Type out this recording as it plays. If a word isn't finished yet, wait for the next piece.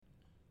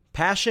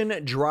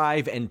Passion,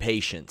 drive, and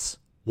patience.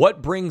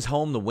 What brings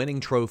home the winning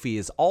trophy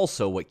is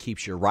also what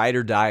keeps your ride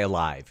or die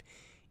alive.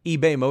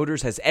 eBay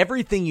Motors has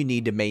everything you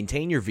need to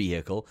maintain your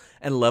vehicle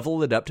and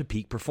level it up to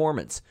peak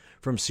performance.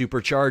 From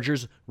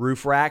superchargers,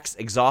 roof racks,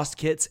 exhaust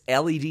kits,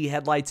 LED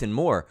headlights, and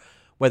more.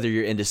 Whether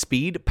you're into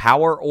speed,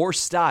 power, or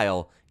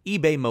style,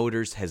 eBay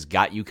Motors has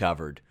got you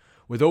covered.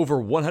 With over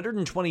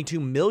 122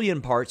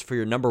 million parts for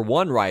your number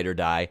one ride or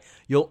die,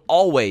 you'll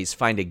always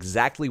find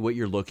exactly what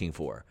you're looking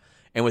for.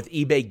 And with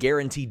eBay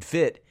Guaranteed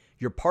Fit,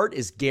 your part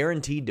is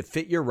guaranteed to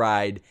fit your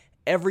ride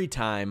every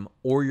time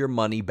or your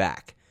money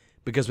back.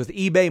 Because with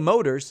eBay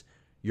Motors,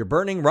 you're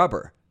burning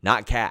rubber,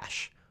 not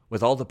cash.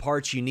 With all the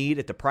parts you need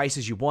at the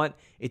prices you want,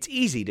 it's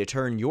easy to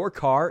turn your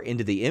car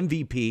into the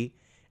MVP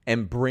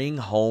and bring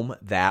home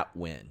that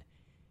win.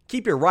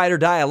 Keep your ride or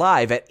die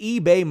alive at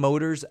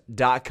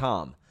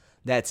ebaymotors.com.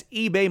 That's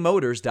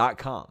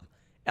ebaymotors.com.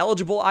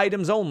 Eligible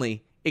items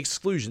only.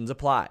 Exclusions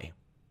apply.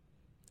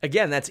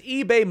 Again, that's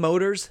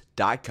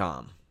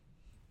ebaymotors.com.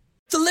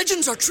 The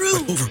legends are true.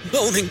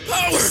 Overwhelming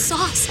power! The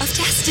sauce of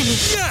destiny.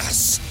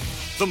 Yes!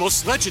 The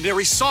most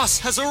legendary sauce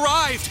has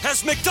arrived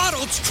as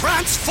McDonald's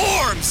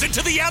transforms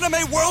into the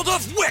anime world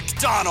of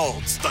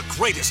WickDonald's. The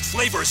greatest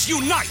flavors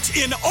unite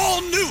in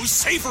all new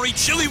savory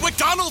chili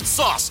McDonald's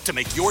sauce to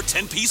make your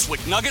 10-piece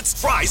Wick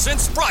Nuggets, fries, and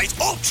Sprite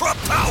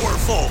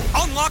ultra-powerful.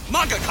 Unlock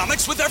manga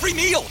comics with every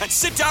meal and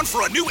sit down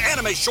for a new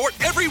anime short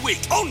every week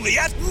only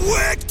at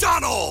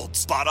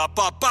WickDonald's.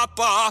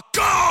 Ba-da-ba-ba-ba,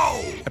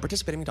 go! At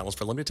participating McDonald's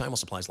for a limited time while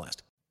supplies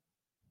last.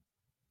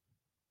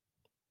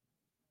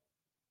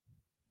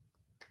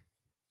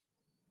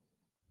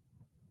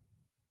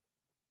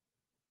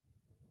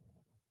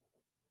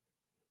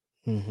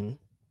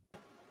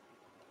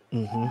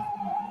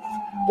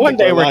 One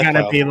day we're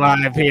gonna be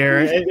live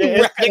here.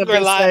 I think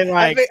we're live.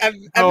 Like, I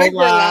think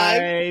we're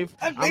live.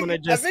 I'm gonna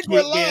just keep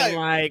being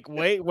like,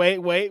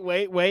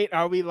 wait.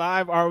 Are we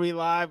live?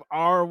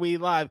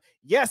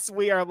 Yes,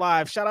 we are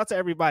live. Shout out to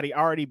everybody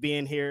already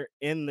being here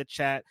in the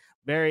chat.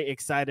 Very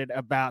excited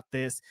about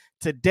this.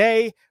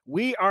 Today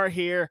we are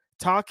here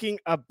talking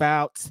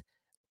about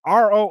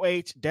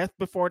ROH, Death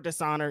Before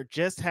Dishonor.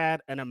 Just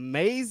had an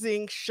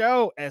amazing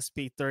show,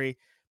 SP3.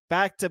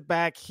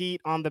 Back-to-back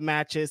heat on the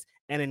matches,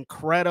 an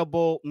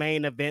incredible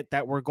main event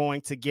that we're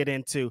going to get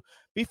into.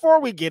 Before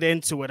we get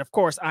into it, of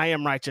course, I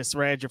am Righteous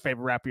Red, your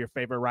favorite rapper, your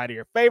favorite writer,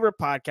 your favorite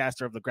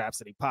podcaster of the Grab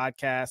City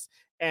Podcast.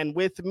 And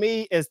with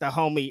me is the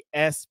homie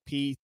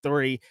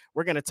SP3.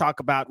 We're going to talk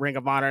about Ring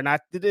of Honor, and I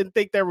didn't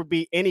think there would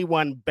be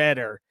anyone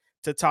better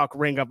to talk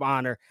Ring of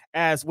Honor,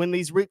 as when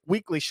these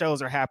weekly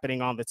shows are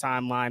happening on the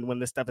timeline, when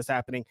this stuff is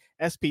happening,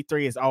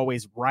 SP3 is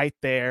always right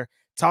there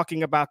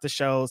talking about the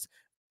shows,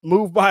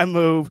 move by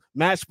move,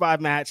 match by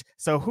match.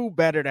 So who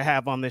better to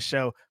have on this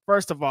show?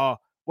 First of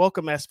all,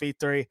 welcome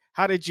SP3.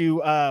 How did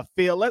you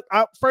feel?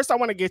 First, I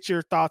want to get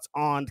your thoughts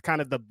on kind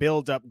of the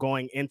build-up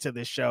going into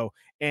this show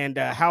and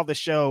how the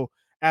show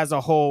as a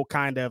whole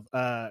kind of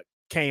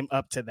came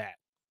up to that.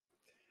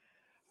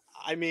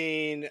 I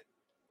mean,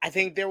 I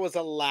think there was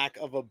a lack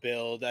of a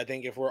build. I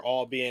think if we're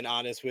all being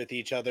honest with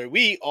each other,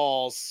 we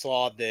all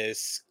saw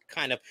this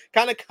kind of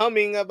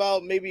coming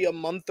about maybe a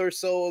month or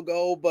so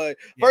ago. But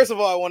first of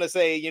all, I want to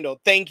say,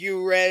 thank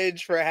you, Reg,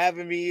 for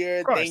having me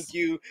here. Thank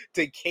you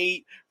to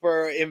Kate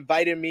for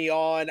inviting me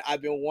on.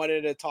 I've been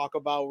wanting to talk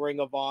about Ring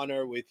of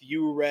Honor with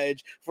you, Reg,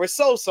 for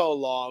so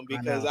long,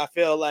 because I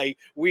feel like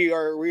we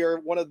are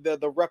one of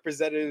the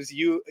representatives,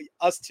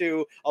 us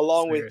two,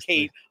 along with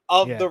Kate,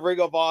 of the Ring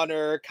of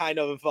Honor kind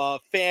of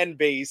fan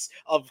base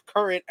of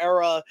current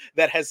era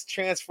that has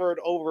transferred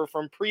over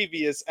from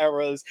previous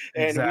eras,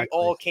 and we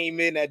all came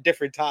in at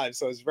different times.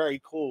 So it's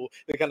very cool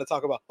to kind of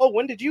talk about,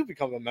 when did you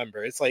become a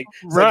member? It's like,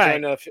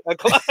 right. Like a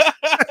club.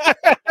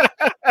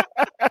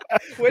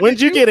 When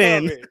did you get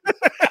in?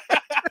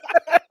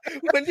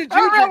 When did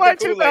you drink like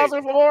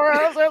 2004?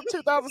 I was at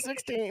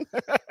 2016.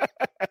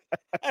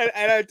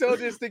 And I told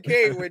this to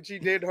Kate when she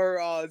did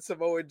her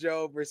Samoa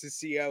Joe versus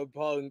CM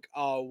Punk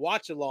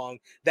watch along,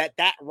 that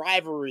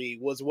rivalry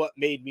was what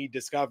made me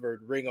discover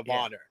Ring of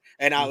Honor.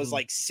 And I was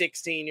like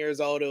 16 years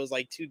old. It was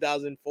like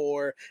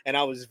 2004, and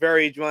I was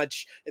very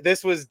much,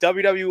 this was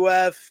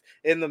WWF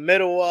in the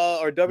middle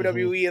of, or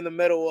WWE in the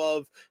middle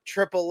of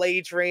Triple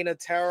H Reign of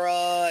Terror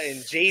and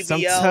JBL.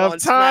 Some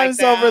tough times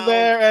over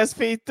there,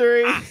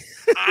 SP3.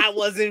 I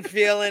wasn't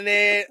feeling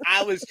it.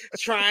 I was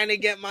trying to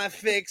get my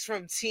fix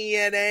from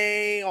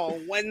TNA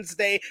on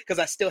Wednesday because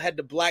I still had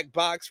the black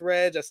box,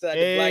 Reg. I still had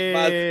the black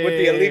box with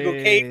the illegal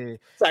cake.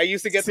 So I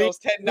used to get those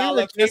 $10.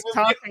 We were just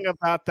talking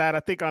about that, I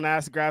think, on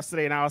Ask Graph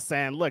today, and I was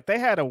saying, look, they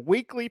had a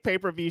weekly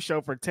pay-per-view show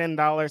for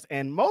 $10,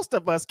 and most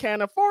of us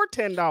can't afford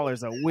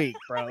 $10 a week,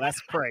 bro. That's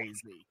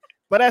crazy.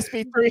 But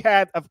SP3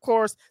 had, of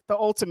course, the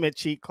ultimate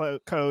cheat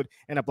code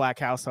in a black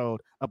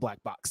household, a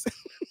black box.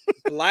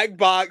 Black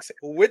box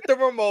with the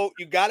remote.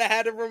 You got to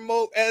have the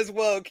remote as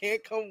well.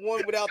 Can't come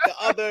one without the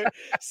other.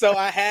 So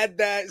I had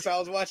that. So I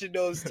was watching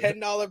those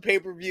 $10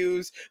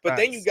 pay-per-views. But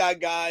then you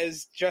got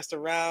guys dressed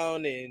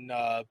around in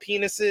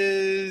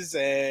penises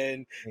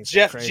and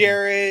Jeff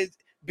Jarrett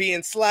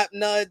being slap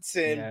nuts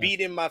and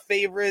beating my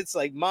favorites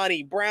like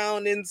Monty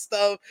Brown and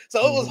stuff. So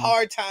it was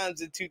hard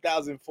times in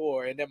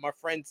 2004. And then my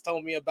friends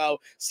told me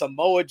about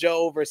Samoa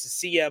Joe versus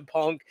CM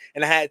Punk,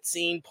 and I had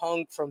seen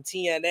Punk from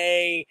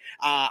TNA.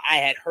 I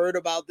had heard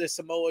about this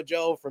Samoa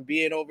Joe from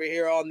being over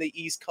here on the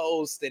East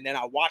Coast, and then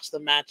I watched the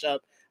matchup.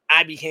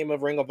 I became a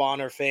Ring of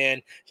Honor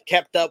fan,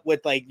 kept up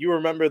with, like, you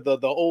remember the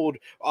old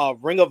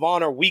Ring of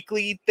Honor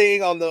weekly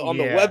thing on the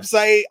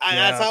website.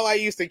 That's how I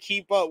used to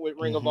keep up with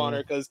Ring of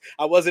Honor, because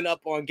I wasn't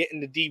up on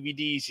getting the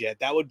DVDs yet.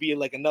 That would be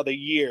like another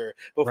year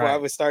before I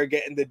would start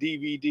getting the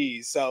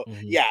DVDs. So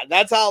yeah,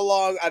 that's how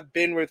long I've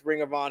been with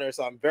Ring of Honor.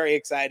 So I'm very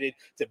excited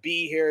to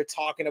be here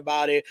talking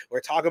about it.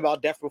 We're talking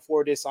about Death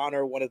Before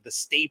Dishonor, one of the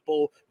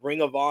staple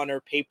Ring of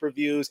Honor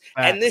pay-per-views.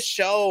 And this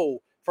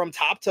show from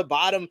top to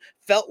bottom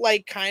felt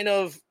like kind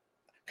of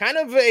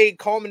a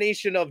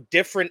culmination of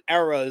different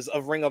eras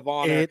of Ring of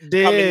Honor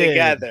coming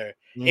together.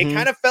 It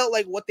kind of felt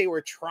like what they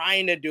were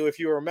trying to do, if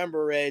you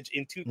remember, Reg,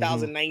 in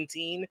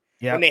 2019,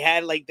 when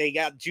they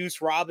got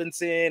Juice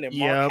Robinson and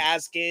Mark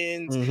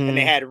Haskins, and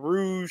they had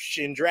Roosh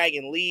and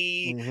Dragon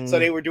Lee. So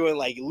they were doing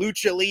like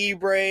Lucha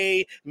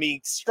Libre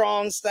meets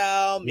strong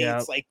style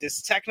meets like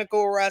this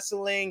technical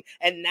wrestling.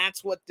 And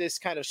that's what this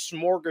kind of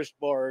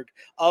smorgasbord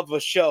of a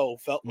show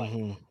felt like.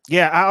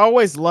 Yeah, I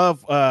always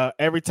love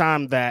every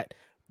time that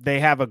they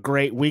have a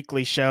great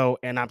weekly show,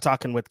 and I'm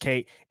talking with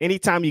Kate.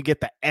 Anytime you get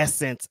the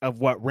essence of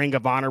what Ring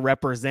of Honor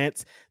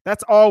represents,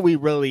 that's all we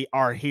really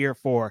are here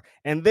for.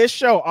 And this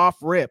show, off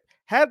rip,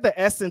 had the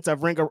essence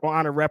of Ring of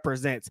Honor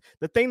represents.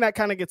 The thing that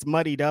kind of gets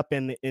muddied up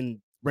in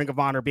Ring of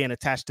Honor being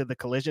attached to the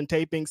Collision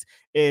tapings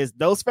is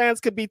those fans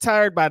could be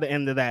tired by the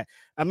end of that.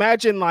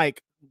 Imagine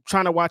like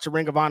trying to watch a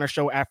Ring of Honor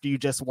show after you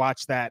just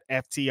watched that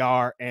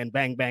FTR and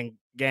Bang Bang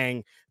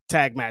Gang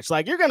tag match.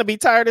 Like, you're going to be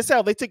tired as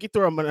hell. They took you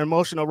through an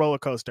emotional roller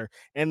coaster.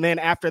 And then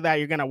after that,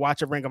 you're going to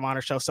watch a Ring of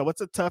Honor show. So it's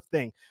a tough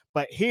thing.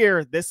 But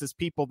here, this is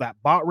people that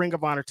bought Ring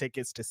of Honor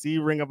tickets to see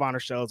Ring of Honor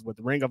shows with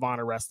Ring of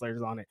Honor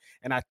wrestlers on it.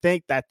 And I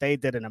think that they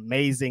did an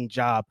amazing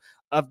job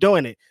of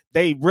doing it.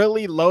 They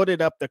really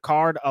loaded up the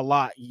card a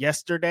lot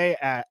yesterday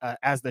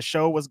as the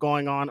show was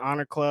going on,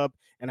 Honor Club.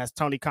 And as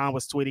Tony Khan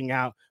was tweeting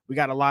out, we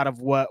got a lot of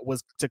what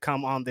was to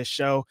come on this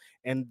show.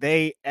 And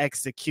they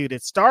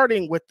executed,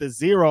 starting with the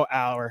 0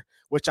 hour,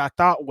 which I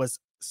thought was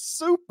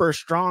super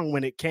strong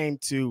when it came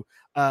to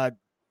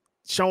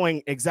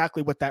showing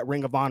exactly what that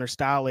Ring of Honor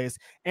style is,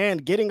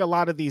 and getting a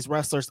lot of these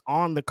wrestlers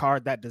on the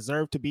card that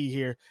deserve to be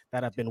here,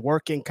 that have been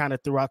working kind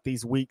of throughout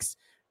these weeks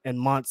and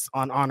months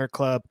on Honor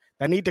Club,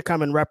 that need to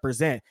come and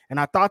represent. And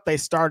I thought they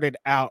started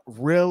out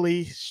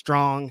really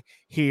strong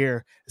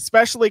here,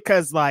 especially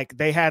because like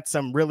they had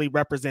some really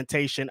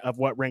representation of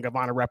what Ring of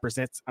Honor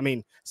represents. I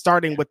mean,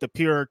 starting with the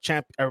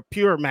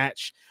pure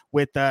match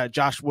with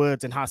Josh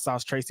Woods and Hot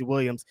Sauce Tracy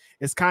Williams,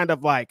 it's kind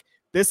of like,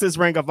 this is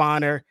Ring of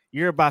Honor.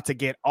 You're about to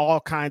get all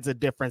kinds of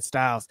different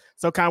styles.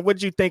 So, Con, what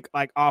did you think,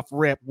 like, off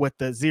rip with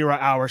the 0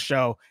 hour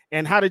show?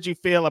 And how did you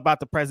feel about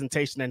the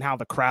presentation and how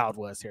the crowd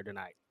was here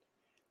tonight?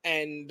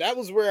 And that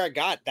was where I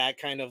got that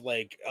kind of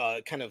like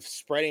kind of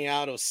spreading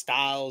out of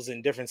styles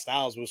and different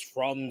styles was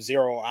from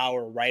 0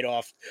 hour right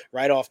off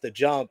the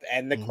jump.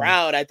 And the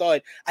crowd, I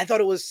thought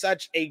it was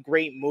such a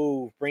great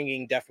move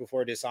bringing Death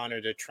Before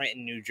Dishonor to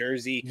Trenton, New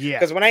Jersey.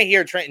 Because when I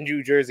hear Trenton,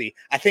 New Jersey,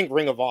 I think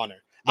Ring of Honor.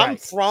 Right. I'm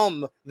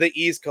from the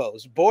East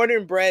Coast, born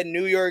and bred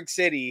New York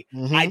City.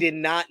 I did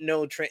not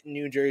know Trenton,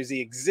 New Jersey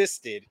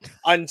existed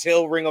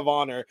until Ring of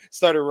Honor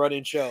started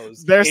running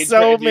shows. There's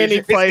so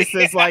many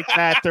places like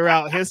that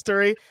throughout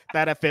history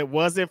that if it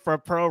wasn't for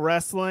pro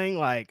wrestling,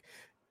 like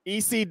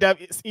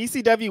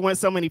ECW went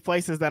so many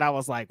places that I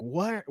was like,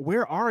 what?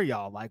 Where are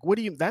y'all? Like, what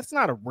do you? That's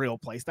not a real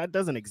place. That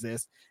doesn't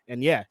exist.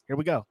 And yeah, here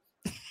we go.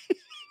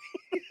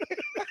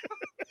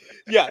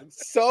 Yeah,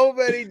 so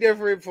many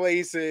different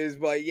places,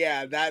 but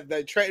yeah,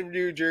 the Trenton,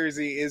 New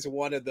Jersey is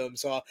one of them.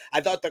 So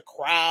I thought the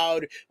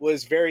crowd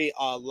was very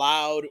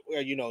loud,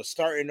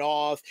 starting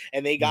off,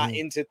 and they got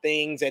into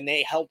things, and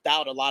they helped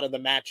out a lot of the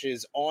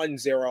matches on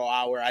 0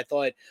 hour. I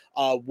thought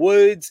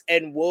Woods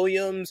and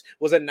Williams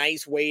was a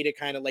nice way to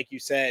kind of, like you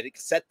said,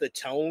 set the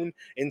tone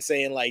and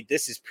saying like,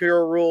 this is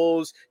pure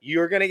rules.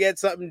 You're gonna get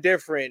something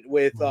different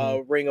with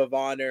Ring of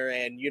Honor,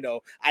 and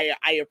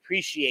I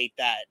appreciate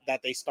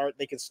that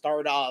they can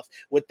start off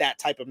with that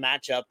type of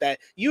matchup that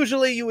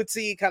usually you would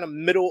see kind of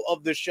middle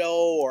of the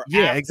show or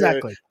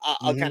after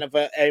a kind of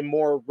a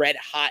more red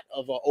hot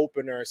of an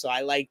opener. So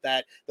I like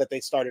that they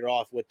started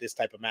off with this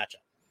type of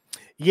matchup.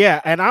 Yeah,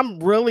 and I'm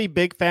really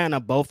big fan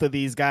of both of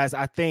these guys.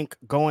 I think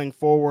going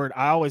forward,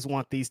 I always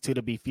want these two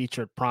to be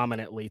featured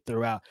prominently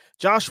throughout.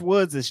 Josh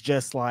Woods is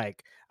just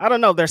like, I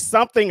don't know, there's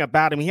something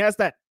about him. He has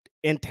that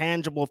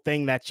intangible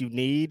thing that you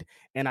need,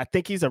 and I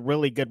think he's a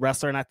really good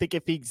wrestler. And I think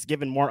if he's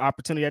given more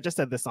opportunity, I just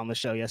said this on the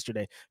show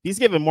yesterday, if he's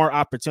given more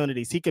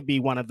opportunities, he could be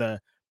one of the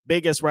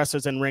biggest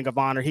wrestlers in Ring of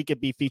Honor. He could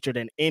be featured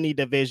in any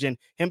division.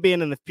 Him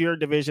being in the pure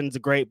division is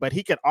great, but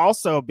he could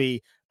also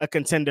be a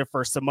contender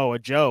for Samoa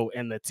Joe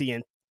in the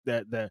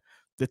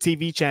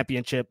TV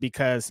championship,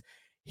 because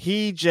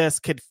he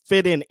just could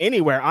fit in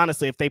anywhere.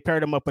 Honestly, if they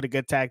paired him up with a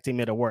good tag team,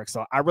 it'll work.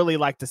 So I really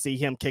like to see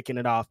him kicking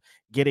it off,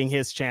 getting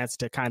his chance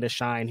to kind of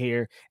shine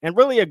here, and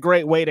really a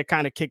great way to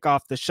kind of kick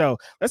off the show.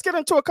 Let's get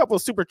into a couple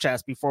of super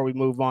chats before we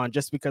move on,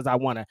 just because I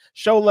want to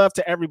show love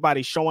to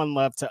everybody showing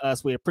love to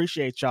us. We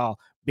appreciate y'all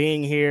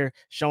being here,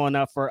 showing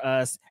up for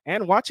us,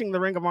 and watching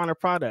the Ring of Honor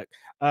product.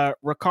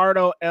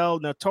 Ricardo L.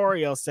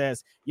 Notorio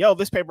says, yo,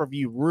 this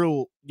pay-per-view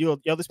ruled.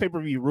 This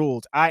pay-per-view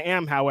ruled. I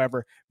am,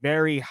 however,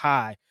 very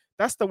high.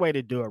 That's the way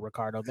to do it,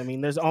 Ricardo. I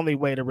mean, there's only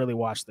way to really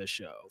watch this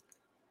show.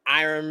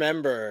 I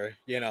remember,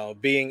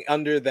 being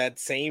under that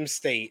same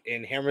state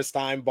in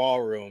Hammerstein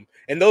Ballroom.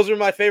 And those were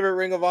my favorite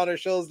Ring of Honor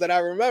shows that I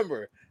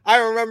remember. I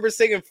remember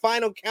singing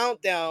Final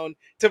Countdown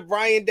to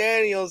Bryan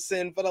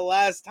Danielson for the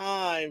last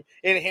time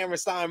in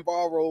Hammerstein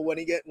Ballroom when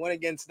he went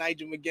against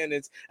Nigel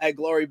McGuinness at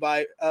Glory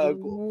by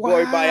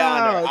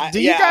Honor.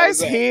 Do you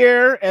guys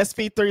hear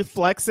SP3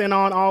 flexing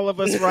on all of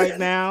us right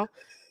now?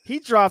 He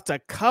dropped a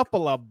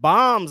couple of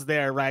bombs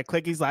there, right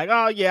quick. He's like,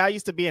 oh, yeah, I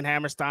used to be in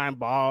Hammerstein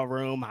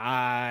Ballroom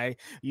High.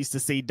 Used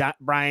to see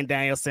Bryan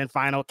Danielson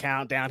Final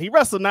Countdown. He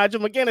wrestled Nigel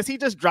McGuinness. He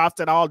just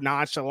dropped it all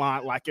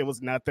nonchalant like it was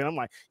nothing. I'm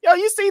like, yo,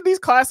 you see these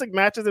classic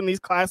matches in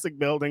these classic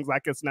buildings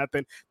like it's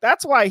nothing.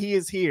 That's why he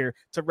is here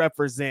to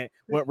represent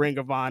what Ring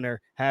of Honor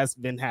has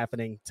been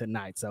happening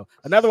tonight. So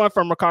another one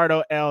from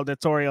Ricardo L.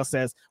 Notorio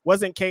says,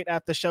 wasn't Kate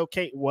at the show?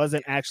 Kate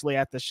wasn't actually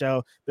at the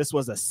show. This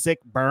was a sick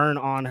burn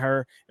on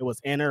her. It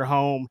was in her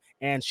home,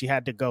 and she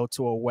had to go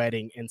to a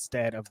wedding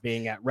instead of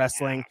being at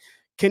wrestling.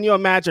 Can you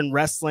imagine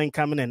wrestling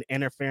coming and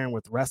interfering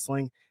with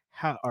wrestling?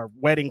 Or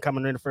wedding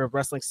coming and interfering with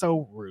wrestling?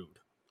 So rude.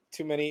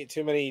 Too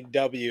many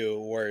W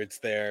words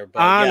there. But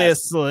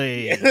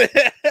honestly, yes.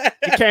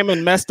 You came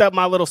and messed up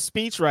my little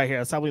speech right here.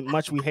 That's how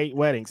much we hate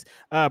weddings.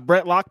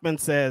 Brent Lockman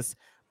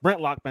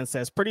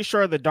says, pretty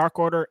sure the Dark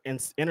Order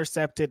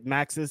intercepted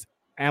Max's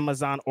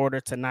Amazon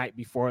order tonight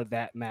before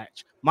that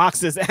match.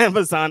 Mox's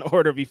Amazon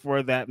order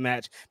before that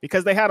match,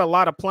 because they had a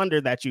lot of plunder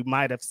that you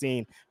might have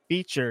seen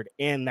featured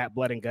in that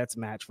Blood and Guts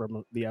match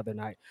from the other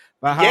night.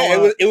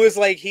 But it was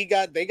like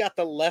they got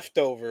the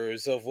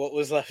leftovers of what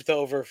was left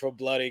over for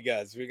Blood and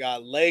Guts. We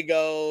got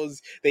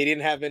Legos. They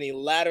didn't have any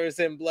ladders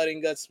in Blood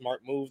and Guts. Smart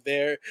move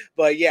there.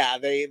 But yeah,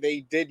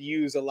 they did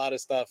use a lot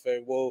of stuff,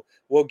 and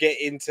we'll get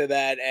into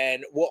that.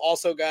 And we'll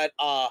also got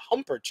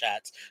Humper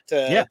chats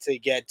to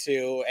get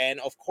to, and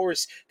of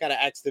course gotta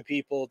ask the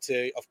people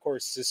to, of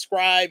course,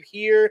 subscribe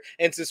here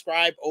and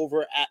subscribe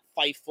over at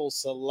Fightful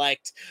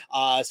Select.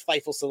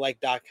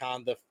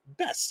 FightfulSelect.com, the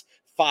best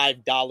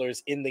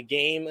 $5 in the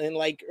game. And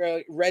like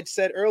Red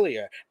said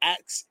earlier,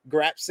 Axe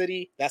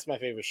Grapsity, that's my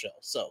favorite show.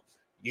 So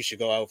you should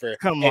go over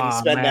spend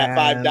that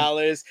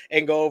 $5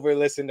 and go over and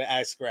listen to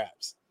Axe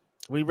Graps.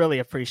 We really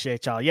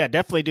appreciate y'all. Yeah,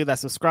 definitely do that.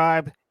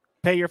 Subscribe.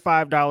 Pay your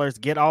 $5,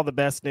 get all the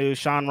best news.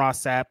 Sean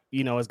Ross Sapp,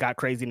 has got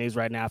crazy news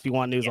right now. If you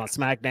want news on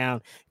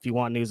SmackDown, if you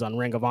want news on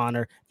Ring of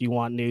Honor, if you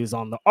want news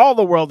on all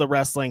the world of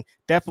wrestling,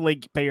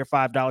 definitely pay your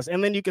 $5.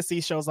 And then you can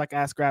see shows like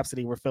Ask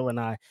Rhapsody where Phil and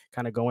I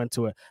kind of go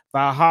into it.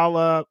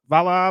 Valhalla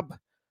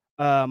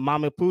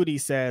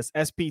Mamapudi says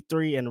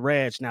SP3 and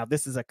Reg. Now,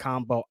 this is a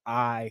combo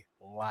I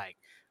like.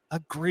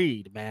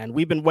 Agreed, man.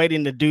 We've been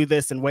waiting to do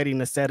this and waiting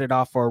to set it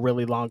off for a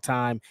really long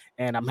time,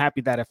 and I'm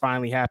happy that it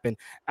finally happened.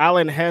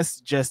 Alan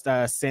Hess just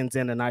sends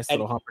in a nice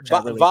little humper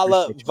chat.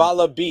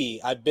 Vala B,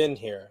 I've been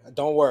here.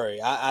 Don't worry.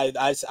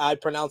 I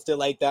pronounced it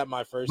like that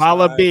my first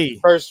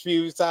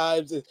few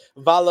times.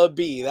 Vala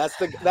B. That's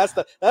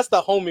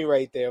the homie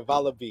right there.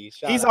 Vala B.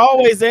 He's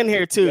always in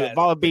here too. Yes.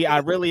 Vala B. I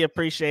really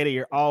appreciate it.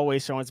 You're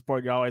always showing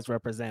support. You're always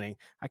representing.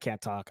 I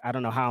can't talk. I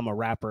don't know how I'm a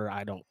rapper.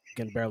 I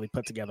can barely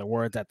put together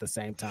words at the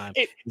same time.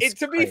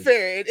 To be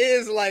fair, it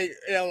is like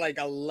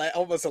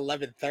almost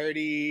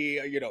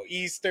 11:30,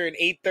 Eastern,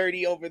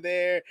 8:30 over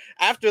there.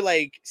 After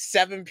like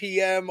 7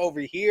 p.m.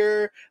 over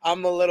here,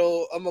 I'm a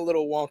little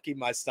wonky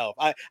myself.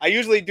 I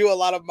usually do a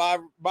lot of my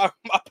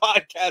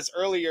podcasts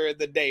earlier in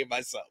the day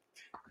myself.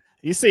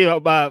 You see,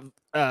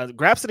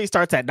 Grapsity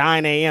starts at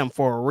 9 a.m.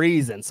 for a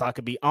reason, so I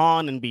could be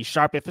on and be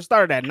sharp. If it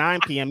started at 9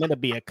 p.m., it'll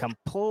be a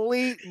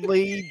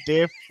completely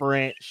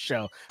different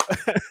show.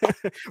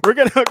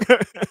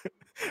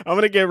 I'm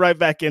gonna get right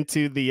back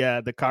into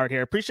the card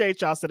here.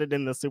 Appreciate y'all sending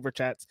in the super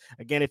chats.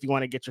 Again, if you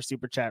want to get your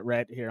super chat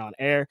read here on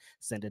air,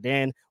 send it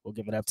in. We'll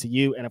give it up to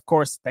you. And of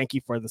course, thank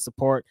you for the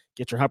support.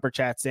 Get your humper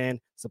chats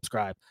in.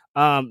 Subscribe.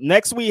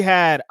 Next, we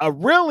had a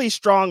really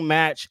strong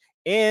match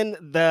in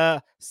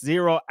the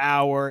 0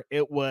 hour.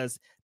 It was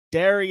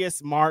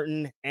Darius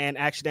Martin and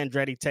Action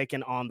Andretti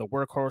taking on the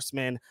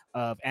workhorsemen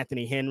of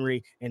Anthony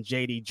Henry and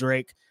JD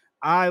Drake.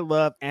 I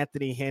love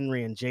Anthony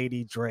Henry and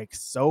JD Drake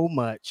so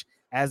much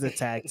as a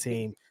tag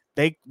team.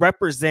 They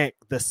represent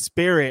the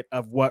spirit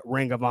of what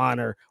Ring of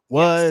Honor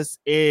was,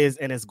 is,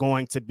 and is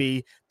going to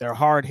be. They're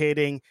hard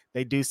hitting.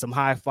 They do some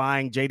high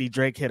flying. JD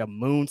Drake hit a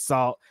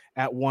moonsault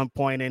at one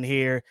point in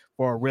here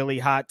for a really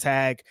hot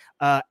tag.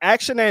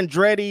 Action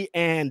Andretti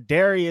and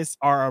Darius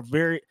are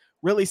a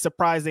really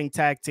surprising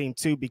tag team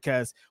too,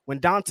 because when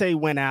Dante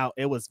went out,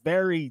 it was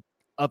very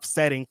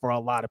upsetting for a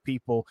lot of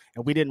people,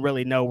 and we didn't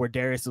really know where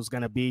Darius was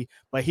going to be,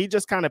 but he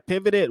just kind of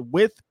pivoted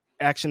with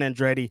Action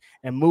Andretti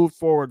and moved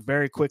forward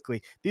very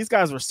quickly. These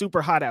guys were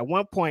super hot. At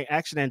one point,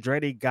 Action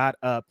Andretti got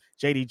up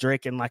JD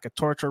Drake in like a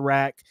torture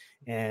rack,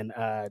 and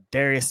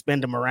Darius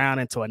spinned him around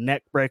into a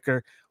neck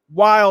breaker.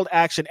 Wild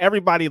action.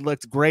 Everybody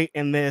looked great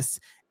in this,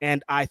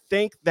 and I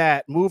think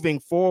that moving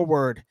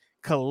forward,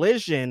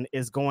 Collision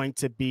is going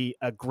to be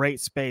a great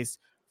space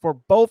for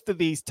both of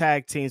these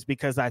tag teams,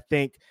 because I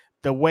think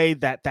the way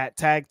that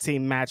tag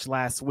team match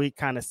last week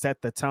kind of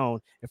set the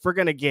tone. If we're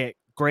going to get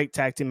great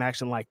tag team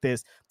action like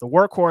this, the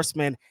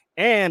Workhorsemen,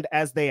 and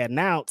as they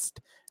announced,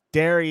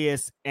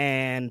 Darius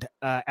and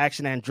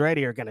Action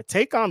Andretti are going to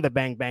take on the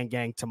Bang Bang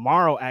Gang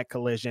tomorrow at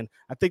Collision.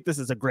 I think this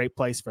is a great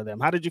place for them.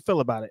 How did you feel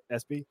about it,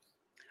 SB?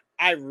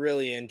 I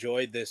really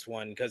enjoyed this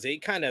one because they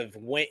kind of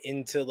went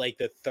into like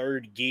the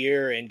third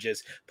gear and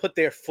just put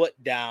their foot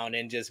down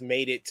and just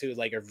made it to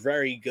like a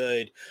very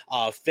good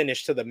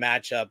finish to the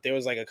matchup. There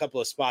was like a couple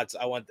of spots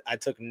I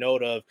took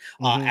note of.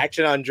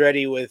 Action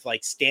Andretti with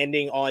like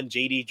standing on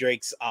JD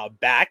Drake's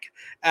back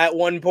at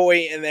one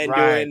point, and then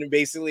doing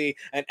basically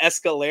an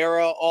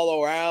escalera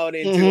all around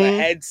into a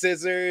head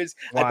scissors.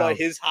 Wow. I thought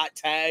his hot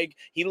tag,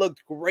 he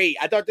looked great.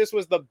 I thought this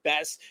was the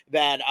best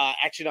that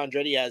Action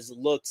Andretti has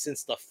looked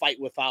since the Fight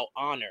Without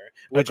Honor,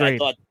 which I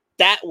thought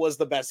that was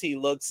the best he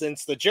looked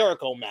since the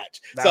Jericho match.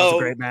 That was a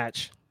great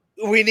match.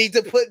 We need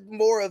to put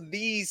more of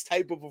these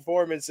type of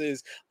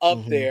performances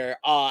up there.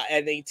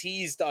 And they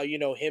teased,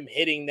 him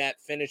hitting that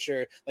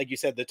finisher, like you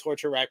said, the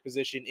torture rack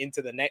position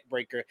into the neck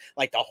breaker,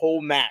 like the whole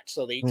match.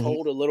 So they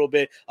told a little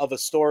bit of a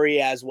story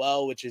as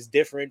well, which is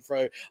different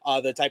for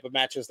the type of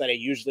matches that I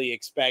usually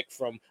expect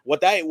from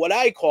what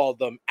I call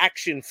them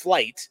action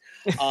flight.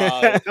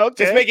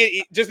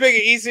 Okay. Just make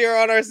it easier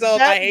on ourselves.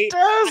 That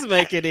does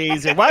make it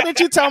easier. Why didn't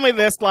you tell me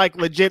this like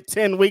legit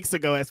 10 weeks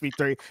ago,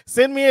 SB3?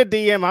 Send me a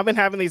DM. I've been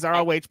having these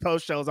ROH post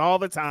shows all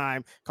the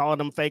time, calling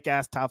them fake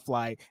ass Top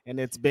Flight, and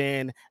it's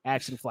been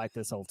Action Flight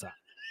this whole time.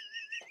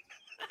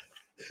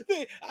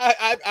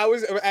 I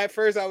was at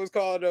first I was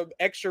calling them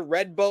extra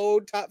red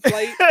bow Top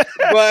Flight,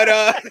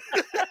 but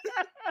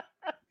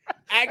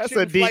that's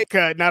a deep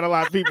cut. Not a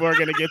lot of people are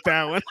going to get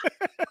that one.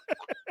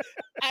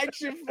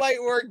 Action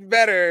Flight worked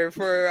better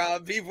for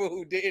people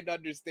who didn't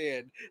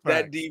understand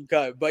that deep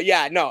cut. But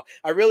yeah, no,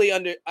 I really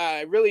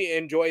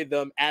enjoy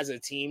them as a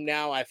team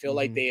now. I feel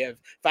like they have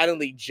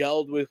finally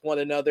gelled with one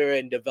another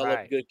and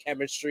developed good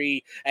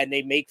chemistry, and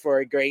they make for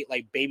a great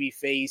like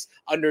babyface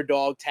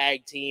underdog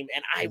tag team.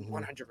 And I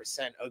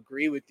 100%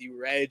 agree with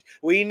you, Reg.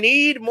 We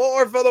need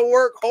more for the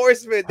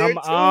Workhorsemen. They're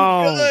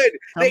too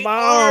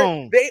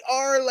good. They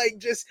are like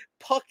just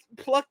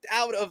plucked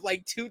out of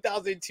like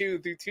 2002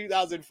 through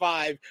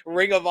 2005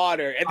 Ring of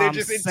Honor, and they're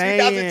just in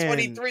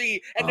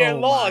 2023 and they're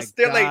lost.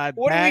 They're like,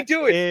 what are we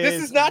doing?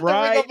 This is not the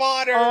Ring of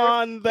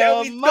Honor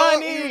that we thought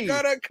we were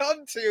gonna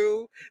come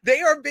to.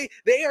 They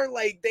are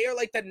like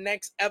the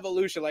next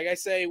evolution. Like I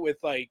say with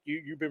like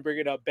you've been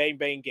bringing up Bang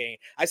Bang Gang.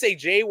 I say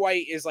Jay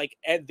White is like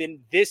and then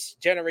this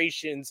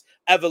generation's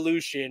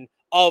evolution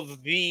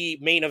of the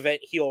main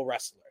event heel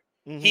wrestler.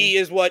 He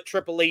is what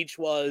Triple H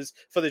was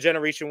for the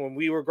generation when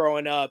we were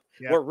growing up,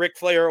 what Ric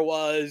Flair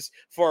was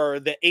for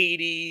the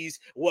 80s,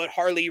 what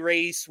Harley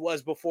Race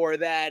was before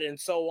that, and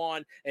so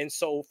on and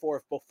so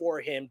forth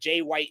before him.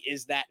 Jay White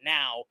is that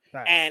now.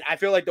 And I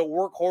feel like the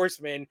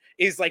Workhorseman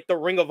is like the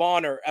Ring of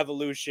Honor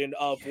evolution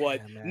of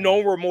what No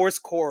Remorse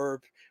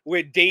Corp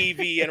with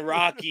Davey and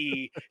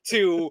Rocky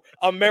to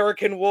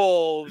American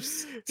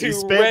Wolves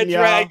to Red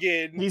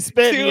Dragon to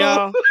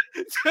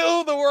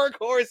the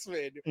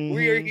Workhorsemen.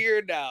 We are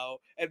here now,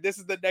 and this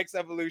is the next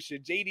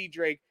evolution. JD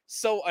Drake,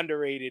 so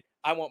underrated.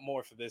 I want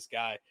more for this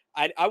guy.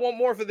 I want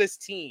more for this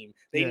team.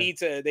 They need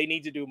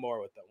to do more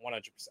with them.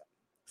 100%.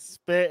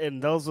 Spitting,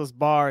 those was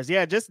bars.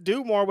 Yeah, just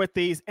do more with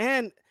these,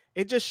 and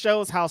it just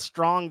shows how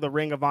strong the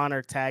Ring of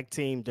Honor tag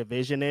team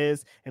division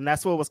is. And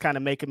that's what was kind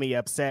of making me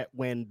upset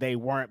when they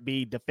weren't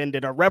being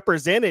defended or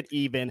represented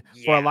even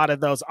for a lot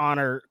of those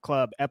Honor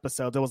Club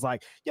episodes. It was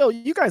like, yo,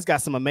 you guys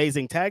got some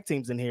amazing tag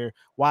teams in here.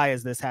 Why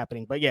is this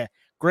happening? But yeah,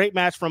 great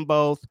match from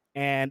both.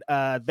 And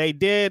they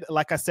did,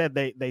 like I said,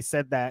 they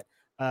said that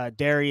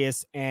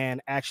Darius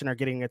and Action are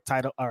getting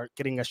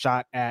a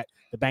shot at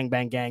the Bang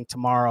Bang Gang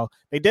tomorrow.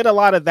 They did a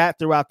lot of that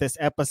throughout this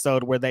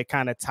episode where they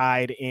kind of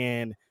tied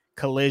in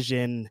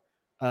Collision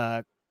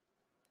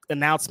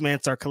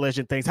announcements or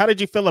Collision things. How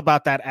did you feel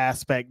about that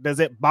aspect? Does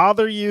it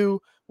bother you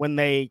when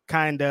they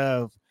kind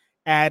of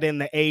add in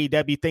the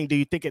AEW thing? Do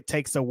you think it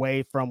takes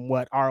away from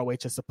what ROH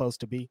is supposed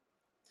to be?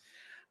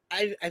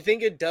 I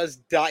think it does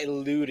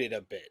dilute it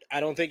a bit. I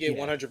don't think it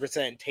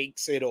 100%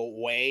 takes it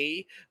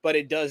away, but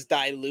it does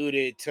dilute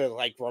it to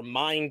like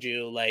remind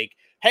you like,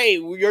 hey,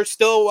 you're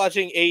still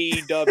watching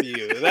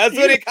AEW. That's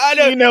what it kind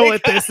of. You know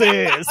what this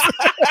is.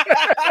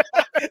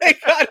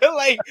 It kind of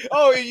like,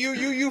 oh,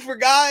 you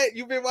forgot.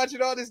 You've been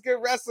watching all this good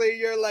wrestling.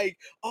 You're like,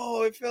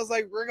 oh, it feels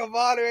like Ring of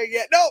Honor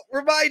again. No,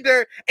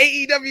 reminder,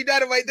 AEW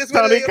Dynamite. This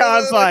Tony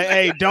Khan's like,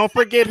 hey, don't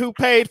forget who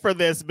paid for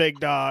this,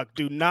 big dog.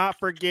 Do not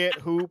forget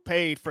who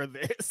paid for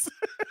this.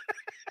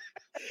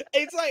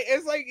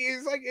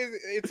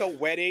 It's a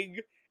wedding,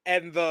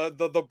 and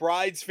the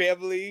bride's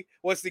family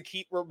wants to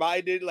keep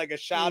reminded, like a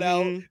shout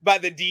out by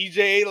the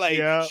DJ, like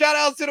shout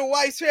out to the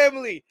wife's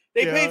family.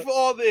 They paid for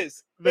all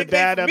this. The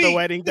dad of the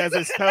wedding does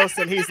his toast,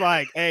 and he's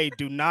like, "Hey,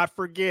 do not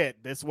forget,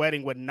 this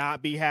wedding would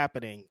not be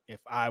happening if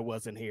I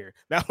wasn't here."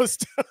 That was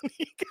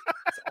Tony Khan.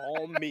 It's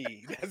all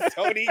me. That's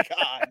Tony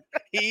Khan.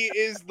 He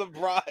is the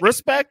bride.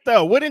 Respect,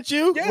 though, wouldn't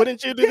you? Yeah,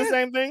 wouldn't you do the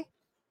same thing?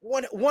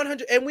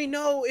 100, and we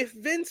know if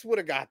Vince would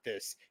have got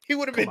this, he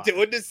would have been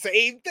doing the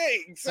same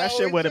thing. So that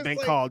shit would have been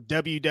called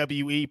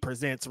WWE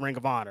Presents Ring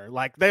of Honor.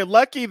 Like, they're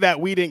lucky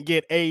that we didn't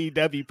get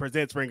AEW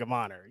Presents Ring of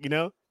Honor, you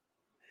know?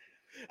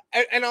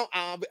 And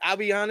I'll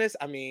be honest.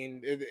 I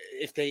mean,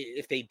 if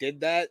they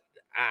did that,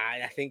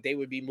 I think they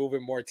would be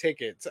moving more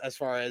tickets. As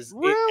far as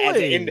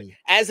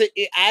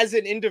as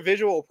an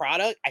individual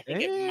product, I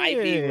think it might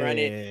be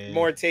running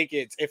more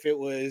tickets if it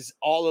was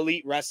All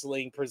Elite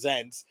Wrestling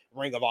Presents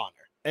Ring of Honor.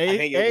 I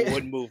think it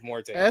would move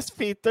more tickets.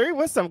 SP3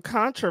 with some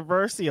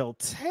controversial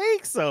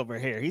takes over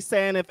here. He's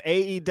saying if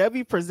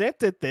AEW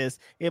presented this,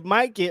 it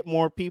might get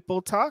more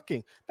people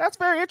talking. That's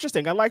very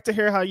interesting. I'd like to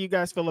hear how you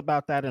guys feel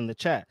about that in the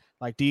chat.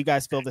 Like, do you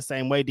guys feel the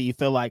same way? Do you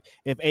feel like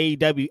if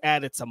AEW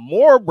added some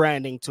more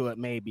branding to it,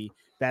 maybe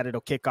that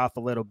it'll kick off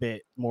a little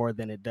bit more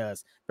than it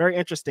does? Very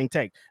interesting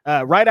take.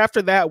 Right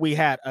after that, we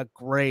had a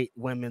great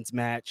women's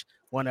match.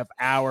 One of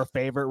our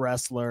favorite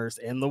wrestlers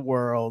in the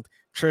world,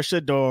 Trish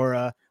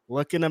Adora,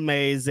 looking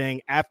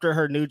amazing. After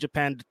her New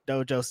Japan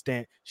Dojo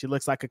stint, she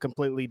looks like a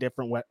completely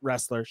different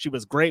wrestler. She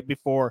was great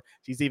before.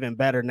 She's even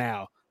better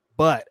now.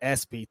 But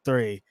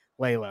SP3,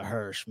 Layla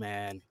Hirsch,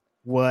 man,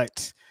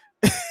 what?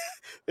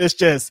 It's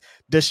just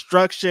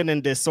destruction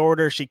and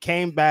disorder. She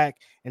came back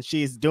and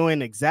she's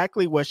doing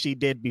exactly what she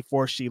did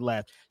before she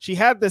left. She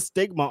had this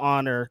stigma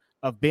on her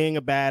of being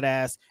a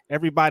badass.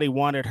 Everybody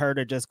wanted her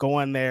to just go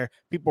in there.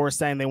 People were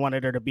saying they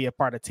wanted her to be a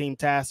part of Team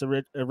Task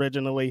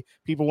originally.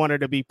 People wanted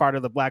her to be part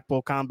of the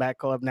Blackpool Combat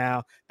Club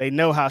now. They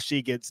know how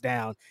she gets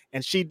down.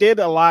 And she did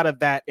a lot of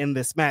that in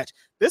this match.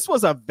 This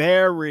was a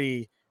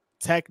very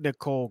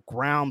technical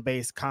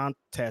ground-based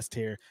contest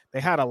here. They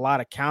had a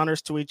lot of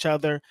counters to each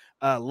other.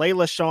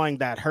 Layla showing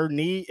that her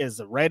knee is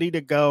ready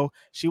to go.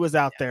 She was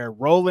out there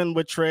rolling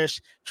with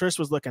Trish. Trish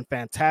was looking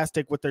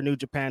fantastic with their New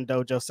Japan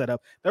Dojo setup.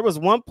 There was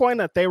one point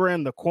that they were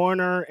in the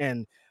corner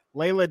and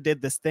Layla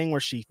did this thing where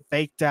she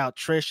faked out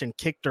Trish and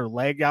kicked her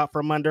leg out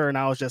from under, and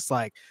I was just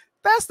like,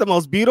 that's the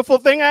most beautiful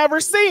thing I ever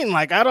seen.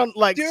 Like, I don't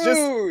like, dude,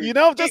 just, you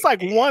know, just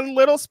like one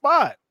little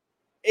spot.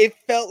 It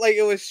felt like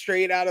it was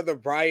straight out of the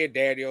Bryan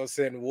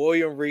Danielson,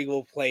 William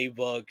Regal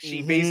playbook.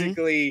 She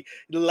basically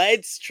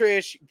lets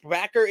Trish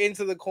back her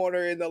into the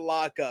corner in the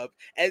lockup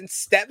and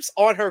steps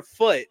on her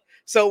foot.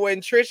 So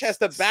when Trish has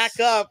to back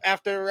up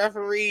after the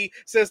referee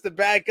says to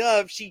back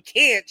up, she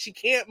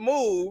can't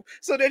move.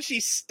 So then she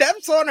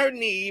steps on her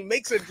knee,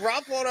 makes a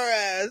drop on her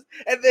ass,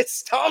 and then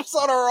stomps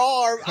on her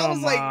arm. I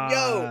was like,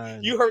 yo,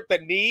 you hurt the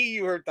knee,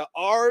 you hurt the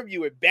arm,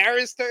 you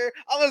embarrassed her.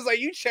 I was like,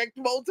 you checked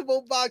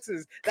multiple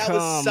boxes. That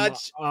was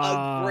such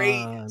a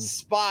great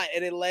spot,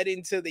 and it led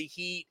into the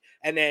heat.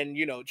 And then,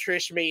 you know,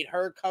 Trish made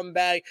her come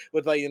back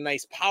with like a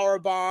nice power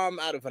bomb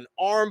out of an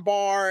arm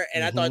bar.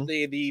 And I thought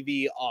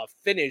the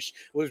finish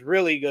was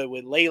really good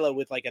with Layla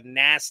with like a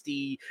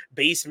nasty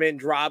basement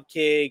drop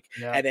kick.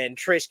 Yeah. And then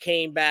Trish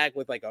came back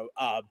with like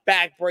a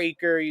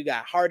backbreaker. You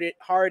got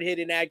hard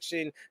hitting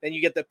action. Then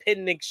you get the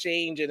pin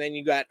exchange. And then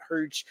you got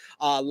Hirsch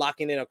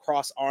locking in a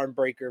cross arm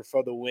breaker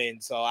for the win.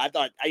 So I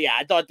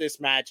thought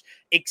this match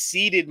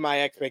exceeded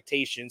my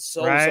expectations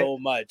so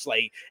much.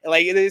 Like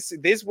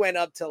this went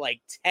up to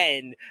like 10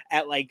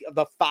 at like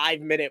the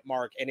 5-minute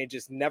mark, and it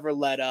just never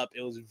let up.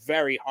 It was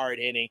very hard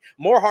hitting,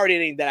 more hard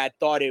hitting than I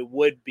thought it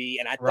would be,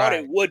 and I thought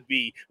it would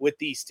be with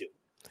these two.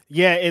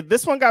 Yeah,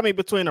 this one got me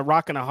between a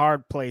rock and a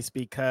hard place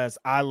because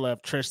I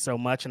love Trish so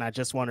much and I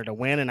just wanted to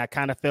win. And I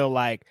kind of feel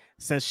like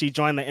since she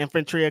joined the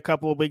infantry a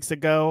couple of weeks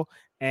ago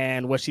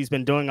and what she's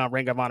been doing on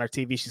Ring of Honor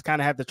TV, she's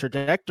kind of had the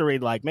trajectory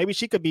like maybe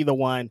she could be the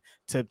one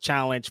to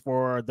challenge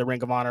for the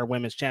Ring of Honor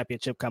Women's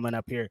Championship coming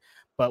up here.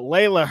 But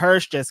Layla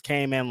Hirsch just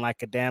came in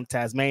like a damn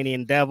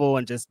Tasmanian devil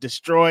and just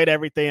destroyed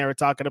everything they were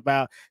talking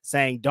about,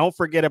 saying, don't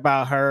forget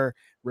about her.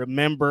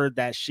 Remember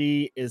that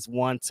she is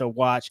one to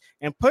watch,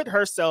 and put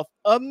herself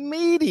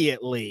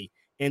immediately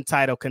in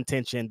title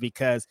contention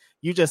because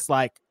you just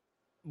like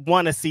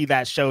want to see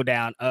that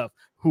showdown of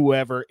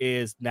whoever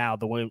is now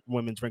the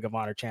Women's Ring of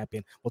Honor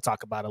champion. We'll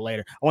talk about it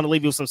later. I want to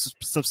leave you with some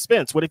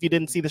suspense. What if you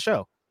didn't see the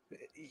show?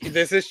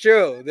 This is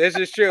true,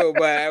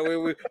 but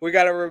we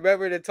got to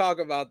remember to talk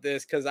about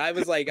this because I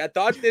was like, I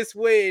thought this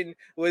win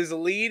was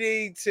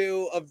leading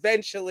to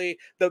eventually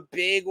the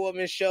big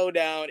woman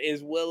showdown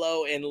is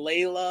Willow and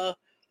Layla,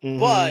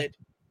 but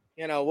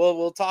you know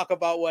we'll talk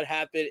about what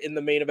happened in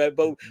the main event.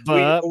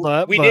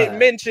 But we didn't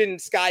mention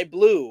Sky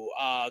Blue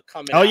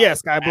coming. Oh yeah,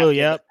 Sky Blue.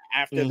 Yep.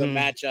 after the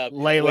matchup.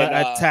 Layla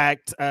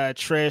attacked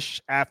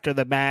Trish after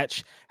the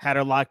match, had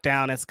her locked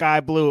down. And Sky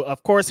Blue,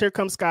 of course, here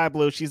comes Sky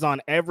Blue. She's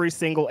on every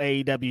single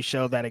AEW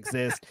show that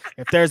exists.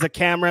 If there's a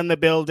camera in the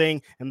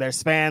building and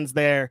there's fans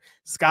there,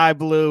 Sky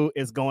Blue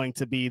is going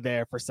to be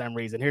there for some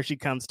reason. Here she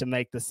comes to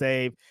make the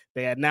save.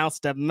 They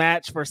announced a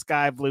match for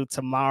Sky Blue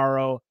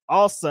tomorrow,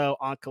 also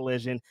on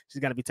Collision. She's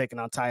going to be taking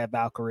on Taya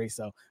Valkyrie.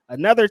 So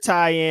another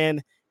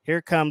tie-in.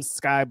 Here comes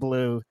Sky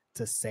Blue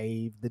to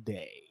save the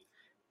day.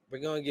 We're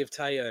going to give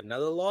Taya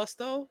another loss,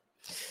 though?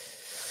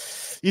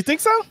 You think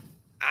so?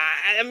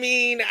 I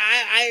mean,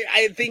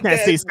 I think can't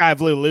see Sky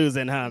Blue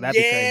losing, huh?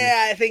 That'd be crazy.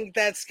 I think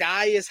that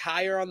Sky is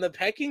higher on the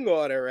pecking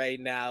order right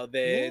now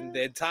than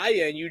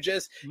Taya, and you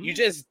just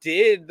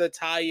did the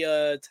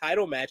Taya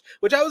title match,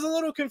 which I was a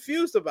little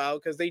confused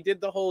about because they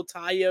did the whole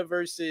Taya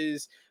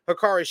versus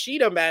Hikaru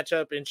Shida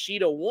matchup, and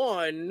Shida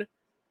won,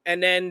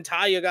 and then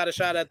Taya got a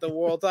shot at the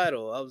world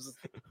title. I was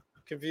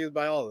confused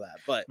by all of that,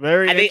 but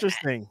very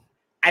interesting.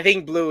 I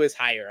think Blue is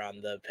higher on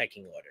the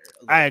pecking order.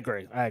 I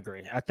agree.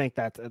 I think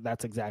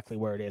that's exactly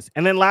where it is.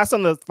 And then last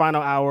on the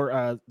final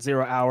hour,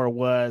 0 hour,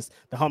 was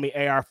the homie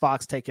AR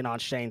Fox taking on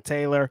Shane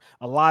Taylor.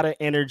 A lot of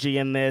energy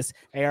in this.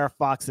 AR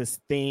Fox's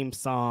theme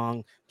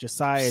song,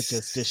 Josiah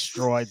just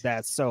destroyed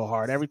that so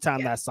hard. Every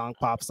time that song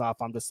pops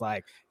off, I'm just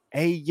like,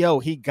 hey, yo,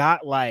 he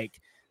got like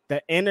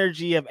the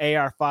energy of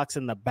AR Fox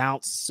and the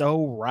bounce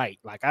so right.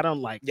 Like, I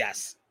don't like.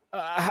 Yes.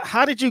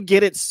 How did you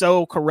get it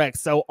so correct,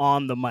 so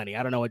on the money?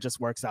 I don't know. It just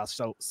works out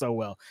so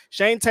well.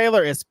 Shane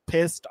Taylor is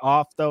pissed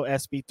off, though,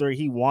 SB3.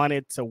 He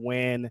wanted to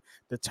win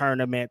the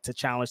tournament to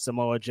challenge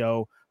Samoa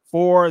Joe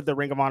for the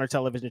Ring of Honor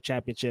Television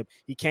Championship.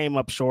 He came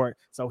up short,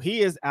 so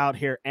he is out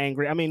here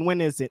angry. I mean,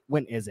 when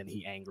isn't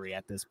he angry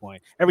at this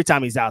point? Every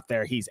time he's out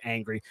there, he's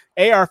angry.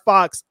 AR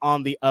Fox,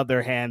 on the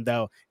other hand,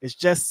 though, is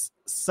just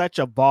such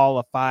a ball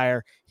of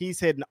fire. He's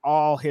hitting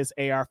all his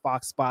AR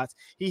Fox spots.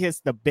 He hits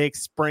the big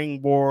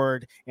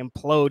springboard,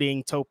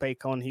 imploding tope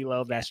con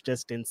hilo. That's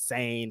just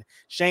insane.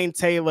 Shane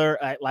Taylor,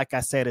 like I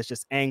said, is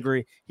just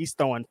angry. He's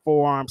throwing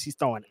forearms. He's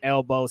throwing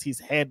elbows.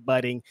 He's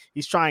headbutting.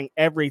 He's trying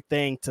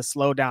everything to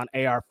slow down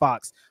AR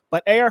Fox.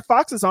 But AR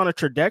Fox is on a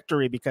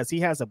trajectory because he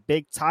has a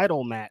big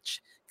title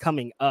match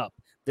coming up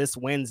this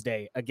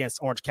Wednesday against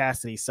Orange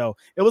Cassidy. So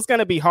it was going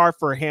to be hard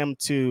for him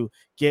to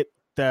get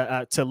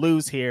to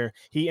lose here.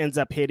 He ends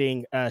up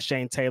hitting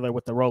Shane Taylor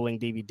with the rolling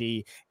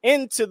DVD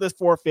into the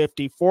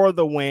 450 for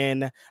the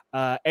win.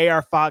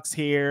 AR Fox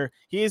here,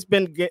 he has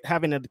been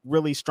having a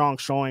really strong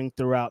showing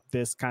throughout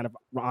this kind of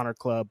Honor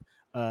Club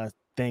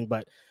thing,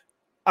 but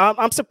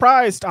I'm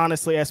surprised,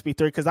 honestly, SB3,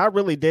 because I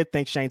really did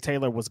think Shane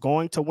Taylor was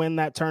going to win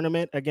that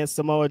tournament against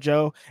Samoa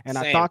Joe, and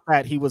I thought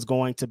that he was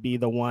going to be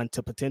the one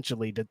to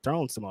potentially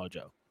dethrone Samoa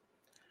Joe.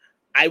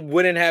 I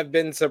wouldn't have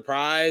been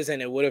surprised,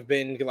 and it would have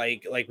been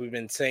like we've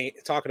been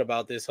talking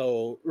about this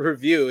whole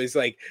review, is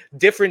like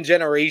different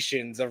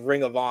generations of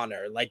Ring of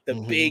Honor, like the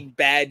big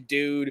bad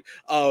dude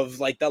of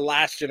like the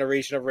last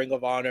generation of Ring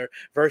of Honor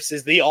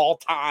versus the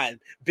all-time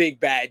big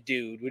bad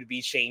dude would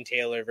be Shane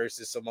Taylor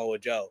versus Samoa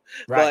Joe.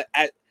 Right.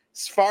 But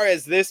as far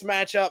as this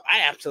matchup,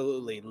 I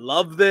absolutely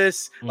love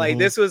this. Like,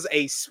 this was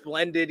a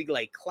splendid,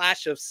 like,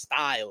 clash of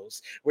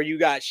styles where you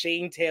got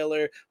Shane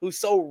Taylor, who's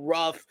so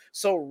rough,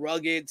 so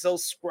rugged, so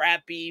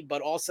scrappy,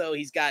 but also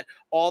he's got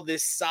all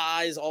this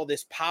size, all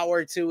this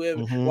power to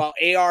him, while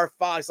AR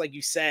Fox, like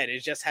you said,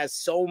 it just has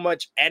so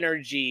much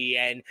energy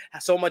and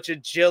so much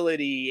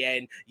agility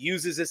and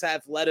uses his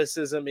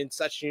athleticism in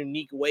such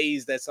unique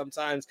ways that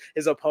sometimes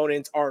his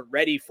opponents aren't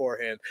ready for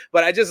him.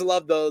 But I just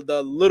love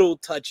the little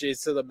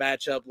touches to the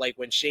matchup, like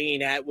when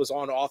Shane was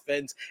on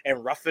offense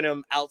and roughing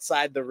him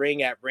outside the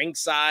ring at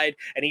ringside,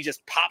 and he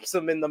just pops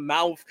him in the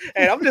mouth.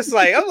 And I'm like,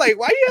 why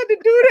you had to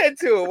do that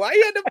to him? Why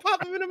you had to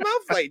pop him in the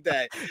mouth like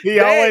that? He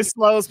always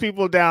slows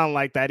people down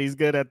like that. He's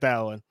good at that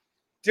one.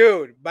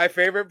 Dude, my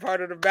favorite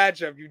part of the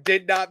matchup you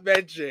did not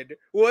mention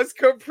was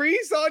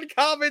Caprice on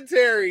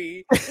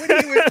commentary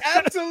when he was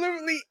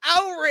absolutely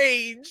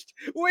outraged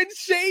when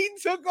Shane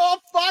took off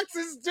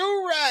Fox's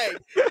do-rag.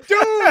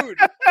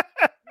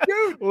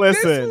 Dude,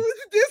 listen,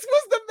 this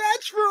was the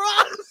match for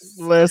us.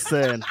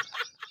 Listen,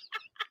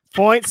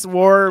 points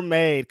were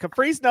made.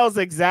 Caprice knows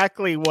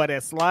exactly what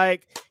it's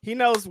like. He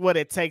knows what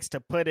it takes to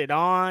put it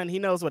on. He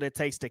knows what it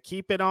takes to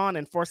keep it on.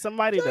 And for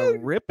somebody to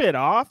rip it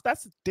off,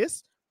 that's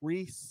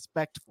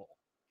disrespectful.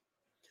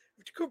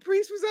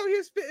 Caprice was out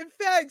here spitting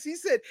facts. He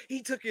said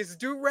he took his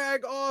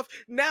do-rag off.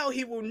 Now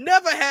he will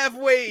never have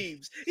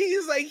waves.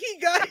 He's like, he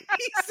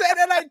said,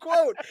 and I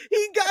quote,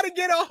 he got to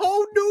get a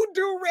whole new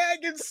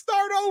do-rag and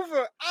start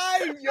over.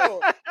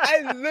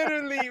 I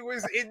literally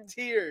was in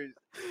tears.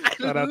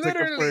 Shout out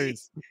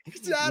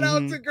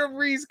to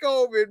Caprice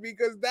Coleman,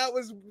 because that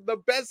was the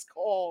best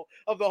call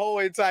of the whole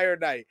entire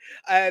night.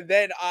 And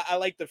then I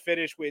like the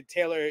finish with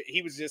Taylor.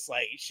 He was just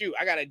like, shoot,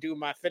 I got to do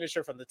my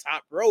finisher from the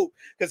top rope,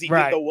 because he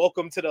did the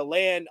welcome to the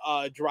land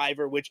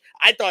driver, which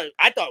I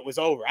thought was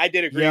over. I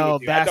did agree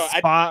with you. That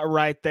spot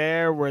right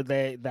there where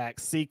that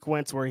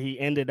sequence where he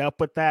ended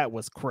up with that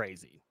was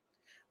crazy.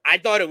 I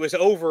thought it was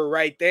over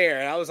right there.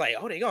 And I was like,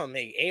 oh, they going to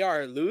make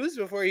AR lose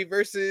before he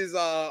versus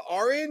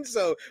Orange?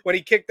 So when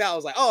he kicked out, I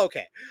was like, oh,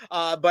 okay.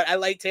 But I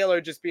like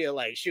Taylor just being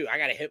like, shoot, I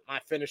got to hit my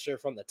finisher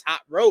from the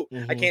top rope.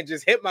 I can't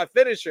just hit my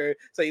finisher.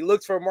 So he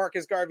looks for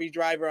Marcus Garvey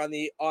driver on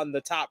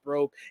the top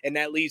rope. And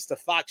that leads to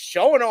Fox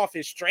showing off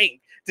his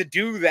strength to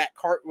do that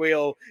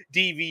cartwheel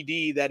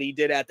DVD that he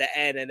did at the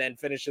end and then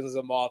finishes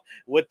him off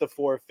with the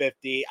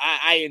 450.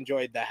 I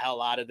enjoyed the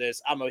hell out of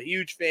this. I'm a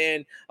huge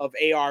fan of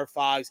AR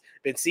Fox.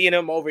 Been seeing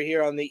him over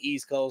here on the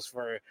East Coast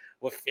for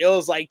what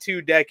feels like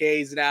 2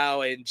 decades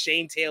now. And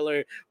Shane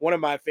Taylor, one of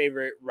my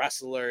favorite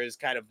wrestlers,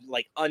 kind of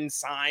like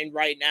unsigned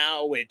right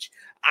now, which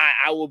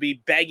I will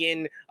be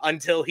begging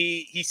until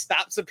he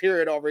stops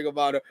appearing on Ring of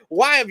Honor.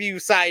 Why have you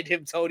signed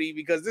him, Tony?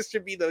 Because this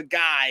should be the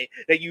guy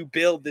that you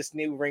build this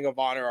new Ring of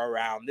Honor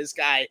around. This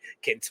guy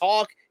can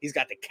talk. He's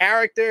got the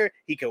character.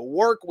 He can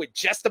work with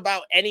just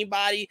about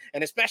anybody.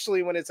 And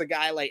especially when it's a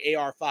guy like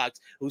AR Fox,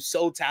 who's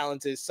so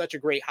talented, such a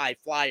great high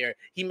flyer,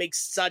 he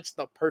makes such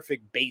the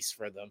perfect base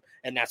for them.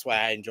 And that's why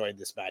I enjoyed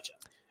this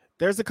matchup.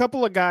 There's a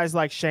couple of guys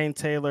like Shane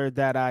Taylor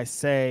that I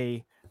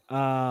say,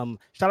 shout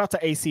out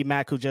to AC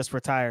Mack, who just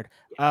retired.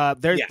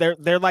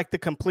 They're like the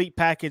complete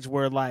package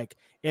where, like,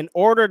 in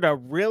order to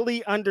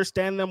really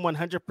understand them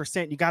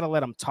 100%, you got to let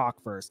them talk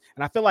first.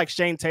 And I feel like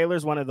Shane Taylor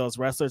is one of those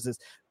wrestlers is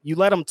you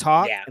let him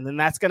talk and then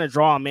that's going to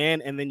draw him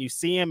in, and then you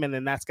see him and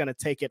then that's going to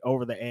take it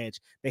over the edge.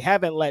 They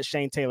haven't let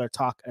Shane Taylor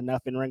talk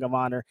enough in Ring of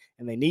Honor,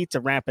 and they need to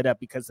ramp it up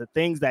because the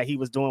things that he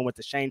was doing with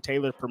the Shane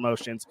Taylor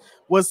promotions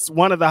was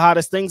one of the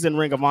hottest things in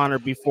Ring of Honor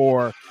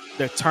before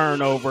the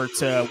turnover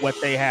to what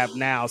they have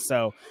now.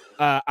 So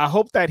I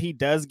hope that he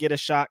does get a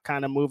shot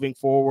kind of moving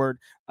forward.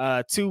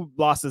 2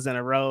 losses in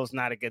a row is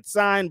not a good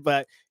sign,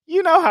 but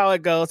you know how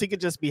it goes. He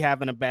could just be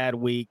having a bad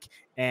week,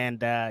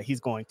 and he's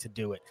going to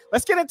do it.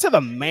 Let's get into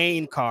the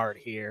main card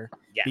here,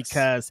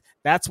 because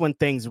that's when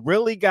things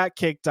really got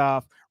kicked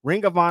off.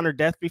 Ring of Honor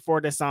Death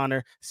Before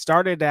Dishonor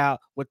started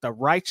out with the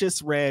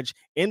Righteous Reg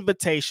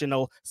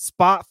Invitational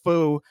Spot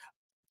Fu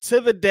to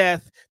the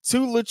death,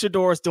 2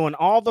 luchadors doing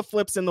all the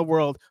flips in the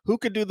world. Who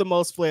could do the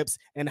most flips,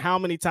 and how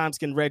many times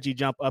can Reggie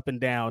jump up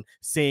and down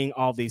seeing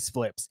all these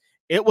flips?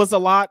 It was a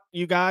lot,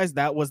 you guys.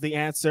 That was the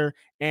answer,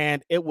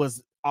 and it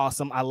was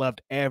awesome. I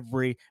loved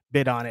every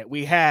bit on it.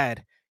 We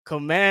had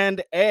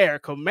Commander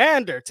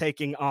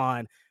taking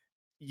on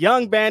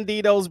Young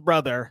Bandito's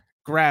brother,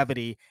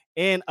 Gravity,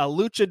 in a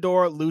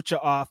luchador lucha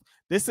off.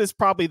 This is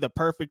probably the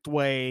perfect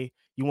way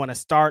you want to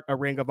start a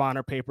Ring of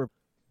Honor paper.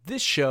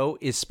 This show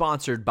is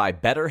sponsored by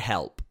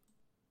BetterHelp.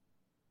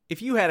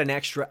 If you had an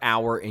extra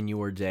hour in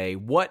your day,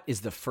 what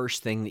is the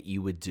first thing that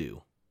you would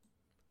do?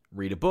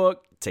 Read a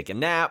book, take a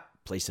nap,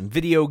 play some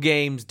video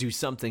games, do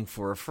something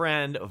for a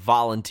friend,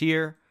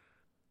 volunteer.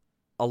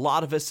 A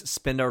lot of us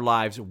spend our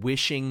lives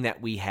wishing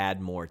that we had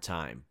more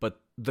time.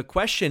 But the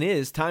question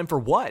is, time for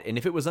what? And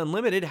if it was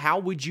unlimited, how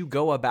would you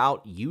go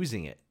about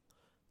using it?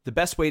 The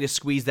best way to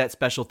squeeze that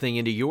special thing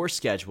into your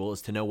schedule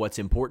is to know what's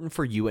important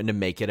for you and to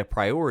make it a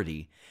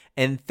priority.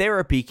 And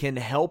therapy can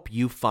help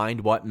you find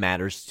what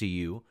matters to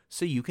you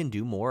so you can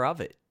do more of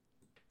it.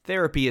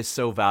 Therapy is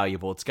so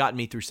valuable. It's gotten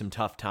me through some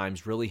tough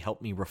times, really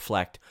helped me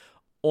reflect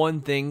on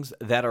things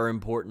that are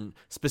important,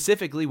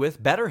 specifically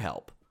with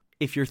BetterHelp.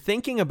 If you're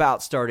thinking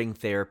about starting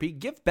therapy,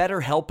 give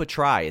BetterHelp a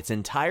try. It's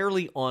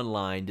entirely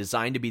online,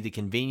 designed to be the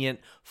convenient,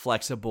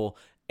 flexible,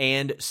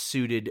 and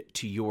suited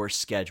to your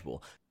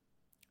schedule.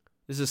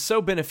 This is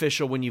so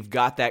beneficial when you've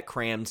got that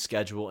crammed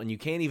schedule and you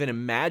can't even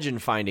imagine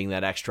finding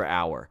that extra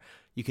hour.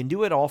 You can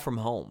do it all from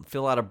home.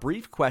 Fill out a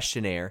brief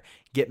questionnaire,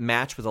 get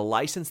matched with a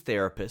licensed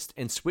therapist,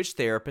 and switch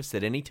therapists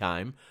at any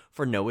time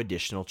for no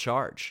additional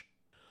charge.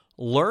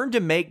 Learn to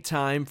make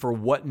time for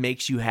what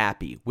makes you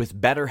happy with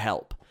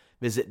BetterHelp.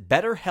 Visit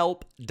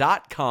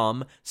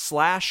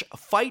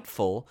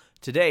BetterHelp.com/Fightful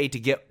today to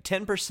get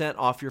 10%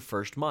 off your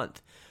first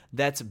month.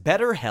 That's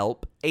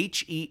BetterHelp,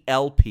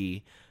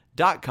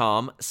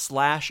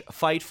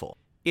 HELP.com/Fightful.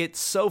 It's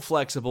so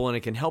flexible and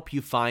it can help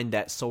you find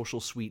that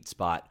social sweet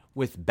spot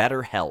with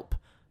BetterHelp.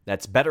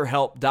 That's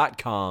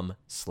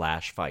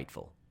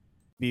BetterHelp.com/Fightful.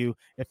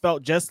 It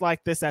felt just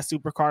like this at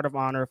Supercard of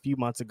Honor a few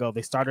months ago.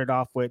 They started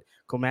off with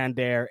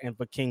Commander and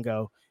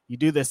Vikingo. You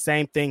do the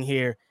same thing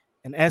here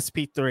in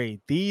SP3.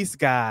 These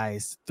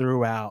guys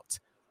threw out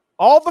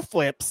all the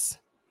flips,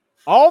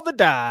 all the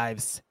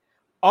dives,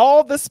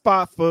 all the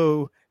spot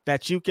fu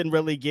that you can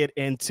really get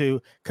into.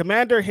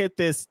 Commander hit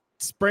this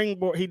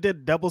springboard. He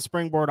did double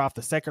springboard off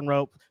the second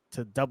rope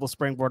to double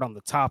springboard on the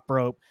top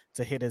rope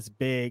to hit his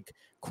big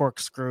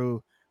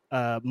corkscrew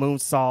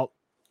moonsault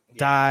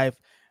dive.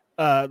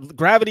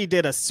 Gravity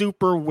did a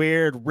super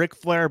weird Ric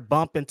Flair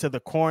bump into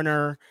the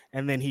corner,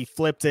 and then he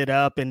flipped it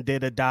up and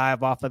did a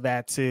dive off of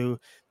that too.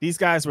 These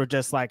guys were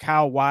just like,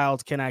 how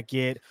wild can I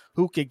get?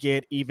 Who could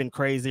get even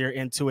crazier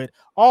into it?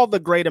 All the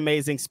great,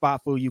 amazing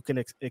spot fu you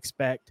can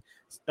expect.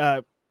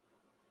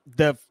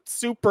 The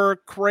super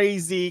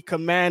crazy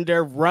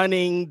Commander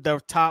running the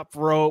top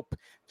rope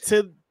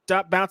to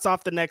bounce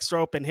off the next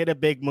rope and hit a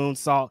big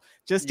moonsault.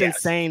 Just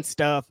insane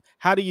stuff.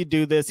 How do you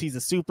do this? He's a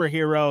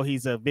superhero.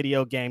 He's a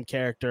video game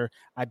character.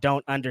 I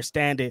don't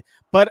understand it.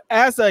 But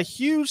as a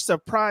huge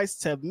surprise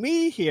to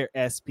me here,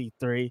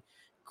 SP3,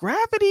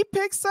 Gravity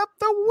picks up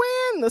the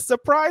win, the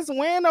surprise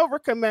win over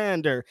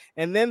Commander.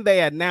 And then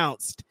they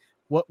announced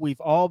what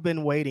we've all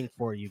been waiting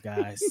for, you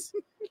guys.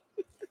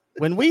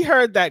 When we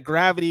heard that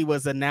Gravity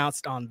was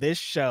announced on this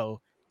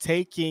show,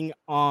 taking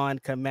on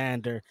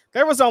Commander,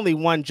 there was only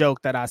one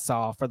joke that I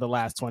saw for the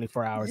last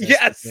 24 hours.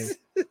 Yes.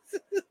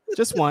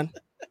 Just one.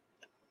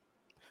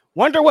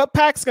 Wonder what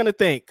Pac's going to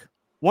think.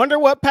 Wonder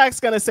what Pac's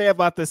going to say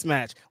about this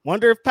match.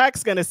 Wonder if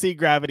Pac's going to see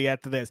Gravity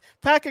after this.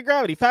 Pac and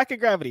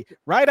Gravity.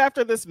 Right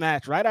after this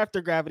match, right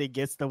after Gravity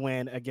gets the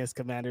win against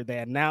Commander, they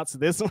announced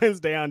this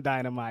Wednesday on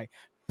Dynamite,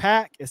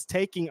 Pac is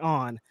taking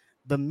on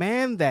the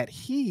man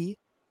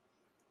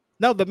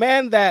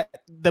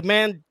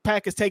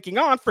Pac is taking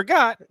on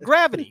forgot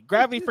Gravity.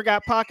 Gravity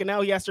forgot Pac, and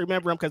now he has to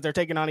remember him because they're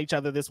taking on each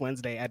other this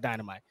Wednesday at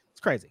Dynamite.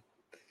 It's crazy.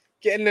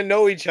 Getting to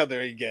know each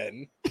other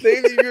again.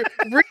 You're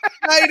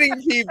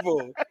reuniting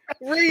people.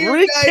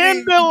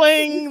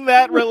 Rekindling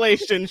that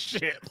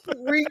relationship.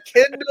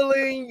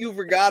 Rekindling. You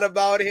forgot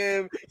about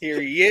him. Here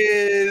he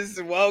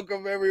is.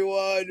 Welcome,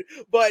 everyone.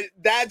 But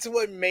that's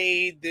what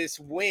made this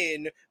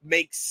win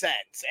make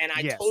sense. And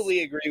I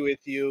totally agree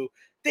with you.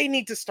 They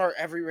need to start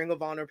every Ring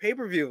of Honor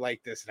pay-per-view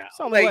like this now.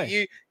 Like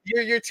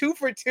you're 2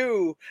 for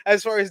 2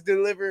 as far as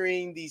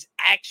delivering these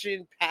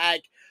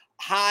action-packed,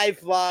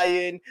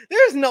 high-flying.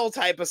 There's no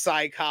type of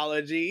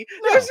psychology.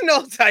 No. There's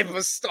no type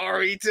of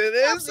story to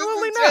this.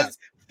 Absolutely this is not. Just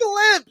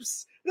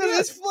flips.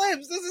 This is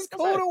flips. This is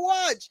cool to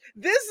watch.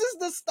 This is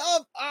the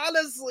stuff,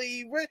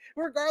 honestly,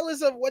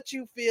 regardless of what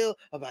you feel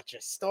about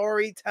your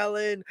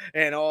storytelling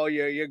and all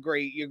your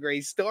great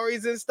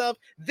stories and stuff.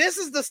 This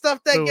is the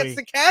stuff that gets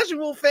the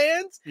casual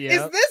fans. Yep.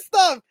 Is this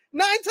stuff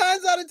 9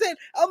 times out of 10?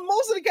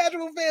 Most of the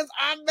casual fans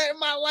I've met in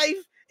my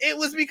life, it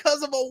was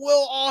because of a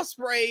Will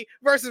Ospreay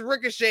versus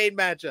Ricochet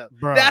matchup.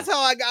 Bro. That's how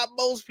I got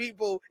most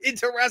people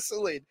into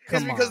wrestling.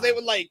 It's because they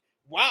were like,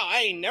 wow, I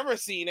ain't never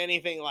seen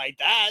anything like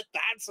that.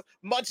 That's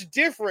much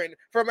different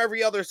from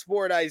every other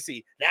sport I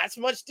see. That's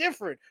much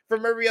different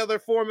from every other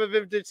form of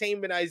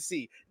entertainment I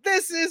see.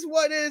 This is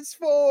what it's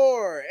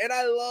for. And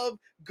I love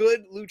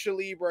good lucha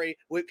libre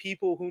with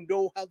people who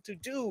know how to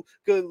do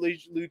good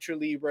lucha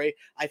libre.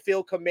 I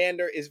feel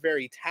Commander is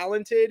very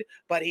talented,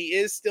 but he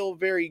is still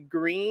very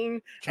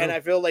green. True. And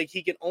I feel like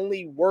he can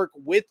only work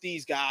with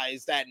these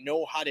guys that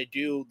know how to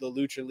do the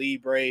lucha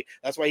libre.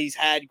 That's why he's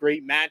had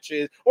great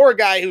matches, or a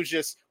guy who's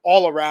just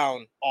all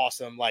around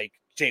awesome, like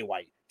Jay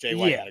White. Jay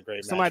White had a great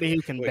match. Somebody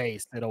who can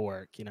base, it'll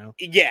work,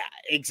 Yeah,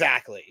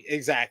 exactly.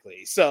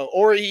 So,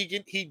 or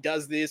he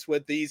does this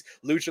with these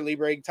lucha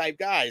libre type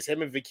guys.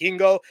 Him and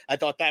Vikingo, I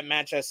thought that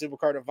match at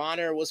Supercard of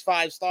Honor was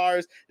 5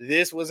 stars.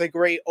 This was a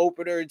great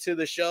opener to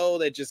the show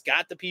that just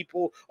got the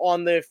people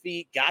on their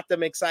feet, got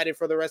them excited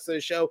for the rest of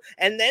the show.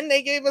 And then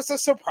they gave us a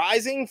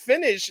surprising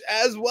finish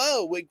as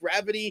well with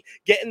Gravity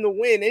getting the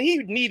win. And he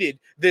needed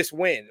this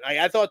win.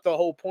 I thought the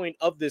whole point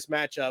of this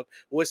matchup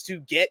was to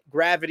get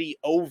Gravity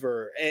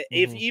over.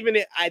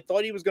 I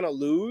thought he was going to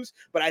lose,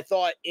 but I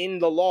thought in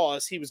the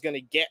loss, he was going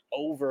to get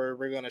over.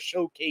 We're going to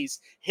showcase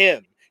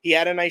him. He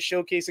had a nice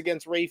showcase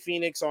against Rey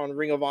Fenix on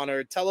Ring of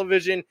Honor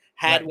television,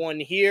 had one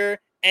here,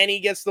 and he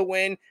gets the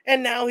win.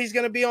 And now he's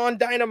going to be on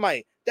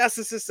Dynamite. That's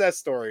a success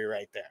story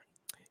right there.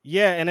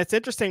 Yeah, and it's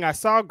interesting. I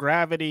saw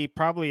Gravity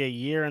probably a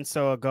year and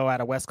so ago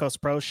at a West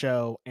Coast Pro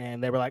show,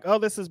 and they were like, oh,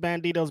 this is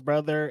Bandito's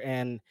brother,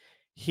 and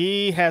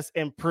he has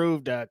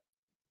improved a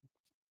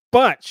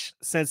bunch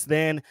since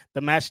then.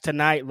 The match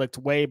tonight looked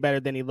way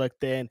better than he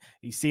looked then.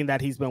 You've seen that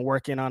he's been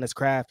working on his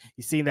craft.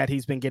 You've seen that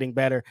he's been getting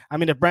better. I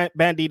mean, if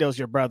Bandito's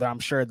your brother, I'm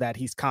sure that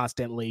he's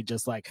constantly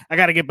just like, I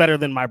got to get better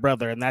than my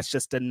brother. And that's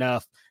just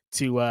enough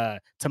to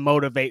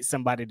motivate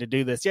somebody to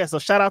do this. Yeah. So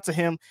shout out to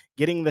him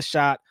getting the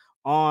shot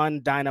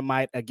on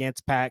Dynamite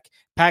against Pac.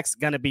 Pac's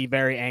going to be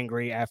very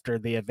angry after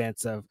the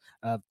events of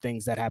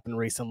things that happened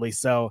recently.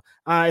 So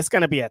it's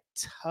going to be a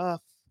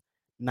tough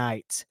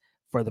night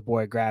for the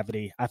boy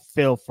Gravity. I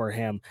feel for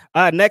him.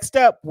 Next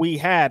up, we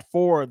had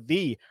for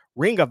the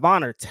Ring of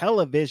Honor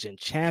Television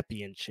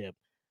Championship,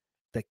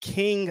 the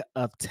King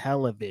of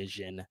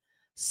Television,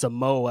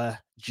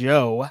 Samoa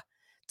Joe,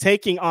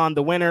 taking on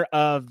the winner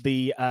of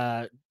the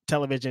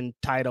television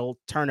title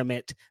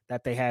tournament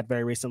that they had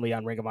very recently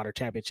on Ring of Honor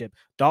Championship,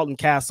 Dalton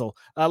Castle.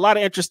 A lot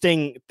of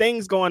interesting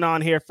things going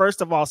on here.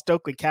 First of all,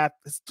 Stokely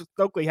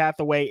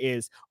Hathaway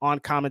is on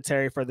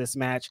commentary for this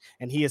match,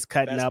 and he is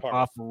cutting up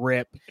off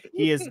rip.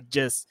 He is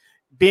just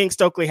being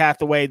Stokely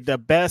Hathaway,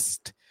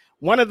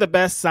 one of the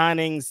best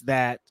signings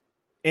that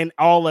in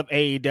all of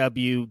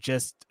AEW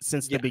just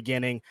since the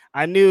beginning.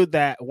 I knew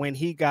that when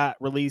he got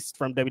released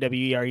from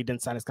WWE, or he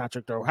didn't sign his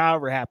contract, or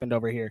however it happened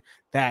over here,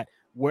 that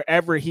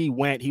wherever he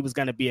went, he was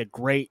going to be a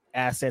great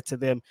asset to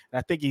them. And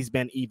I think he's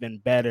been even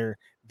better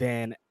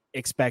than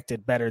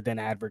expected, better than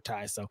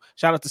advertised. So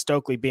shout out to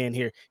Stokely being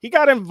here. He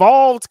got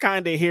involved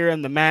kind of here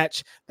in the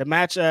match. The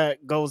match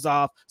goes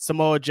off.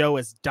 Samoa Joe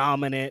is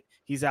dominant.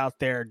 He's out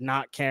there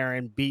not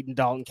caring, beating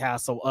Dalton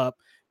Castle up.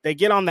 They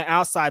get on the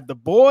outside. The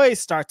boys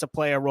start to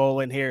play a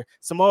role in here.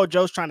 Samoa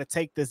Joe's trying to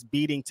take this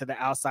beating to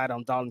the outside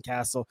on Dalton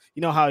Castle.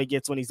 You know how he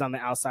gets when he's on the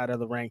outside of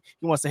the ring.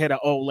 He wants to hit an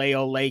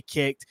ole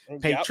kick,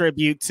 pay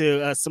tribute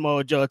to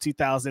Samoa Joe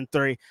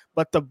 2003.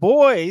 But the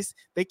boys,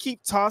 they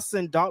keep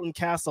tossing Dalton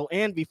Castle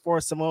in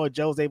before Samoa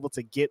Joe's able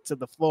to get to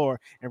the floor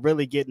and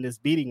really getting this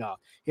beating off.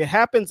 It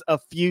happens a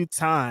few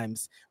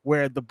times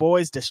where the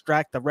boys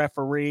distract the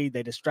referee,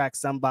 they distract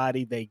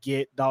somebody, they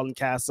get Dalton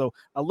Castle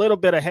a little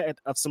bit ahead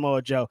of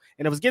Samoa Joe,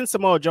 and it was getting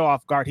Samoa Joe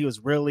off guard. He was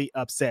really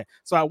upset.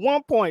 So at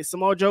one point,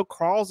 Samoa Joe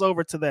crawls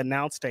over to the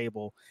announce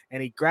table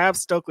and he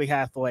grabs Stokely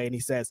Hathaway and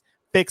he says,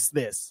 "Fix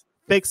this.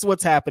 Fix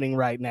what's happening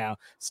right now."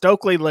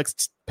 Stokely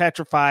looks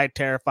petrified,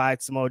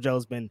 terrified. Samoa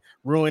Joe's been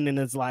ruining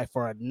his life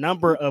for a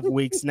number of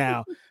weeks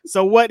now.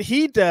 So what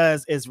he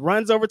does is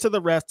runs over to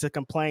the ref to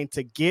complain,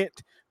 to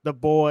get the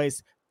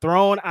boys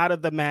thrown out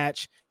of the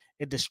match.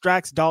 It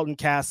distracts Dalton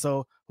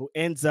Castle, who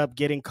ends up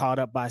getting caught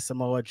up by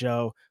Samoa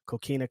Joe.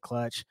 Coquina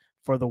clutch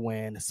for the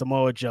win.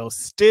 Samoa Joe,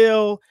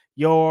 still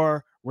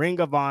your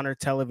Ring of Honor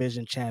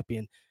television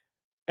champion.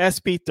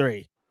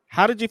 SP3,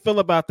 how did you feel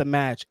about the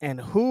match, and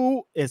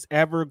who is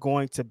ever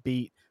going to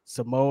beat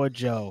Samoa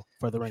Joe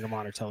for the Ring of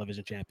Honor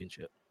television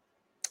championship?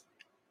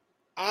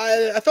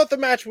 I thought the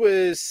match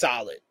was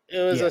solid. It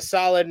was a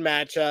solid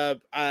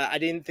matchup. I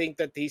didn't think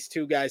that these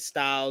two guys'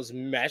 styles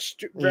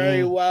meshed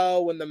very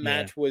well when the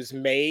match was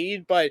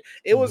made, but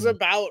it was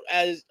about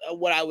as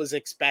what I was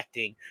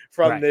expecting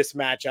from this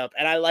matchup.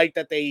 And I like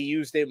that they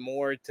used it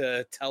more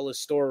to tell a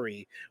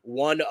story.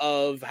 One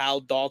of how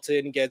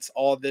Dalton gets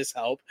all this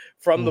help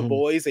from the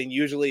boys, and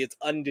usually it's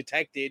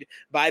undetected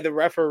by the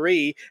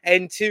referee.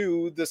 And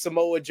two, the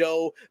Samoa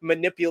Joe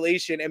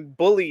manipulation and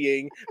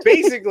bullying.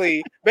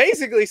 Basically,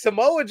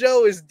 Samoa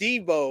Joe is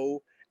Debo,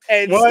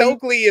 and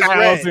Stokely is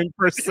Red.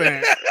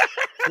 1,000%.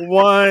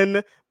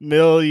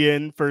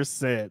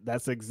 1,000,000%.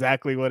 That's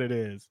exactly what it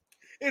is.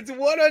 It's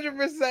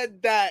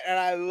 100% that, and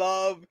I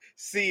love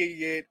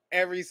seeing it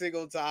every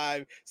single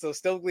time. So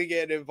Stokely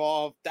getting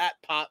involved, that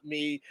popped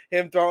me.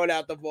 Him throwing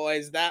out the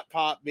boys, that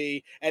popped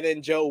me. And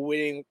then Joe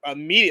winning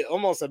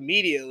almost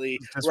immediately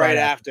right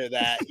after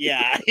that.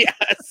 Yeah.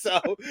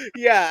 So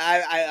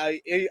I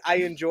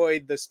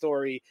enjoyed the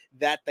story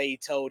that they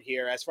told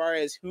here. As far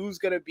as who's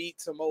gonna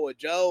beat Samoa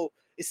Joe,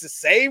 it's the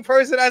same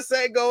person I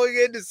said going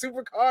into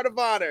Supercard of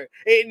Honor.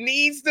 It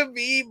needs to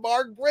be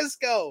Mark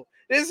Briscoe.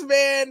 This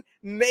man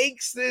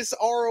makes this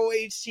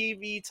ROH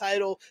TV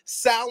title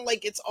sound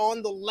like it's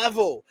on the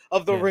level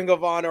of the Ring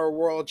of Honor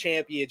World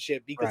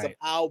Championship because of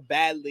how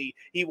badly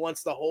he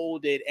wants to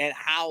hold it and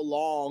how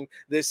long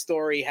this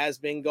story has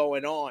been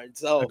going on.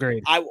 So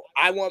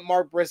I want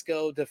Mark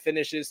Briscoe to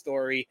finish his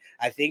story.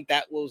 I think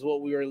that was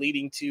what we were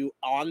leading to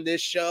on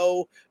this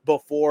show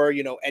before,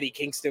 Eddie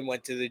Kingston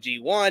went to the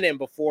G1 and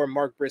before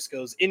Mark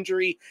Briscoe's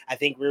injury. I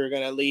think we were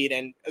going to lead,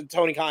 and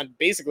Tony Khan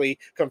basically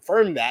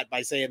confirmed that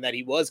by saying that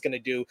he was going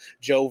to do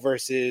Joe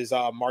versus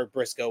Mark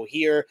Briscoe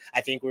here.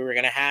 I think we were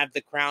going to have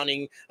the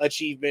crowning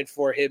achievement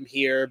for him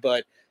here,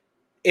 but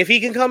if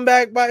he can come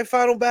back by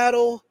Final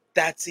Battle,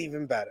 that's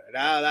even better.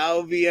 That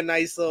would be a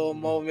nice little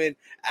moment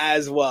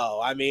as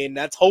well. I mean,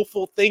 that's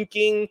hopeful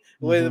thinking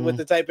with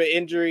the type of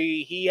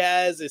injury he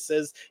has. It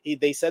says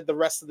they said the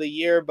rest of the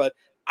year, but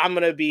I'm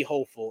going to be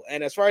hopeful.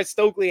 And as far as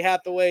Stokely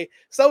Hathaway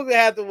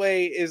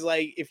is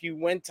like if you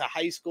went to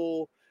high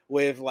school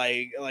with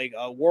like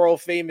a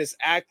world famous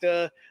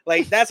actor,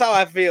 like that's how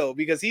I feel,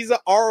 because he's a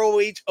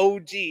ROH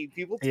OG.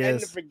 People tend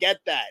to forget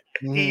that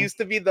he used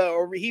to be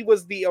he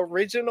was the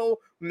original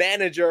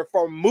manager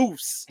for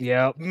Moose.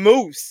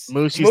 Moose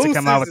used to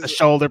come out with the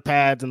shoulder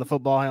pads and the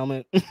football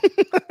helmet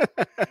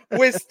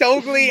with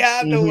Stokely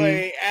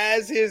Hathaway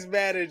as his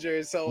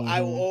manager. So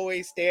I will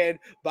always stand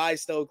by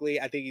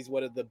Stokely. I think he's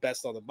one of the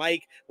best on the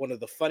mic, one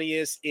of the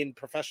funniest in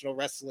professional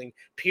wrestling,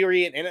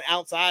 period, and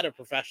outside of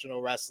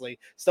professional wrestling.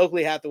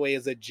 Stokely Hathaway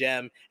is a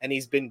gem, and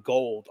he's been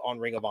gold on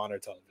Ring of Honor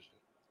television.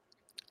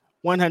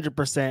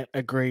 100%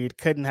 agreed.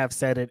 Couldn't have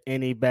said it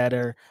any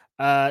better.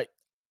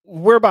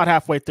 We're about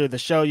halfway through the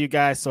show, you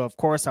guys. So, of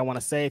course, I want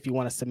to say if you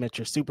want to submit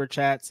your super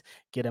chats,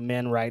 get them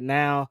in right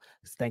now.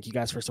 Thank you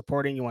guys for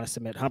supporting. You want to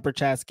submit humper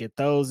chats, get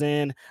those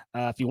in.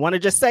 If you want to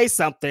just say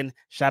something,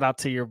 shout out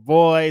to your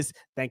boys.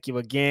 Thank you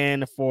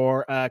again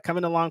for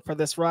coming along for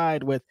this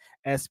ride with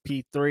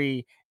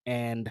SP3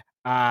 and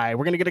we're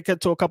going to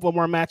get to a couple of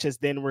more matches,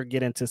 then we'll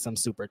get into some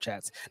super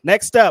chats.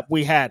 Next up,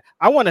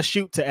 I want to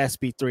shoot to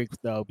SP3,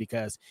 though,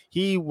 because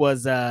he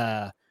was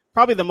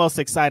probably the most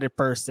excited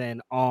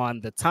person on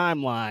the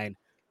timeline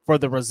for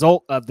the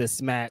result of this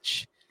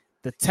match.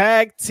 The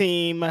tag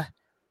team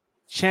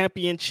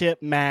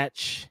championship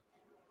match.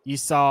 You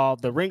saw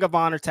the Ring of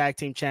Honor tag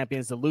team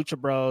champions, the Lucha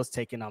Bros,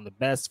 taking on the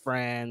Best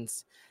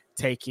Friends,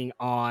 taking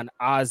on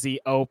Aussie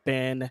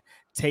Open,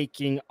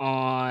 taking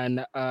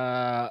on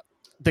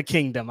the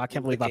Kingdom. I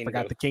can't believe I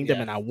forgot the Kingdom,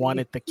 and I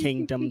wanted the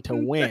Kingdom to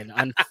win.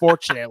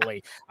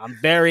 Unfortunately, I'm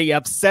very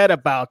upset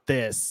about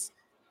this.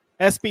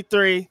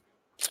 SP3,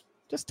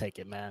 just take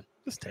it, man.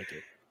 Just take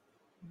it.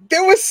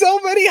 There were so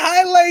many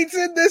highlights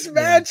in this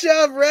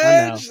matchup,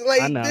 Reg.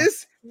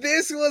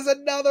 This was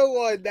another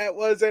one that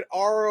was an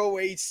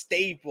ROH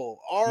staple.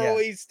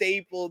 ROH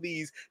staple,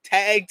 these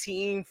tag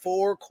team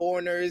four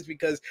corners,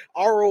 because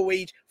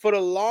ROH, for the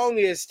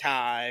longest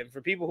time,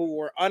 for people who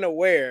were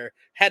unaware,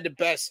 had the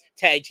best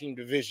tag team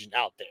division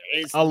out there.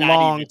 It's a not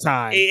long even,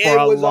 time. it For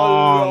a was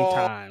long a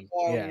time.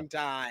 long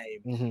time.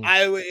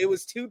 Mm-hmm. It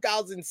was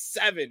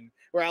 2007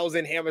 where I was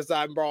in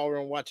Hammerside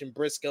Ballroom watching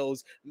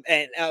Briscoes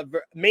and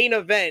main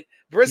event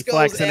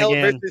Briscoes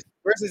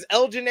versus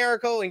El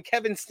Generico and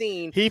Kevin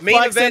Steen. He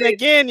flexing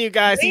again, you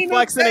guys. He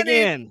flexing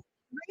again.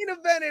 Main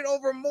evented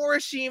over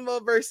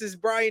Morishima versus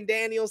Bryan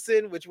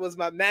Danielson, which was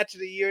my match of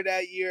the year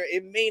that year.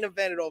 It main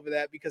evented over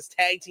that because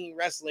tag team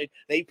wrestling,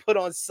 they put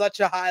on such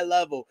a high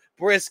level.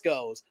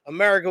 Briscoes,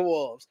 American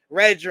Wolves,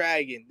 Red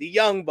Dragon, the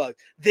Young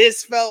Bucks.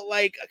 This felt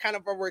like a kind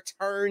of a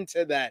return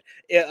to that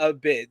a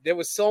bit. There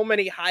was so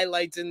many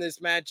highlights in this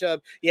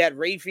matchup. You had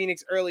Rey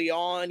Fenix early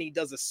on. He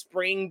does a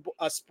spring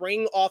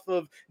off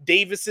of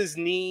Davis's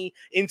knee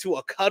into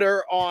a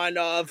cutter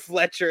on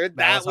Fletcher.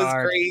 That was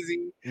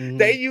crazy. Mm-hmm.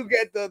 Then you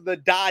get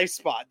the dive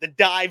spot, the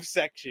dive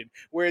section,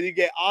 where you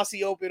get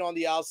Aussie Open on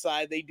the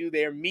outside. They do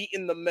their meet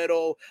in the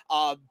middle,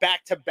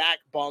 back-to-back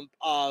bump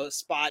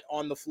spot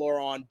on the floor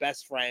on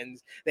Best Friends.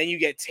 Then you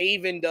get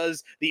Taven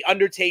does the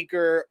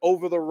Undertaker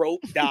over the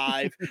rope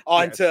dive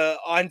onto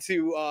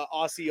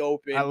Aussie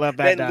Open. I love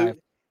that dive.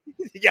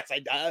 Yes,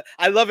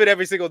 I love it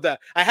every single time.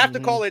 I have to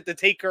call it the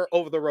Taker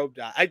over the rope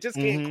dive. I just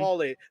can't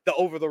call it the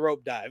over the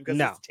rope dive because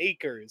it's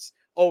Taker's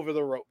over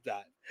the rope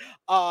dive.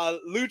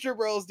 Lucha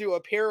Bros do a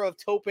pair of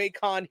Tope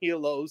Con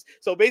Helos.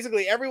 So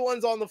basically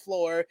everyone's on the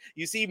floor.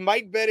 You see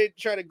Mike Bennett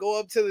try to go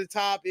up to the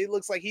top. It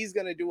looks like he's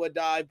going to do a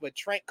dive, but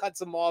Trent cuts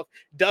him off,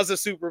 does a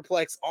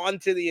superplex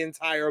onto the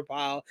entire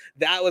pile.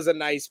 That was a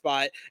nice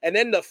spot. And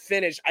then the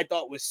finish I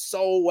thought was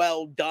so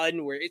well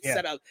done, where it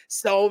set up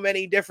so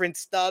many different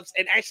stuffs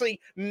and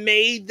actually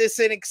made this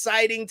an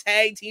exciting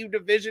tag team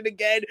division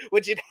again,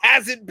 which it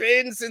hasn't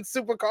been since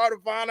Supercard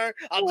of Honor.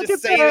 I'll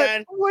just say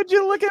that. Would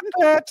you look at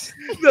that?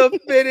 The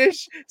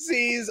finish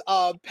sees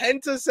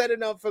Penta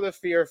setting up for the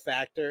Fear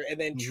Factor, and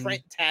then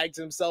Trent tags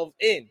himself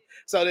in.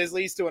 So this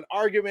leads to an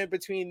argument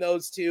between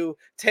those two.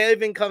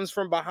 Taven comes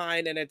from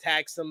behind and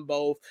attacks them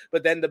both,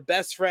 but then the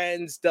Best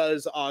Friends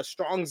does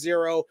Strong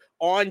Zero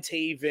on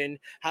Taven.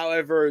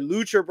 However,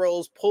 Lucha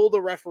Bros pull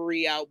the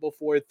referee out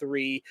before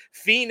 3.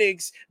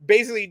 Phoenix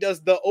basically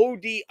does the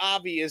OD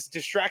obvious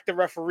distract the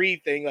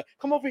referee thing, like,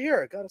 come over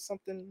here, I got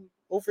something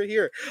over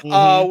here.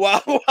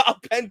 While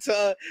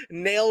Penta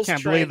nails Can't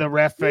Trent. believe the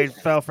ref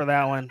fell for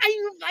that one. Are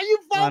you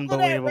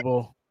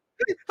unbelievable?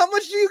 How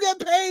much do you get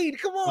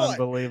paid? Come on.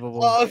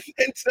 Unbelievable.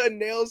 Penta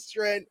nails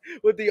Trent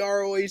with the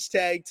ROH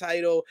tag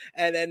title,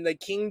 and then the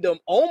Kingdom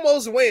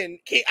almost win.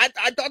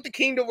 I thought the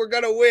Kingdom were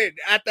going to win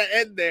at the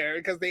end there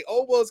because they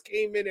almost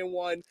came in and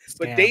won,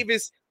 but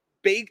Davis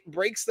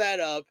breaks that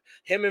up.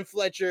 Him and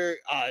Fletcher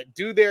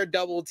do their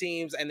double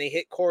teams, and they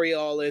hit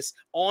Coriolis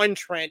on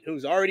Trent,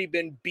 who's already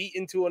been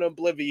beaten to an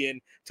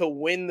oblivion, to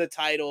win the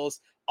titles.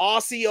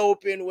 Aussie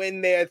Open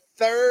win their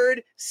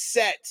 3rd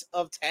set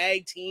of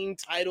tag team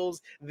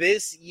titles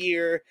this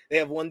year. They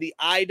have won the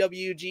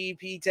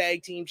IWGP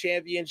Tag Team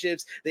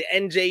Championships, the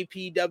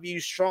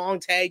NJPW Strong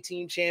Tag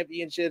Team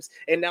Championships,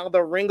 and now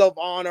the Ring of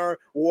Honor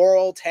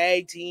World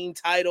Tag Team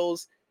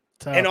titles.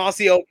 Tough. And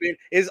Aussie Open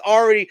is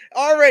already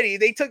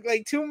they took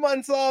like 2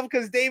 months off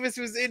because Davis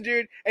was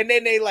injured, and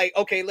then they like,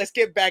 okay, let's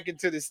get back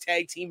into this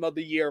tag team of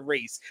the year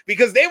race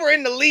because they were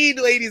in the lead,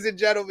 ladies and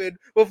gentlemen,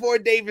 before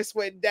Davis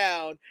went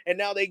down, and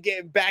now they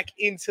get back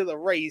into the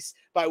race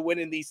by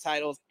winning these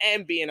titles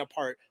and being a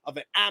part of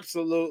an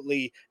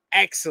absolutely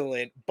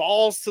excellent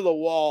balls to the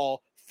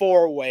wall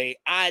 4-way.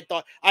 I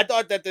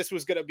thought that this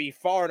was going to be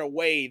far and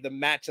away the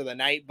match of the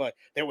night, but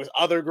there was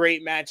other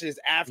great matches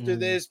after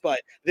this, but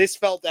this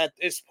felt at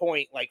this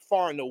point like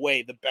far and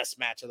away the best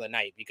match of the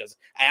night because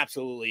I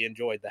absolutely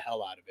enjoyed the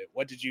hell out of it.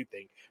 What did you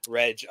think,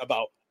 Reg,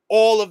 about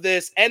all of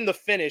this and the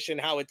finish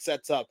and how it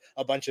sets up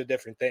a bunch of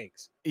different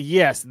things?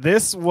 Yes,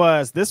 this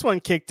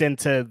one kicked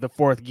into the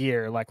 4th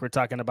gear, like we're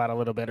talking about a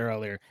little bit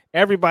earlier.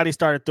 Everybody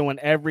started doing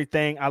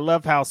everything. I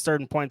love how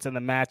certain points in the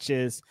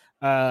matches,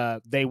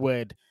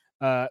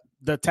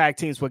 the tag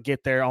teams would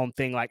get their own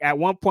thing. Like at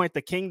one point,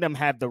 the Kingdom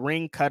had the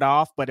ring cut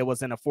off, but it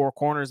was in a 4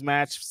 corners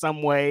match.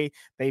 Some way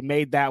they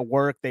made that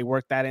work. They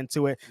worked that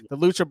into it. The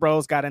Lucha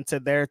Bros got into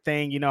their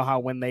thing. You know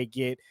how when they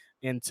get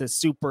into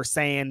Super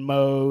Saiyan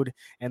mode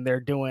and they're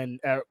doing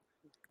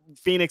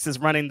Phoenix is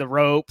running the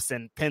ropes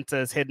and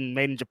Penta is hidden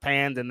made in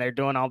Japan, and they're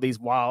doing all these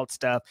wild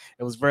stuff.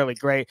 It was really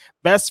great.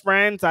 Best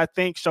Friends, I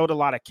think, showed a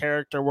lot of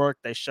character work.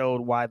 They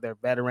showed why they're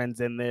veterans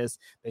in this.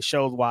 They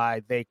showed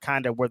why they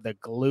kind of were the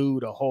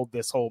glue to hold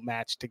this whole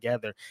match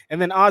together.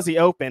 And then Aussie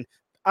Open,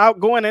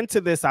 going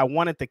into this, I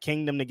wanted the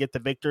Kingdom to get the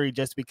victory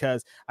just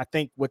because I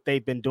think what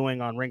they've been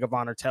doing on Ring of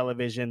Honor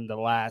television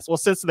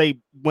since they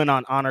went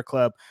on Honor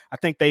Club, I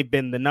think they've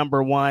been the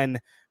number 1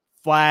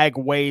 flag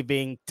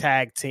waving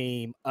tag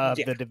team of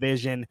the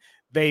division.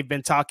 They've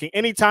been talking.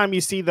 Anytime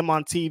you see them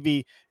on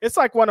TV, it's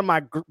like one of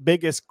my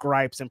biggest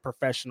gripes in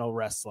professional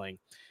wrestling.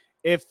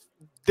 if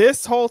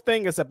this whole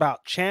thing is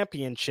about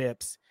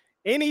championships,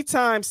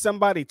 anytime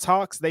somebody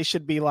talks, they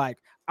should be like,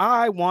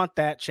 I want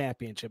that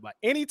championship. Like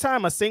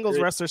anytime a singles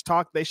wrestlers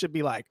talk, they should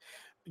be like,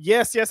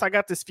 yes, I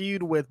got this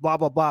feud with blah,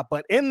 blah, blah.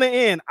 But in the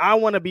end, I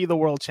want to be the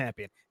world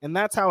champion. And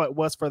that's how it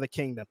was for the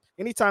Kingdom.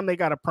 Anytime they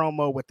got a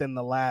promo within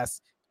the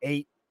last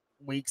 8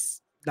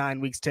 weeks,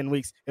 9 weeks, 10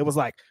 weeks, it was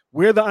like,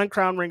 we're the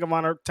uncrowned Ring of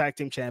Honor tag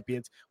team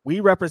champions.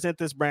 We represent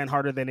this brand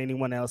harder than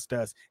anyone else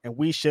does. And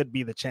we should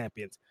be the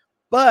champions.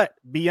 But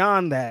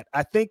beyond that,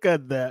 I think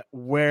of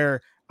where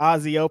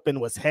Aussie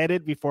Open was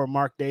headed before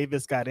Mark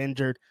Davis got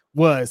injured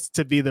was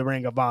to be the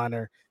Ring of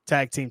Honor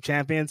tag team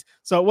champions.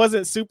 So it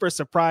wasn't super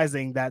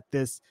surprising that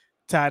this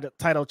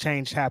title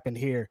change happened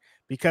here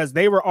because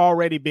they were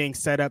already being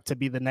set up to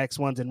be the next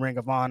ones in Ring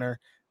of Honor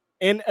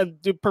and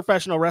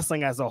professional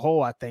wrestling as a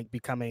whole, I think,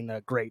 becoming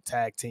a great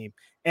tag team.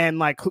 And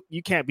like,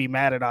 you can't be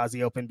mad at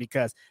Aussie Open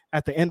because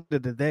at the end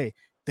of the day,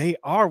 they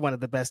are one of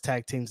the best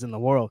tag teams in the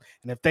world.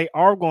 And if they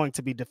are going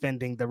to be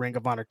defending the Ring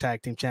of Honor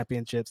tag team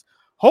championships,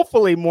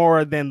 hopefully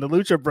more than the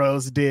Lucha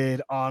Bros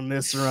did on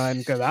this run,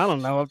 because I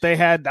don't know if they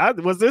had,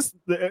 was this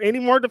any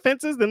more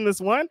defenses than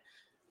this one?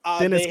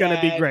 Then it's going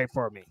to be great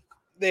for me.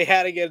 They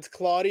had against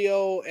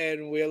Claudio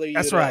and Willow.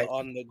 That's right.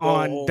 On the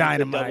on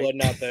Dynamite. Double or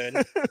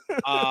Nothing.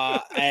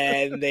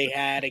 And they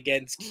had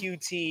against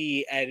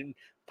QT and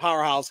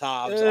Powerhouse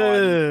Hobbs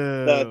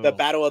on the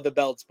Battle of the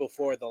Belts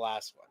before the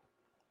last one.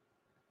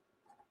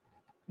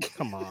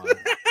 Come on.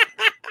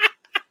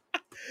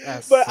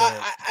 But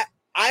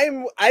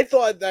I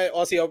thought that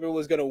Aussie Open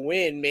was going to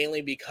win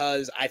mainly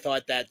because I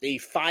thought that they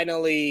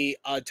finally,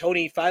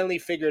 Tony finally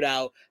figured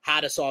out how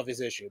to solve his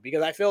issue,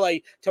 because I feel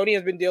like Tony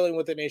has been dealing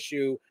with an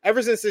issue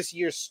ever since this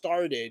year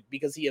started,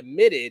 because he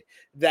admitted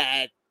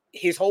that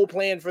his whole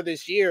plan for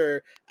this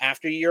year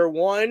after year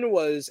one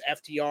was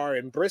FTR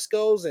and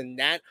Briscoes and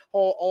that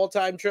whole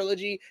all-time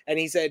trilogy. And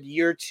he said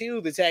year two,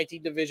 the tag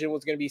team division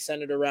was going to be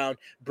centered around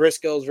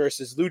Briscoes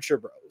versus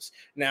Lucha Bros.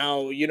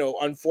 Now, you know,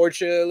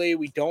 unfortunately,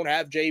 we don't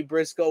have Jay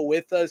Briscoe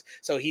with us,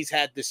 so he's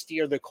had to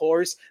steer the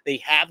course. They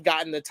have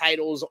gotten the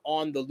titles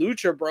on the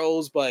Lucha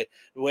Bros, but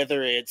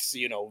whether it's,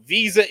 you know,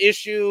 visa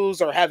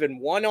issues or having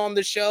one on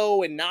the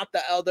show and not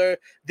the other,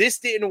 this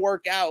didn't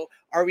work out.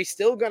 Are we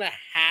still going to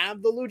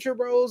have the Lucha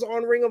Bros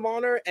on Ring of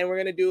Honor and we're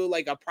going to do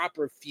like a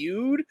proper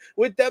feud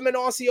with them in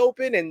Aussie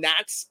Open? And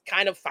that's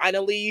kind of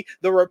finally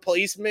the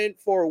replacement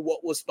for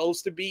what was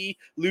supposed to be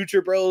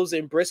Lucha Bros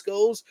and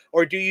Briscoes?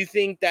 Or do you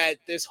think that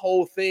this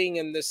whole thing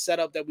and this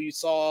setup that we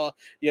saw,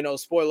 you know,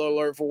 spoiler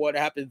alert for what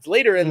happens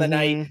later in the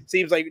night,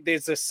 seems like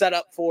there's a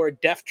setup for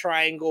Death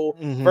Triangle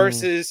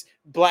versus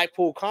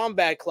Blackpool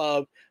Combat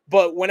Club?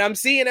 But when I'm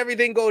seeing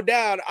everything go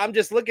down, I'm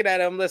just looking at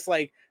it, I'm just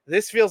like,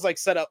 this feels like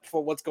set up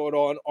for what's going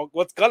on, or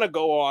what's going to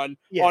go on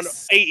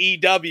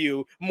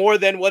AEW more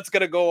than what's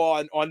going to go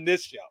on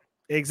this show.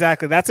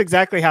 Exactly. That's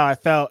exactly how I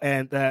felt.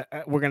 And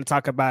we're going to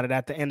talk about it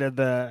at the end of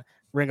the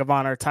Ring of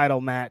Honor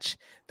title match,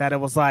 that it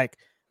was like,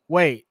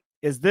 wait,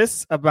 is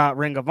this about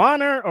Ring of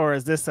Honor or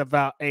is this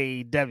about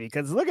AEW?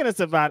 Because look at it's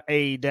about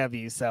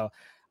AEW. So,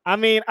 I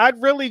mean,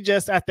 I'd really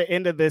just at the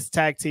end of this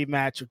tag team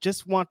match,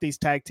 just want these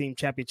tag team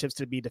championships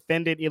to be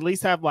defended. At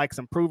least have like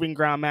some proving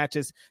ground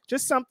matches,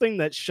 just something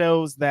that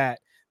shows that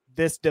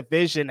this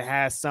division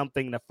has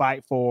something to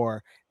fight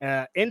for.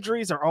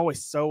 Injuries are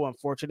always so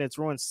unfortunate. It's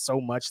ruined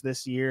so much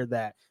this year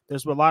that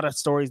there's a lot of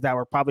stories that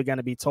were probably going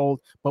to be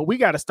told, but we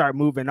got to start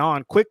moving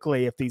on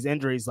quickly. If these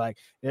injuries, like,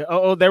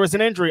 oh, there was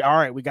an injury. All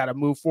right, we got to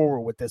move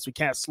forward with this. We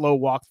can't slow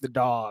walk the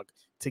dog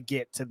to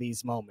get to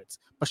these moments.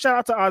 But shout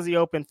out to Aussie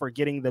Open for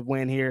getting the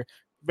win here.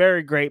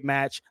 Very great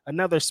match.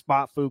 Another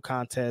spot food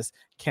contest.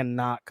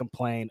 Cannot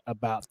complain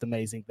about the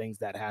amazing things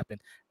that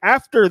happened.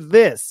 After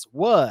this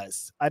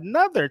was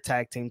another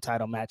tag team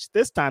title match.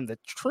 This time the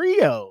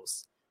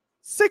trios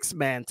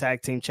 6-man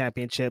tag team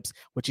championships,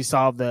 which you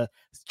saw the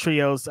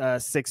trios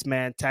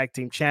 6-man tag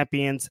team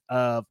champions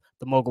of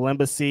the Mogul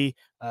Embassy,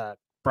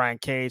 Brian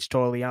Cage,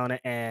 Toy Leone,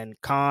 and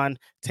Khan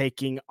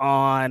taking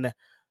on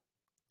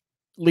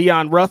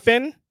Leon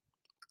Ruffin,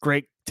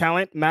 great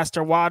talent,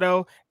 Master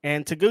Wato,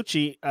 and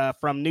Taguchi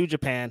from New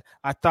Japan.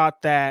 I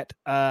thought that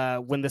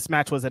when this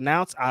match was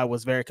announced, I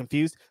was very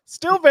confused.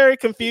 Still very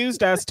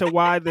confused as to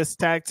why this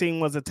tag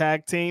team was a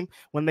tag team.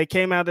 When they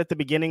came out at the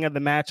beginning of the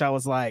match, I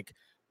was like,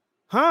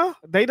 huh?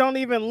 They don't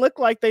even look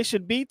like they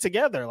should be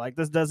together. Like,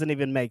 this doesn't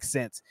even make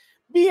sense.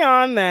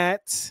 Beyond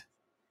that,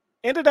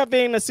 ended up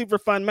being a super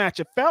fun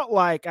match. It felt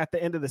like at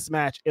the end of this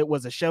match, it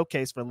was a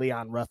showcase for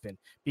Leon Ruffin,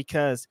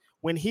 because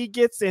when he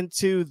gets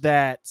into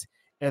that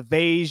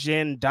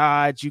evasion,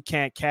 dodge, you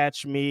can't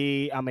catch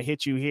me, I'm going to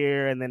hit you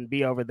here and then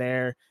be over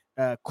there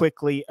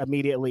quickly,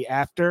 immediately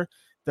after,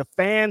 the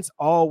fans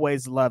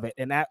always love it.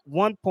 And at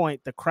one point,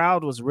 the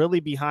crowd was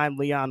really behind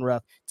Leon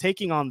Ruff,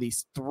 taking on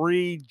these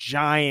 3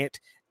 giant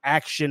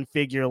action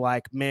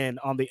figure-like men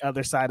on the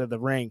other side of the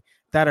ring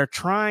that are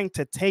trying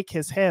to take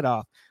his head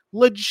off.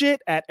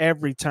 Legit at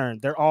every turn.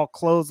 They're all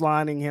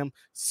clotheslining him,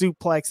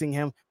 suplexing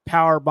him,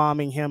 power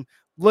bombing him.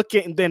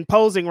 then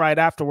posing right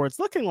afterwards,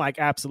 looking like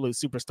absolute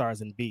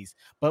superstars and beasts.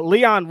 But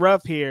Leon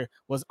Ruff here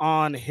was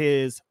on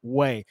his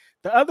way.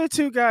 The other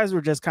two guys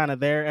were just kind of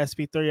there,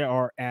 SP3,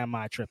 or am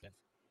I tripping?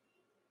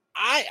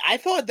 I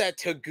thought that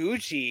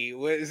Taguchi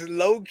was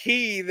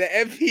low-key the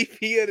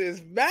MVP of this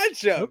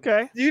matchup.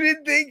 Okay. You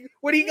didn't think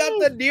when he got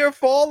the near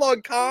fall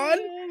on Khan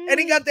and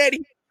he got that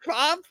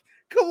pop?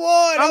 Come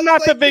on. I'm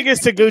not the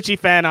biggest Taguchi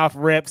fan off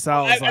rip, so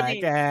I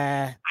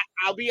was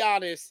I'll be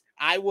honest.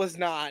 I was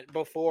not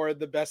before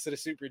the Best of the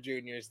Super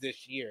Juniors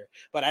this year,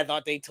 but I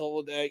thought they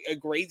told a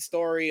great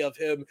story of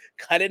him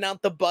cutting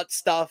out the butt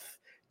stuff,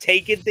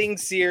 taking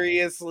things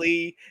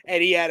seriously,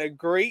 and he had a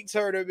great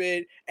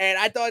tournament. And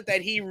I thought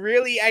that he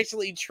really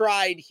actually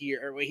tried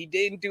here. He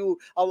didn't do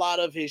a lot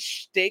of his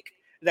shtick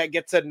that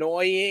gets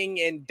annoying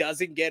and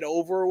doesn't get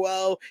over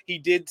well. He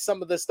did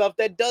some of the stuff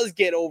that does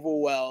get over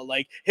well,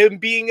 like him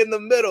being in the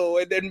middle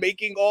and then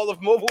making all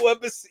of Mobile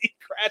Embassy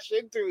crash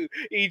into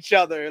each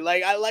other.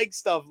 Like, I like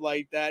stuff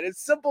like that.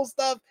 It's simple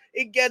stuff.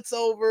 It gets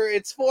over.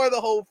 It's for the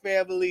whole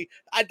family.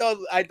 I thought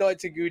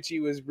Taguchi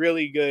was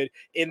really good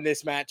in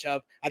this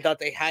matchup. I thought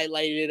they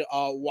highlighted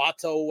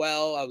Wato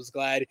well. I was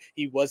glad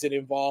he wasn't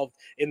involved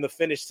in the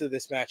finish to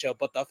this matchup.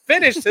 But the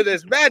finish to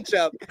this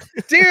matchup,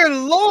 dear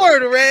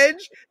Lord, Reg,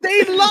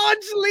 they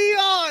launched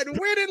Leon.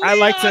 Where did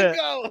Leon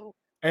go?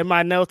 In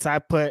my notes, I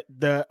put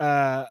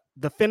the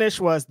finish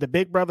was the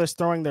big brothers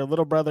throwing their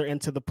little brother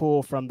into the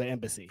pool from the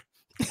embassy.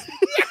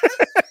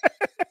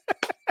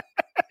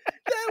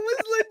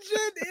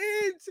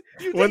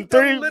 Legit when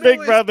three big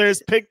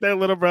brothers pick their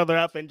little brother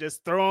up and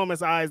just throw him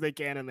as high as they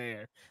can in the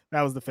air.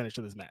 That was the finish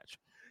of this match.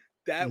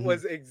 That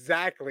was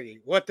exactly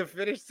what the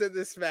finish to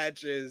this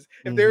match is.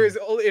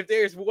 If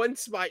there's one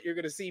spot you're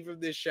going to see from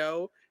this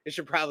show, it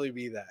should probably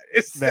be that.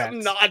 It's them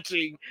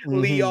notching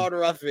Leon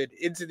Ruffin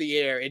into the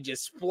air and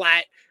just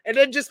splat and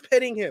then just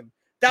pinning him.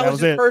 That was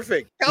just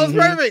perfect. That was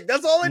perfect.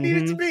 That's all it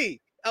needed to be.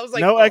 I was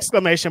like, no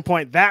exclamation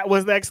point. That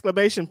was the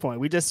exclamation point.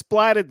 We just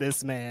splatted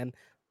this man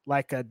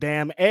like a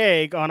damn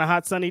egg on a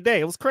hot sunny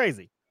day. It was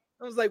crazy.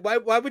 I was like, why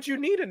would you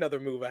need another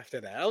move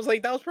after that? I was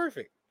like, that was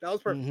perfect. That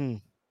was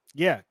perfect.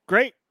 Yeah,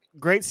 great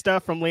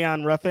stuff from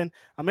Leon Ruffin.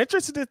 I'm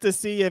interested to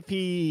see if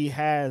he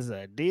has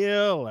a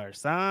deal or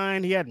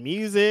signed. He had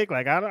music.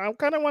 Like, I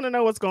kind of want to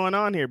know what's going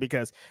on here,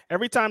 because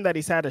every time that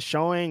he's had a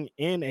showing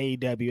in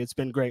AEW, it's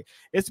been great.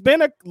 It's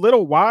been a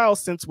little while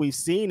since we've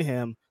seen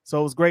him, so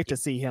it was great to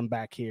see him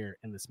back here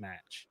in this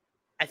match.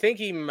 I think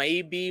he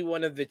may be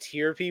one of the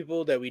tier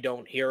people that we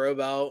don't hear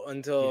about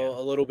until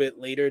a little bit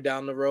later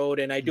down the road.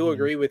 And I do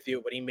agree with you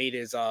when he made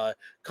his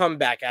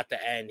comeback at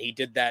the end. He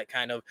did that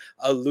kind of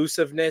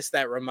elusiveness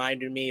that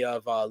reminded me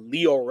of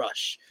Leo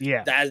Rush.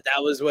 Yeah, that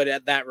was what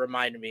that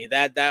reminded me.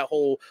 That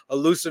whole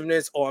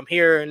elusiveness. Oh, I'm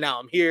here now.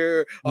 I'm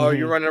here. Oh,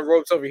 you're running the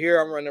ropes over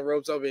here. I'm running the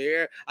ropes over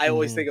here. I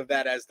always think of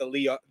that as the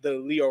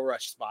Leo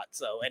Rush spot.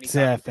 So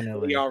anytime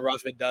Leon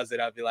Ruffin does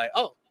it, I'll be like,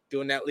 oh,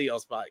 doing that Leo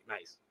spot,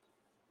 nice.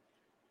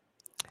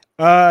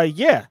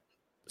 Yeah,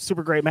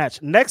 super great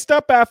match. Next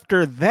up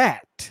after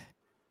that,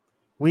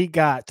 we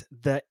got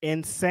the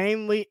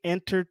insanely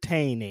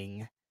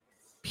entertaining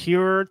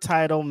Pure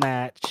title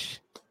match.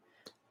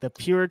 The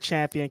Pure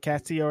champion,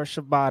 Katsuyori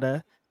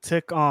Shibata,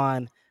 took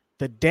on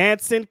the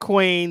dancing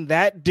queen,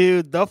 that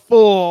dude, the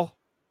fool,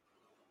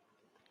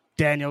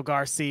 Daniel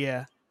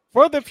Garcia,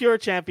 for the Pure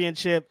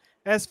championship.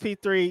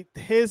 SP3,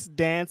 his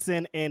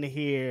dancing in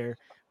here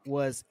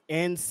was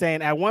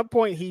insane. At one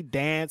point, he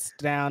danced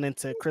down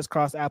into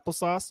crisscross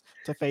applesauce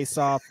to face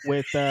off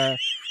with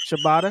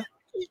Shibata.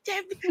 He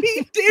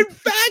did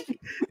that,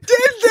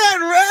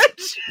 Reg.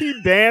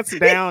 He danced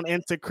down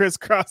into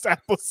crisscross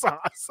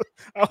applesauce.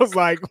 I was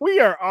like, we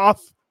are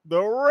off the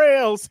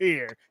rails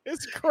here.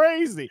 It's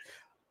crazy.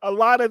 A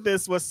lot of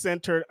this was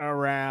centered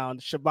around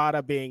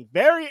Shibata being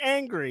very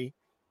angry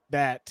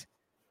that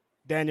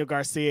Daniel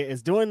Garcia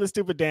is doing the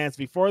stupid dance.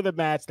 Before the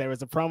match, there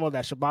was a promo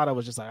that Shibata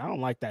was just like, I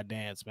don't like that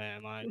dance,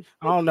 man. Like,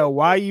 I don't know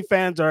why you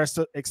fans are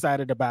so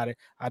excited about it.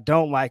 I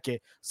don't like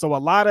it. So a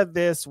lot of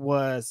this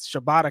was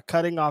Shibata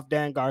cutting off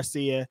Dan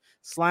Garcia,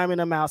 slamming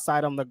him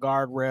outside on the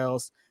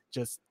guardrails,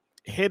 just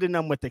hitting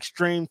him with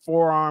extreme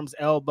forearms,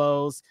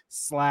 elbows,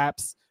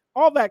 slaps,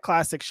 all that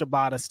classic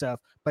Shibata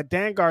stuff. But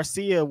Dan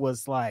Garcia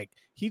was like,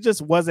 he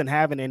just wasn't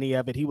having any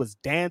of it. He was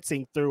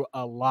dancing through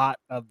a lot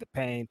of the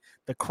pain.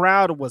 The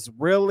crowd was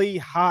really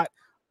hot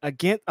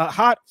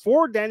hot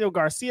for Daniel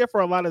Garcia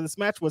for a lot of this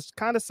match, was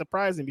kind of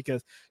surprising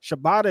because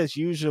Shibata is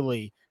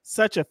usually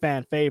such a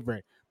fan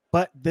favorite.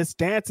 But this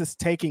dance is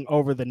taking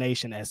over the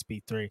nation,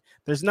 SP3.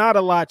 There's not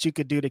a lot you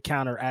could do to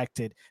counteract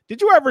it.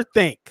 Did you ever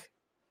think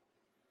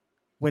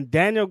when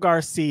Daniel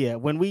Garcia,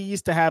 when we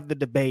used to have the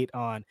debate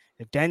on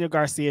if Daniel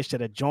Garcia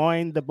should have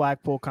joined the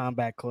Blackpool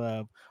Combat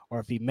Club or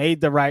if he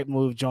made the right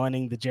move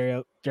joining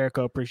the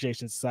Jericho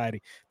Appreciation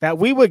Society, that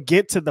we would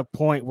get to the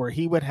point where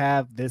he would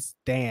have this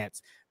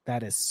dance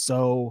that is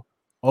so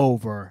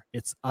over,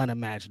 it's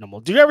unimaginable.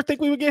 Do you ever think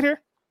we would get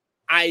here?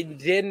 I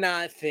did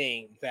not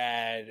think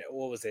that,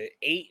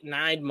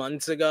 8-9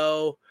 months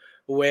ago,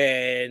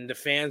 when the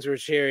fans were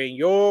cheering,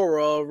 "You're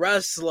a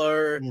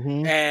wrestler,"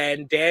 Mm-hmm.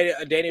 and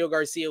Daniel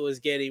Garcia was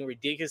getting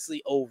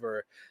ridiculously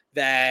over.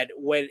 That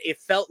when it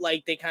felt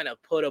like they kind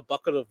of put a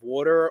bucket of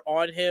water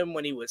on him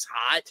when he was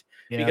hot,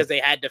 because they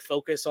had to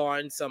focus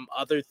on some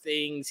other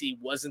things. He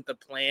wasn't the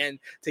plan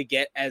to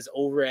get as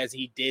over as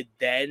he did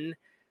then.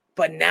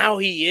 But now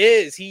he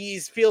is.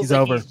 He's like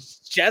over.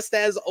 He's just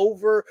as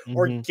over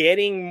or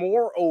getting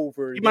more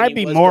over. He might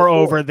be more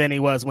over than he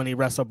was when he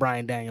wrestled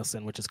Bryan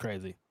Danielson, which is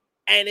crazy.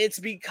 And it's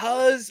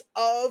because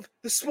of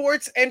the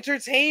sports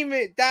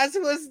entertainment. That's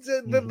what's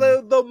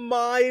the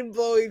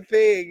mind-blowing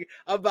thing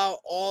about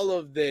all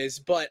of this.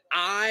 But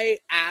I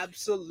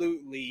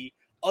absolutely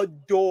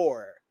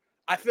adore.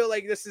 I feel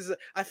like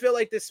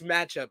this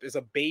matchup is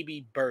a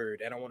baby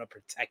bird, and I want to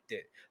protect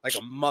it like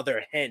a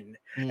mother hen.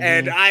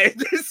 And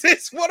this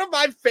is one of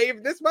my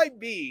favorite. This might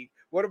be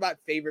one of my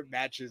favorite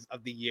matches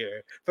of the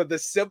year for the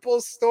simple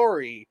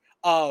story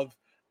of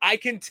I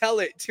can tell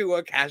it to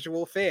a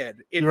casual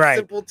fan in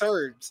simple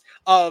terms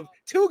of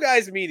two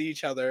guys meet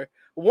each other,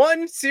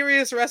 one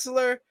serious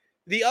wrestler,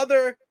 the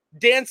other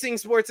dancing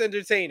sports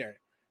entertainer.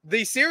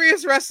 The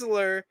serious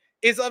wrestler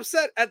is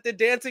upset at the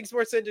dancing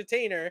sports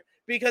entertainer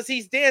because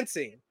he's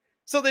dancing.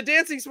 So the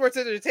dancing sports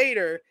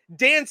entertainer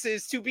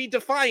dances to be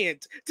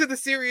defiant to the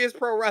serious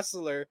pro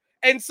wrestler,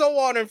 and so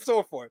on and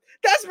so forth.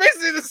 That's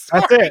basically the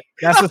story. That's it.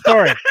 That's the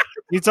story.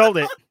 You told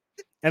it.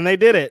 And they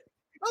did it.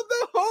 Of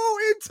the whole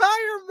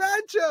entire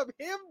matchup,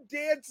 him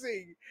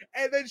dancing,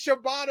 and then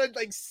Shibata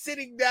like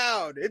sitting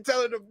down and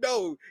telling him,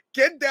 "No,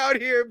 get down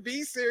here,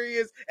 be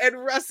serious,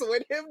 and wrestle,"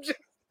 and him just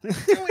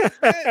doing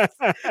this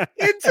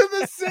into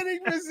the sitting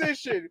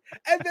position,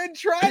 and then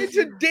trying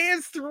to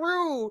dance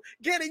through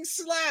getting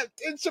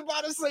slapped, and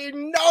Shibata saying,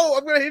 "No,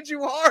 I'm gonna hit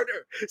you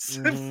harder,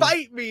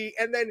 fight me,"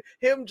 and then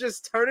him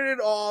just turning it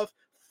off,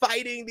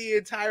 fighting the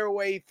entire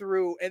way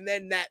through, and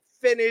then that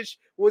finish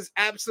was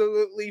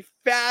absolutely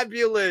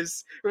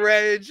fabulous,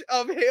 Reg,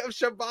 of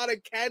Shibata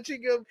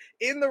catching him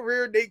in the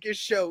rear naked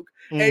choke,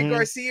 and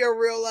Garcia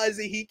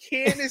realizing he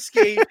can't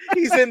escape.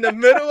 He's in the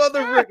middle of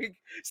the ring.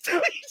 So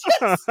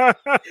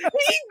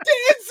he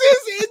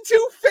dances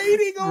into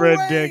fading away.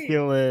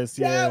 Ridiculous.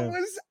 Yeah.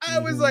 I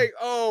was like,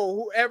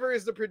 oh, whoever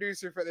is the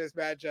producer for this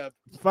matchup.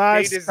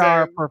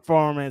 5-star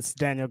performance,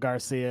 Daniel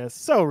Garcia.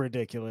 So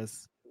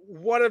ridiculous.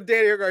 One of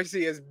Daniel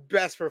Garcia's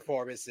best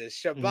performances.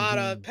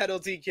 Shibata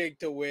penalty kick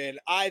to win.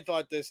 I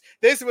thought this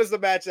was the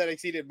match that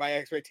exceeded my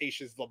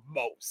expectations the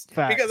most.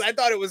 Facts. Because I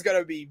thought it was going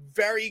to be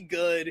very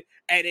good,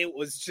 and it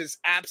was just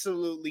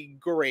absolutely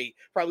great.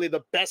 Probably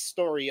the best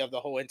story of the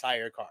whole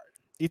entire card.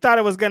 You thought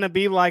it was going to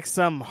be like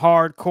some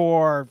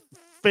hardcore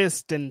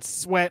fist and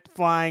sweat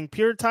flying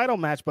pure title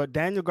match, but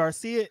Daniel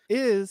Garcia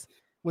is,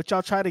 which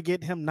y'all try to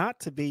get him not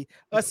to be,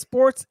 a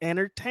sports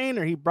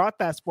entertainer. He brought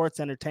that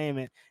sports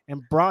entertainment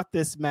and brought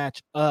this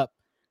match up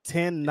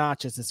 10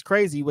 notches. It's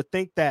crazy. You would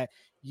think that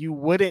you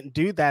wouldn't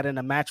do that in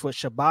a match with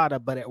Shibata,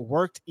 but it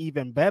worked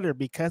even better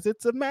because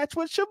it's a match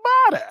with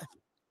Shibata.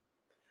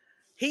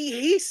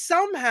 He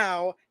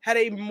somehow had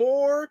a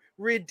more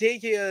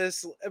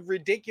ridiculous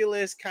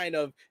kind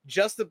of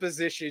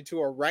juxtaposition to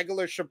a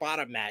regular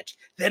Shibata match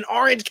than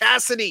Orange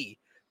Cassidy.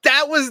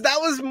 That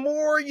was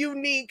more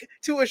unique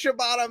to a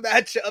Shibata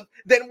matchup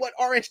than what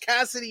Orange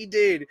Cassidy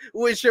did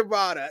with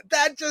Shibata.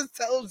 That just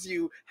tells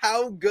you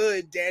how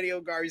good Daniel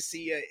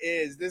Garcia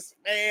is. This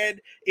man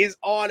is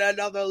on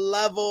another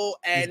level,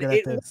 and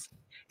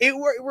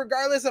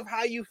regardless of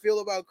how you feel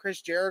about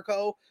Chris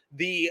Jericho,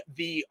 the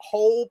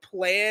whole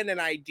plan and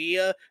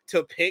idea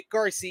to pick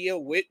Garcia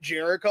with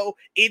Jericho,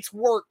 it's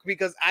worked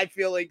because I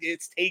feel like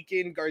it's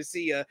taken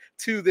Garcia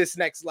to this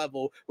next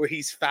level where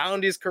he's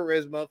found his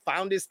charisma,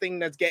 found his thing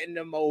that's getting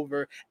him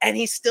over, and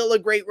he's still a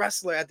great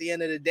wrestler at the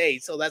end of the day.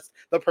 So that's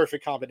the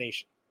perfect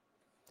combination.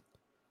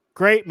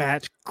 Great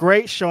match.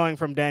 Great showing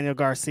from Daniel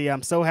Garcia.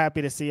 I'm so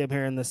happy to see him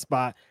here in this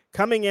spot.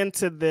 Coming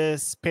into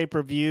this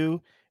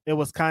pay-per-view, it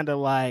was kind of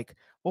like,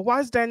 well,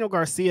 why is Daniel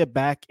Garcia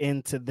back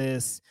into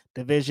this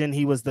division?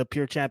 He was the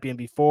pure champion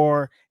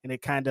before, and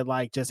it kind of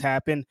like just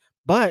happened.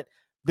 But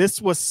this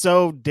was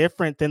so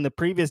different than the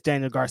previous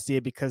Daniel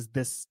Garcia because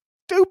this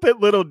stupid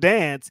little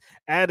dance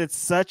added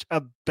such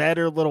a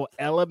better little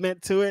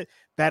element to it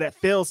that it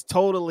feels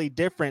totally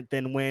different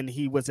than when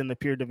he was in the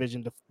pure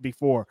division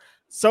before.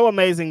 So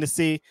amazing to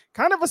see.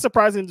 Kind of a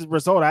surprising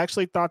result. I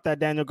actually thought that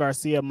Daniel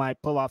Garcia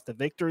might pull off the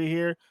victory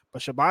here,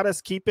 but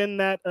Shibata's keeping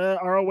that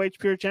ROH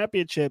Pure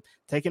Championship,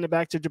 taking it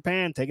back to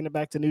Japan, taking it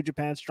back to New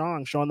Japan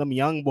Strong, showing them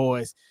young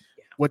boys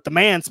what the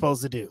man's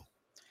supposed to do.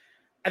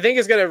 I think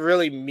it's going to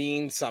really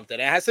mean something.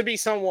 It has to be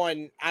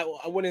someone, I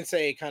wouldn't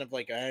say kind of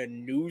like a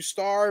new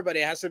star, but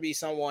it has to be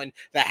someone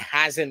that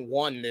hasn't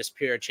won this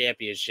pure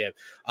championship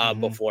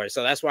before.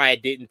 So that's why I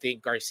didn't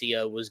think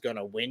Garcia was going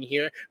to win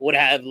here. Would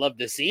I have loved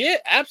to see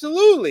it?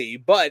 Absolutely.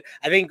 But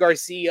I think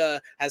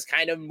Garcia has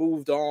kind of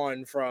moved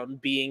on from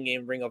being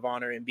in Ring of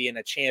Honor and being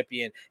a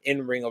champion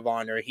in Ring of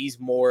Honor. He's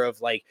more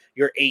of like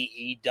your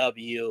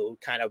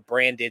AEW kind of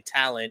branded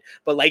talent.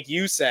 But like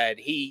you said,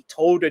 he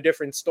told a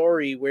different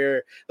story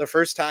where the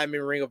first first time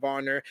in Ring of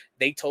Honor.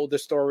 They told the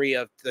story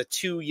of the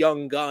two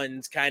young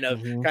guns kind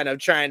of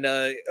trying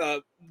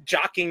to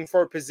jockeying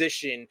for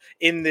position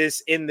in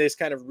this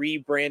kind of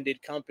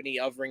rebranded company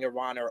of Ring of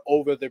Honor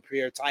over the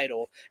Pure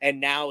title. And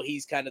now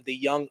he's kind of the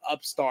young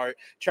upstart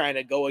trying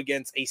to go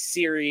against a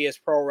serious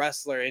pro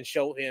wrestler and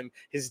show him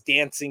his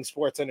dancing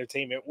sports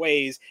entertainment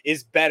ways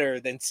is better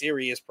than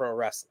serious pro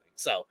wrestling.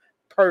 So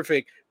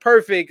perfect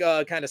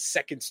kind of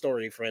second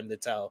story for him to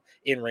tell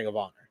in Ring of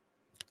Honor.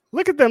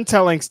 Look at them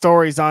telling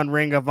stories on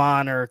Ring of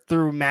Honor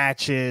through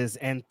matches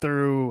and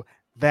through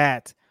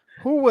that.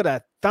 Who would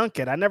have thunk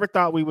it? I never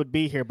thought we would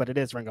be here, but it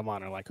is Ring of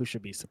Honor. Like, who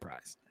should be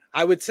surprised?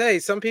 I would say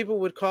some people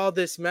would call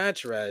this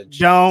match, Reg.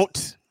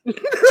 Don't.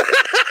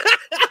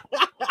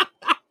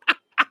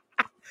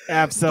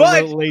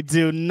 Absolutely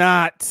do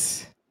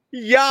not.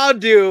 Y'all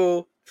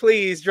do.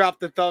 Please drop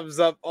the thumbs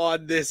up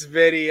on this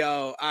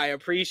video. I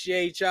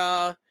appreciate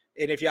y'all.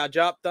 And if y'all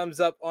drop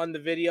thumbs up on the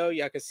video,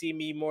 y'all can see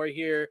me more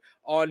here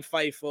on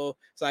Fightful,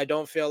 so I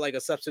don't feel like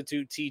a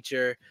substitute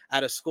teacher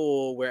at a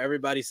school where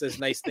everybody says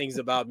nice things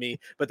about me,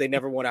 but they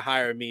never want to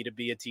hire me to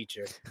be a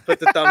teacher. Put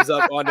the thumbs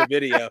up on the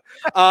video.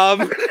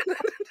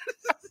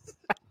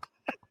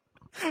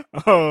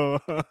 Oh,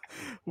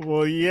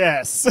 well,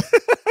 yes.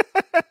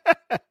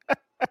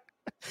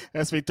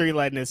 SB3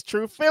 letting his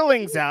true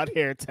feelings out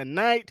here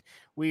tonight.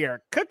 We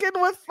are cooking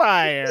with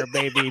fire,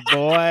 baby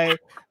boy.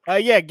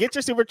 Yeah, get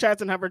your super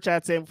chats and hover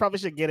chats in. Probably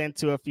should get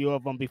into a few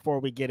of them before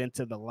we get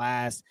into the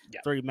last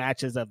three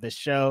matches of the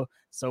show.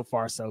 So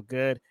far, so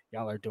good.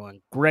 Y'all are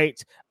doing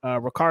great.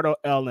 Ricardo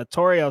El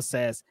Notorio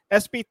says,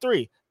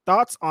 SB3,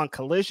 thoughts on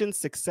Collision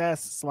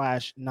success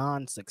 /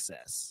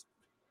 non-success?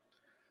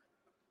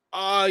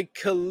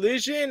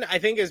 Collision, I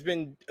think, has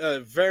been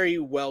very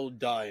well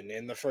done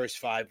in the first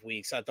 5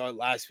 weeks. I thought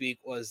last week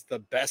was the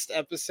best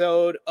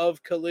episode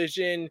of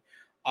Collision.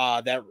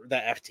 That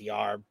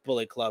FTR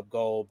Bullet Club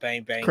Gold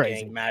Bang Bang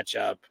Gang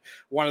matchup,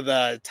 one of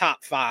the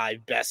top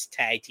 5 best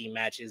tag team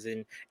matches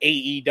in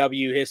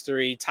AEW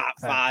history, top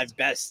 5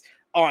 best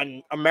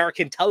on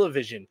American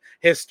television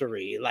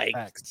history. Like,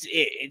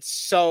 it's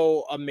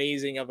so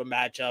amazing of a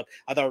matchup.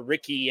 I thought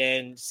Ricky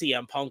and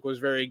CM Punk was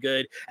very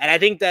good, and I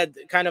think that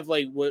kind of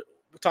like what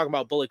we're talking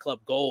about Bullet Club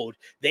Gold,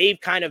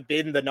 they've kind of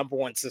been the number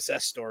one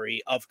success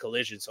story of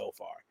Collision so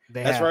far.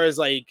 As far as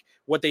like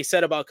what they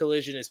said about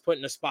Collision is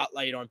putting a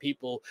spotlight on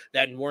people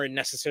that weren't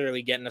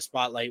necessarily getting a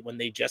spotlight when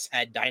they just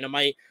had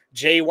Dynamite.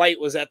 Jay White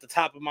was at the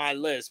top of my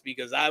list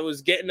because I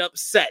was getting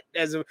upset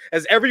as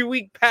every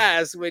week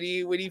passed when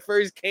he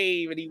first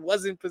came and he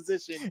wasn't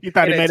positioned. You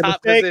thought he made a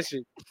mistake?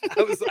 Position.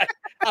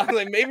 I was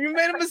like, maybe you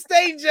made a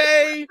mistake,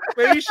 Jay.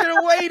 Maybe you should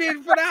have waited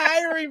for the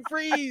hiring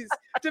freeze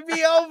to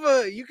be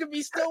over. You could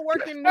be still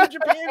working New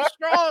Japan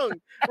Strong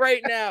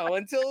right now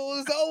until it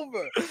was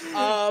over.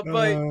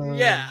 But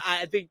yeah,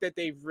 I think that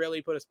they've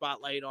really put a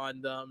spotlight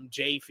on them.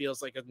 Jay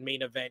feels like a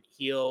main event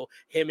heel.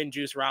 Him and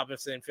Juice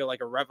Robinson feel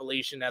like a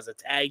revelation as a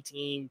tag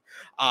team.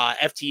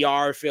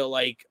 FTR feel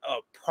like a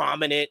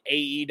prominent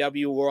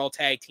AEW World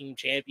Tag Team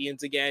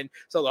Champions again.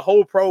 So the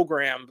whole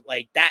program,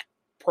 like that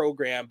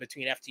program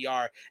between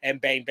FTR and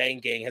Bang Bang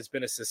Gang, has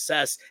been a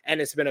success, and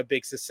it's been a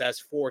big success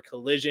for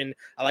Collision.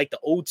 I like the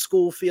old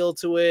school feel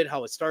to it,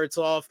 how it starts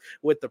off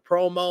with the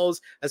promos.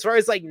 As far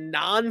as like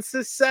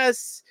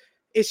non-success,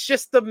 it's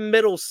just the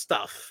middle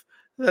stuff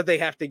that they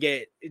have to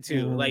get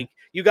to. Like,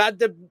 you got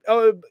the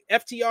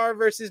FTR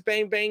versus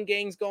Bang Bang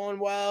Gangs going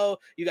well.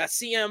 You got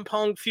CM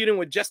Punk feuding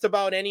with just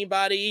about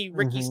anybody.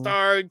 Ricky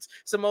Starks,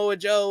 Samoa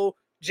Joe,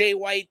 Jay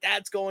White,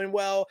 that's going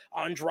well.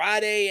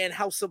 Andrade and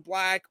House of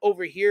Black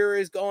over here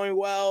is going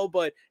well.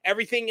 But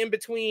everything in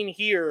between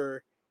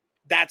here,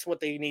 that's what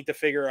they need to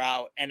figure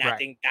out. And I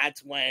think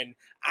that's when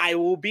I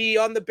will be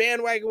on the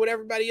bandwagon with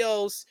everybody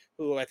else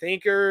who I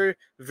think are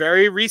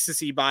very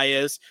recency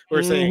bias.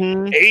 We're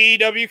saying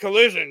AEW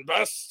Collision,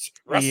 best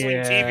wrestling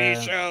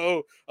TV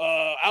show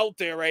out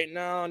there right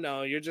now.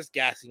 No, you're just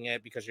gassing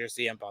it because you're a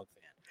CM Punk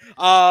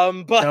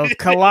fan. But those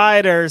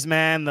colliders,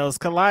 man, those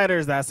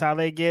colliders, that's how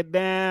they get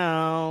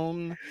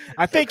down.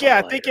 I think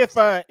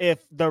if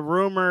the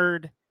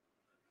rumored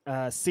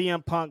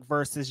CM Punk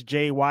versus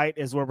Jay White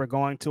is where we're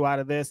going to out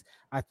of this,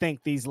 I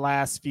think these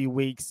last few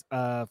weeks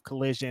of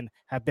Collision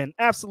have been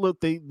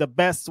absolutely the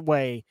best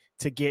way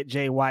to get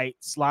Jay White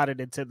slotted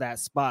into that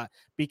spot.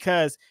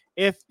 Because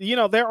if, you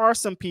know, there are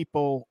some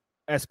people,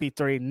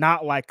 SB3,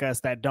 not like us,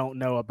 that don't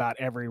know about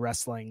every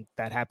wrestling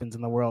that happens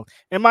in the world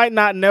and might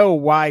not know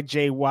why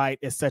Jay White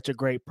is such a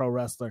great pro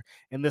wrestler.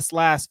 And this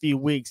last few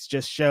weeks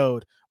just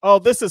showed, oh,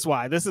 this is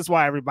why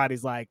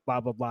everybody's like blah,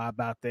 blah, blah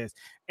about this.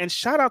 And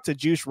shout out to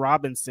Juice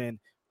Robinson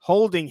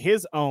holding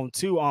his own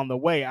too on the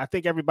way. I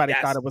think everybody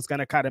thought it was going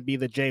to kind of be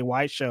the Jay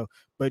White show,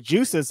 but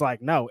Juice is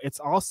like, no, it's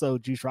also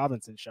Juice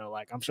Robinson show.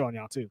 Like, I'm showing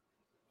y'all too.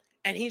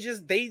 And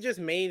they just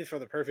made for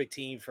the perfect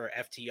team for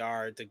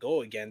FTR to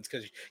go against,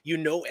 because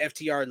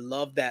FTR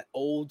loved that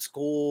old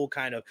school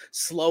kind of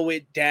slow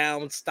it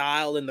down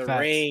style in the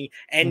ring.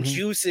 And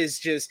Juice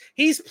is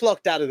he's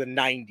plucked out of the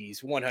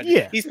 90s 100.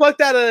 Yeah. He's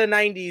plucked out of the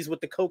 90s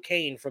with the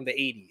cocaine from the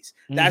 80s.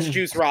 That's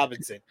Juice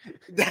Robinson.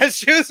 That's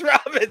Juice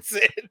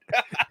Robinson.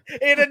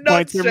 In a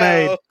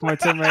nutshell.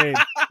 Points are made.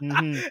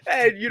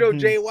 And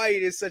Jay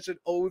White is such an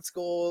old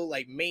school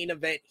like main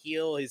event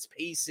heel. His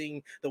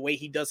pacing, the way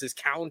he does his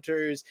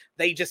counters,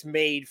 they just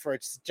made for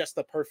just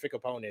the perfect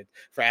opponent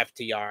for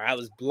FTR. I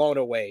was blown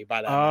away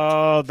by that.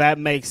 Oh, match. That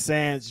makes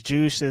sense.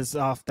 Juice is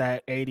off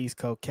that 80s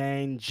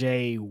cocaine.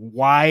 Jay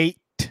White.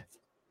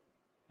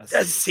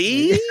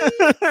 See?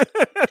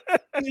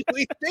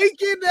 We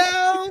thinking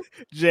now.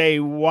 Jay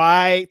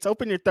White.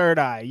 Open your third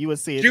eye. You will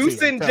see it. Juice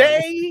too, and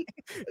Jay.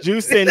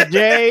 Juice and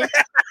Jay.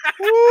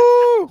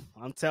 Woo!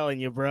 I'm telling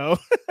you, bro.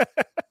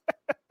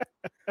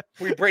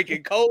 We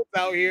breaking codes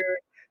out here.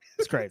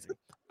 It's crazy.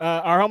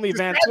 Our homie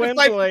Van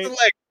Twinblade.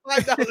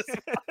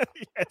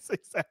 Yes,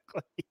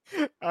 exactly.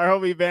 Our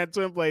homie Van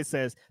Twinblade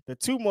says the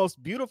two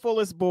most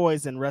beautifulest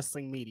boys in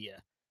wrestling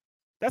media.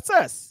 That's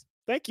us.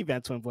 Thank you,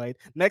 Van Twinblade.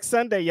 Next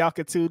Sunday, y'all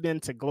can tune in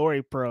to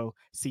Glory Pro.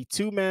 See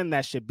two men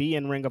that should be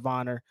in Ring of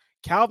Honor,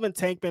 Calvin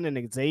Tankman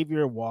and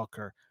Xavier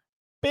Walker.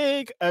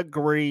 Big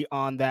agree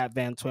on that,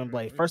 Van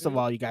Twinblade. First of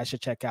all, you guys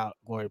should check out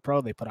Glory Pro.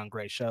 They put on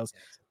great shows.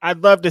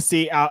 I'd love to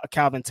see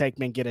Calvin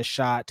Tankman get a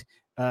shot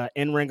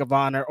in Ring of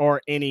Honor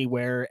or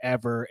anywhere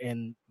ever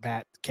in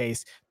that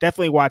case.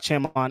 Definitely watch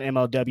him on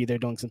MLW. They're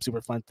doing some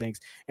super fun things.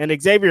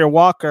 And Xavier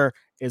Walker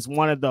is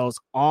one of those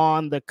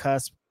on the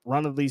cusp,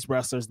 one of these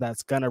wrestlers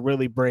that's going to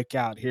really break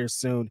out here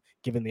soon,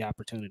 given the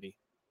opportunity.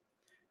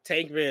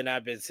 Tankman,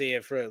 I've been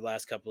seeing for the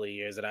last couple of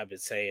years, and I've been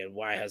saying,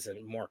 why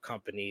hasn't more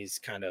companies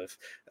kind of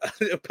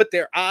put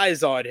their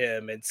eyes on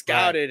him and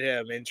scouted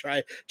him and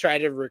try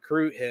to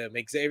recruit him?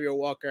 Xavier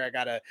Walker, I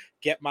gotta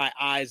get my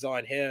eyes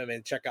on him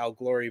and check out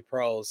Glory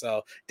Pro.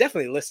 So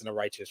definitely listen to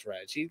Righteous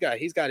Reg.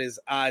 He's got his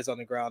eyes on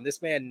the ground.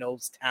 This man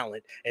knows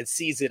talent and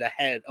sees it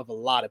ahead of a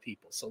lot of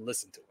people. So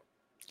listen to him.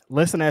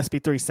 Listen to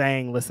SP3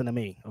 saying, listen to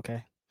me,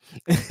 okay?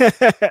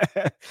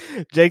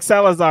 Jake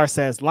Salazar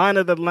says line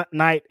of the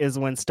night is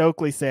when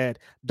Stokely said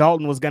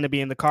Dalton was going to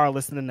be in the car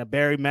listening to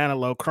Barry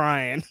Manilow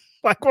crying.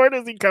 Like, where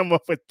does he come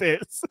up with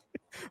this?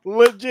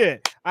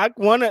 Legit. I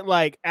wanted,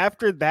 like,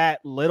 after that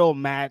little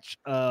match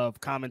of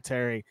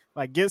commentary,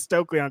 like, get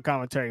Stokely on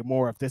commentary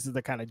more if this is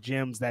the kind of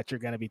gems that you're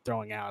going to be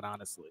throwing out,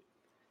 honestly.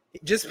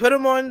 Just put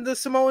him on the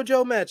Samoa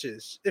Joe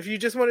matches. If you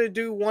just want to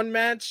do one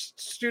match,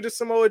 just do the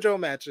Samoa Joe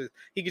matches.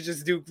 He could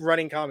just do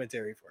running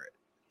commentary for it.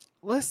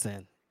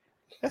 Listen,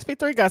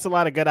 SP3 got a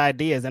lot of good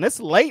ideas, and it's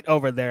late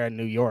over there in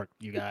New York,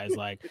 you guys.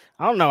 Like,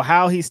 I don't know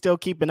how he's still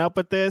keeping up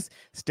with this,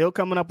 still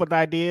coming up with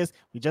ideas.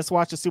 We just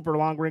watched a super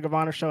long Ring of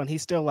Honor show, and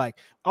he's still like,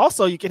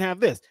 also, you can have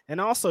this, and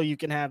also, you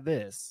can have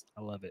this.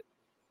 I love it.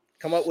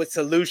 Come up with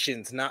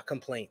solutions, not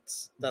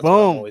complaints. That's Boom. What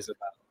I'm always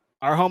about.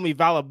 Our homie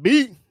Vala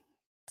B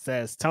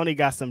says, Tony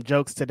got some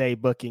jokes today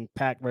booking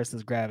Pac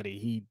versus Gravity.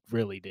 He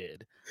really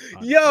did.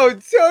 Yo,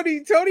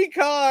 Tony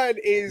Khan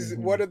is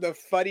one of the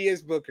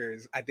funniest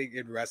bookers, I think,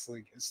 in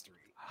wrestling history.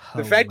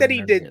 The fact that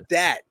he did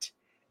that,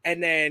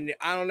 and then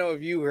I don't know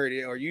if you heard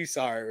it or you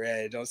saw it,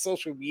 Reg, on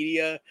social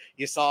media,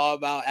 you saw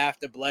about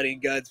after Blood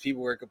and Guts,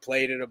 people were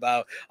complaining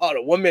about, oh,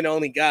 the woman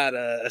only got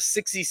a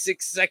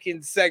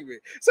 66-second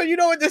segment. So you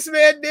know what this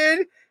man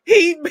did?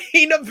 He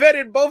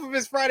vetted both of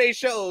his Friday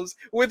shows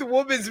with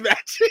women's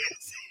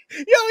matches.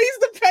 Yo, he's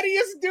the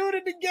pettiest dude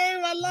in the game.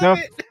 I love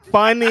it.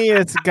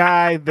 Funniest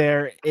guy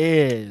there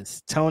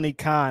is. Tony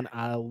Khan.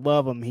 I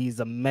love him. He's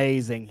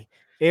amazing.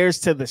 Heirs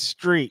to the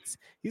streets.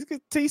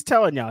 He's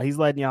telling y'all. He's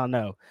letting y'all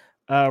know.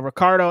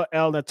 Ricardo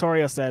El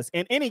Notorio says,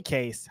 in any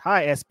case,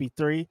 hi,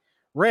 SB3.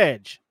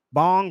 Reg,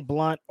 bong,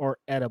 blunt, or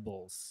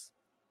edibles?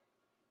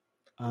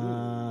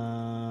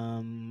 I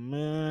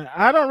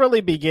don't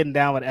really be getting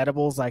down with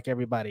edibles like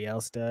everybody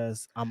else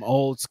does. I'm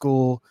old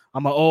school.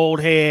 I'm an old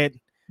head.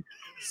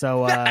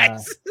 So I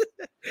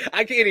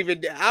can't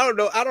even. I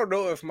don't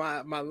know if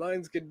my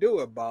lungs can do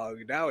a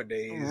bong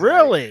nowadays.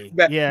 Really?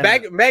 Like, yeah.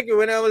 Back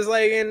when I was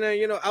like in,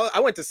 I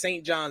went to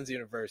St. John's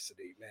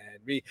University,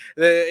 man.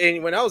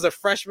 And when I was a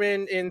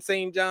freshman in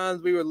St.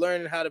 John's, we were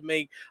learning how to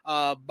make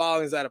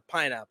bongs out of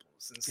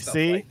pineapples and stuff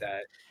like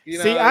that.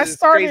 I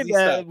started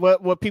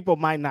what people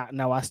might not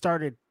know. I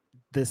started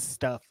this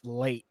stuff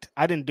late.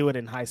 I didn't do it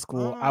in high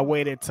school. I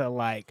waited till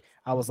I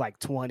was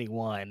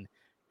 21.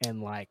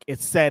 And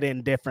it's set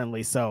in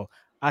differently, so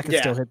I can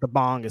still hit the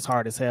bong as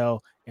hard as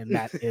hell, and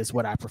that is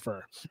what I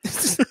prefer.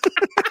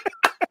 Spin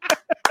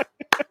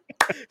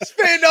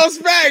those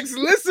facts.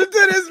 Listen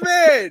to this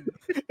man.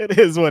 It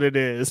is what it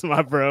is,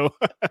 my bro.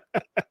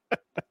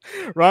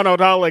 Ronald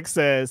Hollick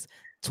says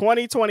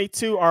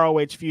 2022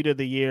 ROH feud of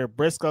the year: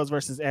 Briscoes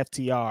versus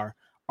FTR.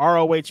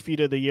 ROH feud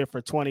of the year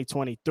for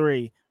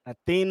 2023: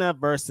 Athena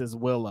versus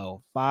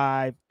Willow.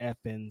 5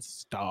 effing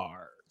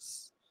stars.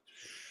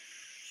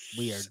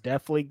 We are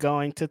definitely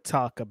going to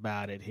talk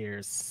about it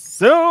here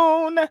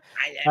soon.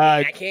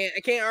 I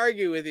can't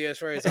argue with you as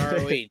far as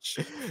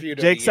ROH.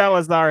 Jake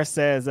Salazar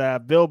says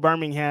Bill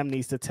Birmingham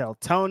needs to tell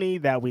Tony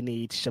that we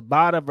need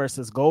Shibata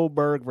versus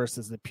Goldberg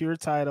versus the pure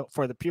title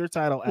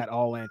at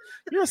All In.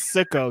 You're a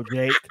sicko,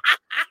 Jake.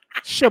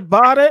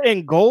 Shibata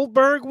and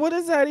Goldberg? What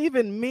does that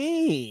even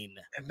mean?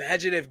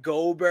 Imagine if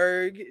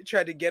Goldberg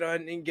tried to get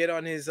on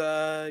his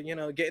get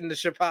in the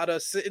Shibata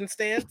sitting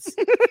stance.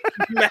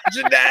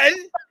 Imagine that.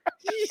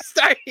 You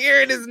start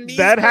hearing his knees.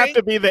 That'd have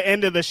to be the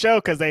end of the show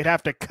because they'd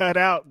have to cut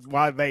out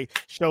while they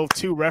show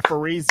two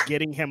referees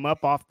getting him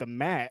up off the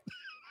mat.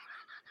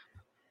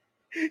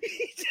 You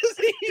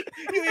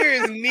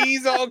hear his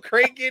knees all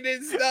cranking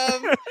and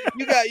stuff.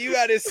 You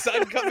got his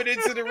son coming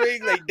into the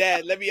ring like,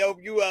 Dad, let me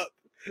help you up.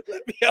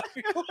 Let me help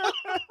you up.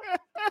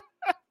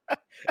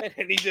 And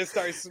then he just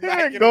starts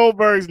smacking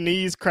Goldberg's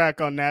knees crack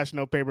on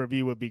national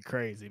pay-per-view would be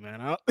crazy,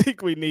 man. I don't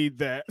think we need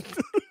that.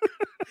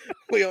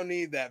 We don't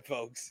need that,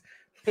 folks.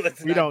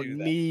 We don't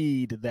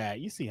need that.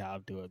 You see how I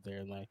do it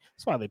there. Like,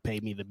 that's why they pay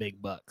me the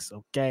big bucks,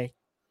 okay?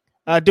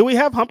 Do we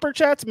have humper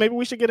chats? Maybe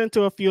we should get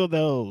into a few of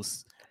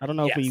those. I don't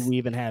know if we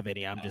even have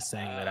any. I'm just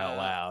saying that out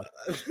loud.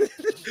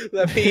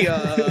 Let me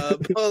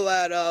pull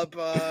that up.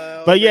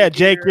 But yeah,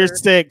 Jake, you're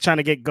sick trying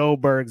to get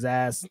Goldberg's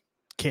ass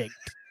kicked.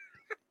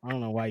 I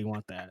don't know why you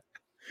want that.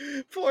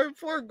 Poor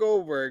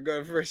Goldberg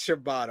for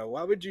Shibata.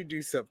 Why would you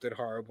do something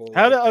horrible?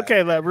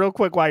 Real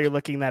quick while you're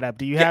looking that up,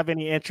 do you have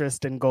any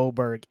interest in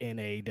Goldberg in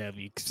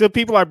AEW? So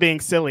people are being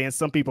silly and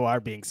some people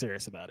are being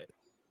serious about it.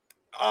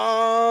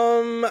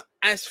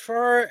 As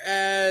far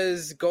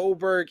as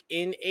Goldberg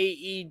in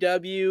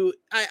AEW,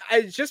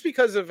 I just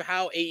because of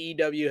how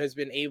AEW has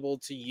been able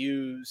to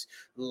use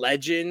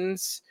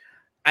legends,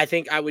 I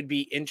think I would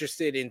be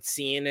interested in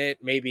seeing it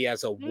maybe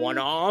as a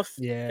one-off,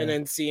 and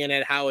then seeing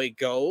it how it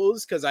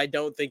goes, because I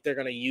don't think they're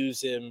going to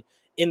use him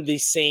in the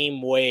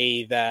same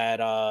way that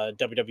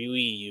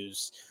WWE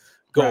used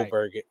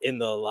Goldberg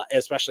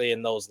especially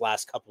in those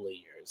last couple of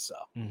years. So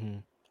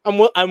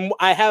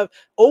I have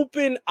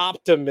open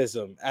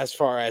optimism as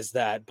far as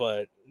that,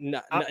 but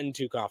nothing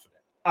too confident.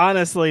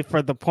 Honestly,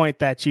 for the point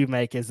that you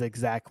make is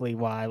exactly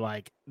why,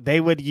 like, they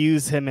would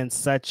use him in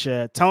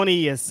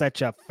Tony is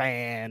such a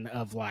fan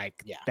of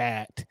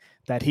that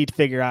he'd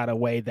figure out a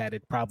way that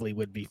it probably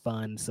would be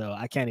fun. So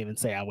I can't even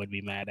say I would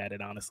be mad at it,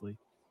 honestly.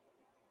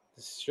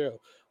 This is true.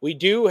 We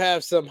do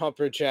have some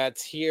humper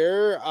chats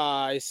here.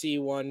 I see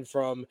one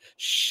from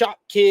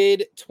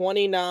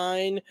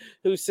ShopKid29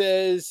 who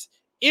says,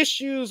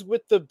 issues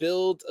with the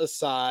build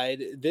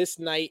aside, this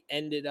night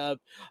ended up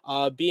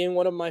being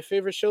one of my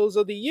favorite shows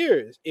of the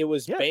year. It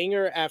was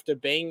banger after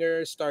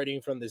banger,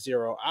 starting from the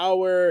 0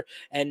 hour,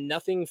 and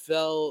nothing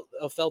felt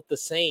the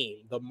same.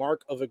 The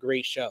mark of a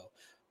great show.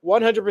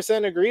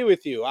 100% agree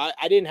with you. I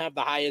didn't have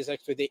the highest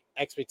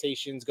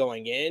expectations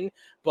going in,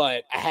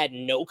 but I had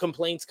no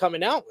complaints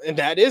coming out, and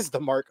that is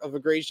the mark of a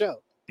great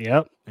show.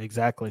 Yep,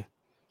 exactly.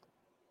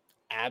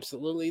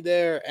 Absolutely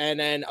there. And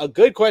then a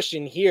good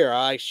question here.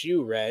 I ask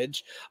you, Reg.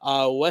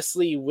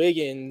 Wesley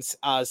Wiggins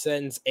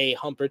sends a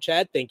humper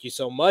chat. Thank you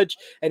so much.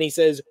 And he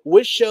says,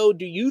 which show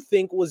do you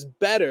think was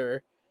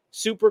better,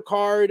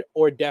 Supercard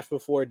or Death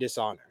Before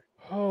Dishonor?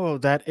 Oh,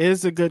 that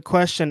is a good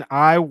question.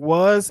 I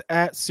was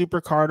at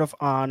Supercard of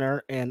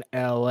Honor in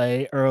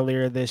LA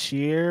earlier this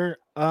year.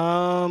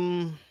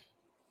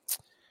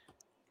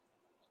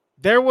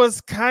 There was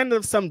kind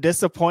of some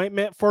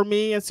disappointment for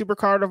me in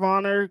Supercard of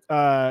Honor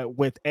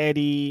with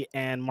Eddie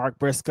and Mark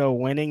Briscoe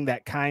winning.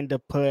 That kind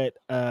of took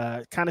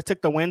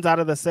the winds out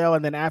of the sail.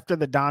 And then after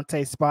the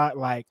Dante spot,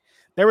 like,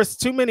 there was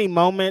too many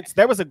moments.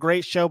 There was a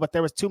great show, but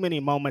there was too many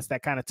moments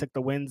that kind of took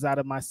the winds out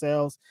of my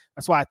sails.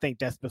 That's why I think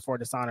Death Before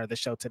Dishonor, the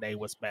show today,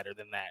 was better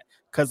than that.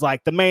 Because,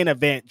 like, the main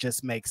event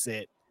just makes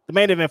it. The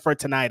main event for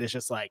tonight is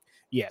just like,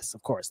 yes,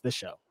 of course, this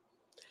show.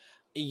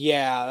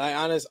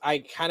 Yeah,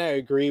 I kind of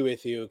agree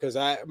with you, because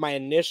my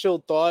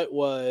initial thought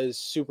was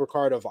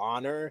Supercard of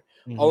Honor,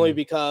 only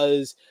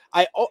because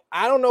I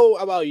don't know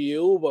about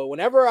you, but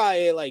whenever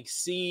I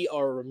see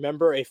or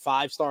remember a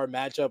 5-star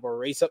matchup or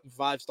race up to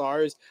 5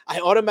 stars, I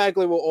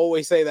automatically will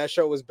always say that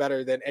show was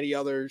better than any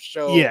other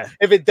show. Yeah,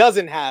 if it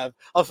doesn't have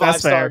a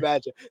 5-star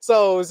matchup.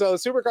 So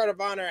Supercard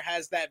of Honor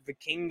has that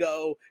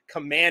Vikingo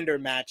Commander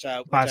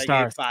matchup, which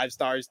I gave 5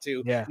 stars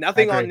to. Yeah,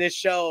 nothing on this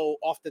show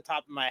off the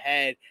top of my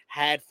head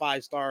had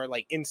 5-star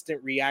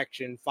instant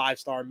reaction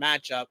 5-star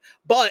matchup,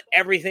 but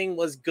everything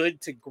was good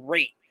to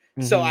great.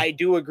 So I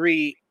do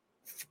agree,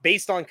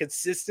 based on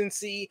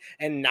consistency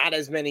and not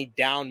as many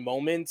down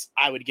moments,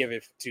 I would give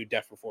it to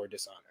Death Before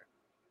Dishonor.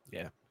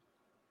 Yeah.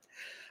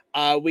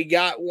 We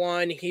got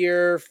one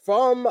here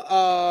from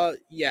that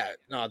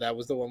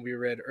was the one we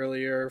read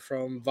earlier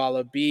from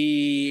Vala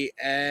B,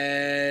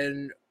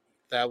 and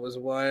that was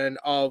one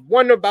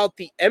about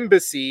the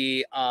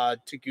Embassy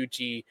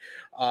Taguchi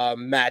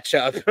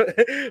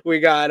matchup. We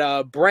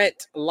got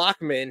Brent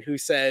Lockman, who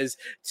says,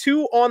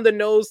 2 on the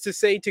nose to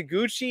say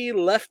Taguchi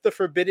left the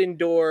forbidden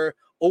door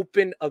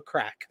open a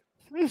crack.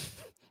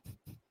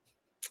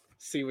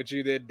 See what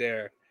you did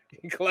there.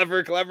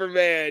 Clever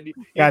man.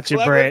 Got you,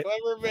 Brent.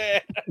 Clever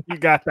man. You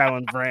got that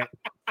one, Brent.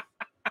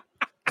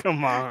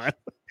 Come on.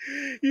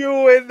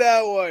 You win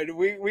that one.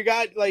 We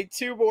got like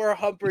 2 more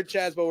humper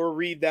chats, but we'll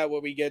read that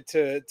when we get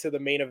to the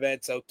main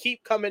event. So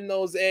keep coming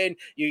those in.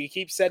 You can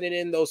keep sending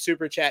in those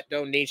super chat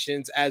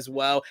donations as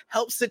well.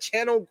 Helps the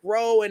channel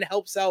grow and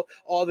helps out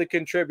all the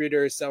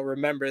contributors. So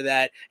remember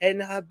that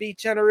and be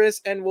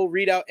generous, and we'll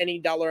read out any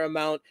dollar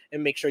amount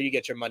and make sure you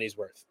get your money's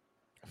worth.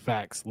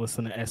 Facts.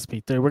 Listen to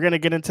SP3. We're going to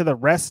get into the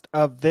rest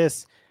of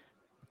this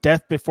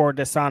Death Before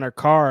Dishonor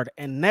card.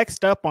 And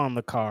next up on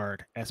the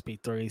card,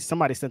 SP3,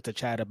 somebody sent a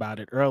chat about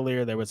it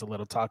earlier. There was a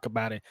little talk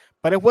about it,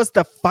 but it was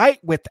the Fight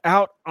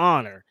Without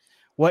Honor.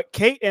 What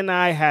Kate and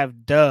I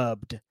have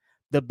dubbed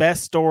the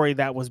best story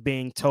that was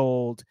being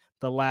told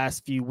the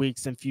last few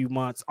weeks and few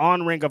months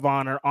on Ring of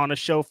Honor, on a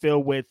show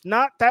filled with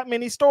not that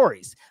many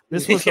stories.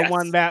 This was the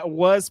one that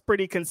was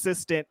pretty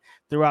consistent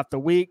throughout the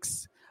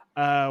weeks.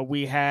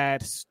 We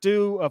had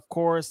Stu, of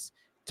course,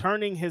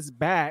 turning his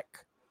back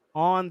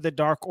on the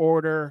Dark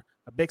Order.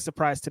 A big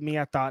surprise to me.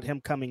 I thought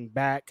him coming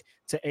back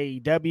to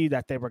AEW,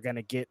 that they were going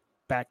to get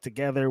back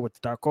together with the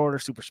Dark Order,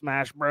 Super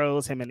Smash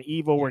Bros. Him and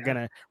Evil were going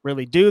to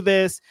really do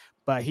this,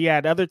 but he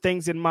had other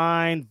things in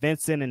mind.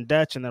 Vincent and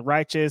Dutch and the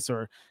Righteous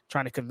are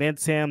trying to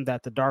convince him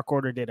that the Dark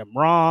Order did him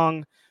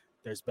wrong.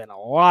 There's been a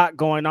lot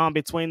going on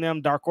between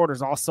them. Dark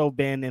Order's also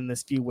been in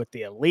this feud with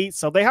the Elite,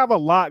 so they have a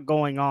lot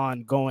going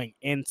on going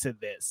into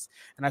this.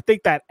 And I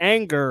think that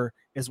anger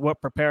is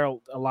what prepared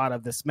a lot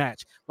of this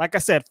match. Like I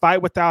said,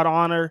 Fight Without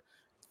Honor,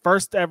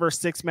 first ever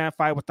 6-man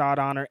Fight Without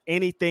Honor.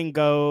 Anything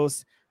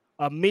goes.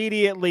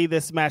 Immediately,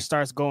 this match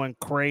starts going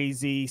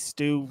crazy.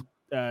 Stu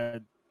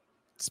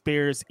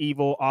spears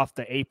Evil off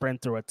the apron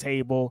through a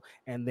table,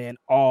 and then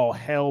all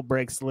hell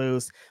breaks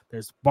loose.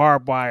 There's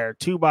barbed wire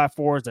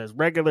 2x4s. There's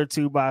regular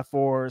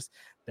 2x4s.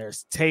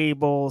 There's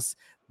tables.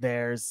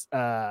 There's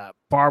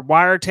barbed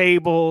wire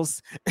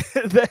tables.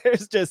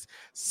 There's just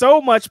so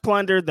much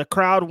plunder. The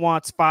crowd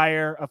wants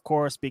fire, of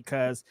course,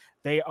 because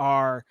they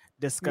are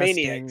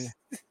disgusting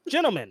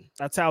gentlemen.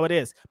 That's how it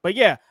is. But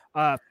yeah,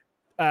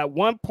 at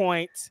one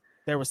point,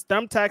 there was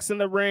thumbtacks in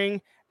the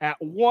ring. At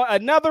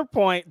another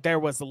point, there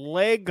was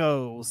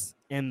Legos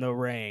in the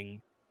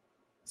ring.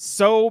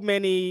 So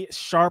many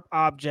sharp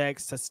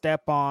objects to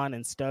step on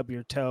and stub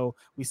your toe.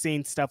 We've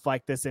seen stuff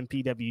like this in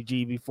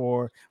PWG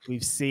before.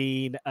 We've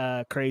seen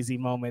crazy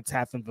moments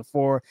happen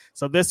before.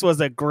 So this was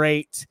a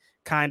great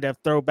kind of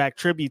throwback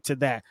tribute to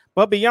that.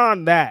 But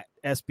beyond that,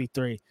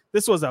 SP3,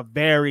 this was a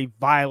very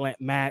violent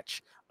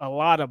match. A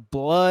lot of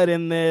blood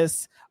in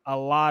this, a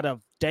lot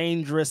of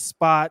dangerous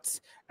spots.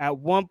 At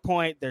one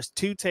point, there's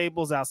 2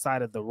 tables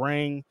outside of the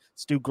ring.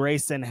 Stu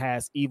Grayson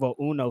has Evil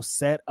Uno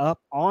set up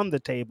on the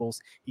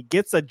tables. He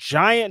gets a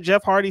giant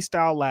Jeff Hardy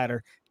style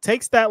ladder,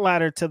 takes that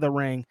ladder to the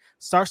ring,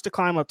 starts to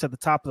climb up to the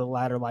top of the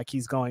ladder like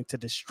he's going to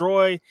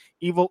destroy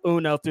Evil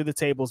Uno through the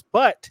tables.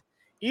 But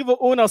Evil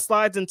Uno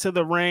slides into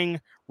the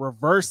ring,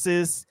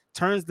 reverses,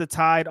 turns the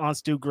tide on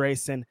Stu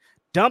Grayson,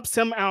 dumps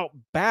him out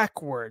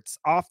backwards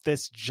off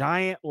this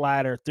giant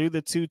ladder through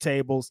the 2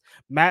 tables.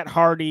 Matt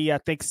Hardy, I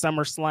think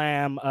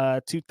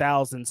SummerSlam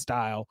 2000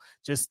 style.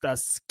 Just a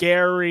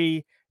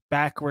scary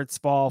backwards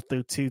fall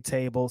through 2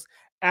 tables.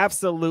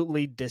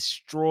 Absolutely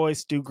destroys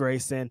Stu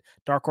Grayson.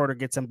 Dark Order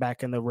gets him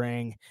back in the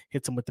ring,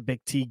 hits him with the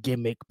big T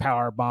gimmick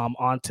power bomb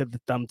onto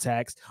the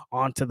thumbtacks,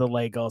 onto the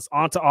Legos,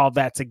 onto all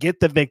that to get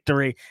the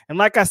victory. And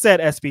like I said,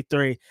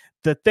 SP3,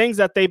 the things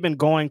that they've been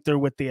going through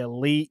with the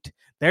Elite,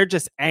 they're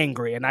just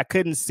angry, and I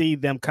couldn't see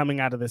them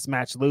coming out of this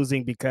match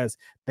losing because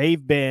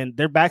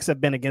their backs have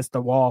been against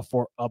the wall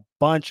for a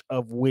bunch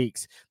of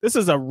weeks. This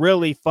is a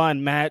really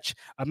fun match,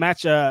 a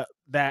match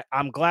that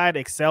I'm glad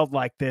excelled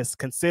like this,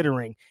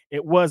 considering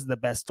it was the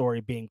best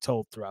story being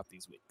told throughout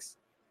these weeks.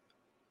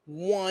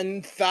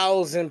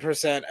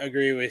 1000%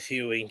 agree with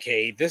you and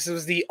Kate. This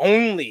was the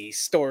only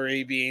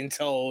story being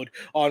told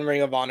on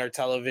Ring of Honor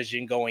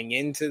television going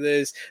into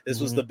this.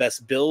 This was the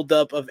best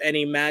buildup of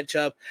any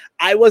matchup.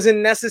 I wasn't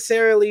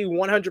necessarily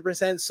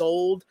 100%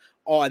 sold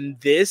on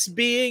this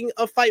being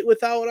a Fight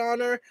Without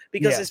Honor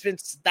because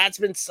that's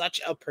been such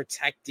a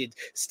protected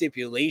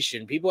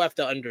stipulation. People have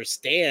to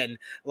understand,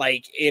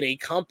 like, in a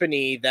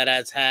company that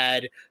has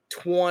had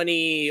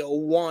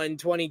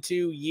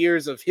 22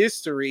 years of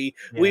history,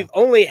 we've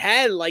only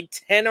had like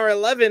 10 or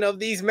 11 of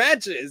these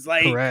matches.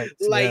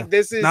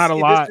 This is not a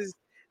lot.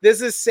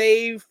 This is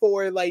saved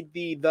for like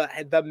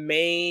the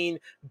main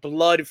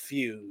blood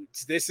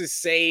feuds. This is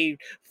saved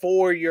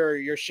for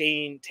your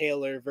Shane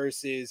Taylor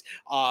versus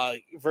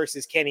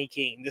Kenny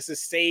King. This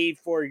is saved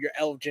for your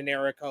El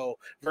Generico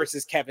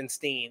versus Kevin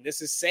Steen.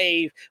 This is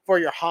saved for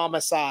your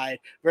Homicide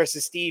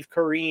versus Steve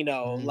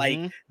Corino.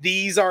 Like,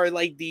 these are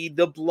like the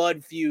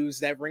blood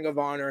feuds that Ring of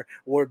Honor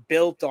were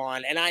built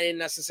on, and I didn't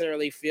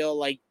necessarily feel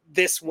like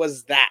this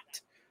was that.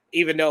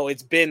 Even though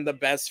it's been the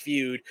best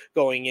feud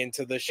going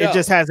into the show. It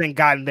just hasn't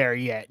gotten there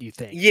yet, you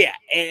think? Yeah,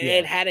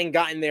 it hadn't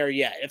gotten there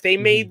yet. If they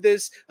made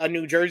this a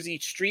New Jersey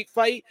street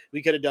fight,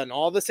 we could have done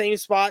all the same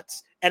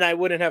spots, and I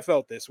wouldn't have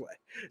felt this way.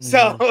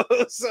 So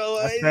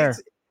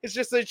It's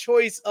just a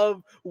choice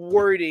of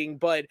wording,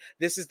 but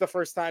this is the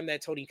first time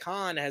that Tony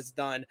Khan has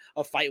done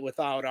a fight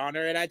without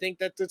honor, and I think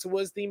that this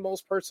was the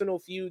most personal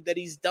feud that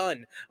he's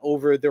done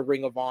over the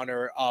Ring of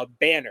Honor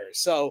banner.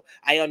 So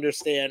I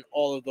understand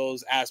all of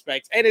those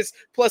aspects, and it's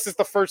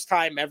the first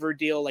time ever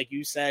deal, like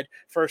you said,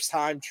 first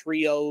time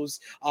trios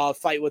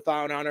fight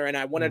without honor, and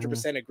I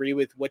 100% agree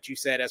with what you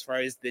said as far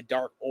as the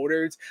Dark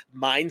Order's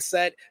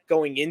mindset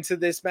going into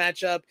this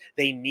matchup.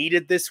 They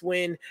needed this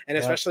win, and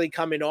especially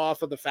coming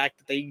off of the fact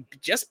that they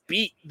just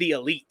beat the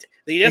Elite.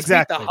 They just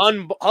beat the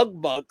Hung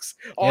Bugs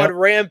on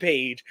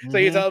Rampage. So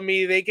you're telling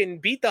me they can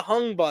beat the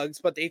Hung Bugs,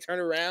 but they turn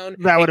around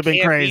that would have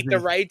been crazy. Beat the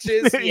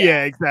Righteous.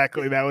 Yeah,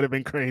 exactly. That would have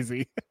been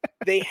crazy.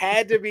 They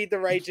had to beat the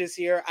Righteous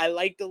here. I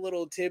like the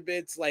little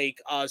tidbits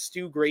like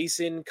Stu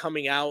Grayson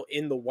coming out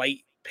in the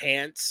white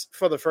pants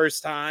for the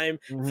first time,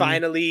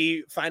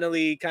 finally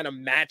kind of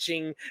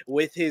matching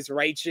with his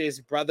Righteous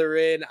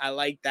brethren. I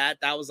like that.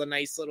 That was a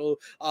nice little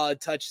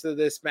touch to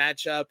this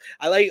matchup.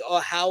 I like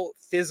how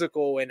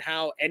physical and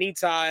how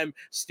anytime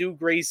Stu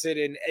Grayson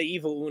and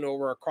Evil Uno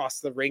were across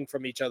the ring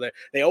from each other,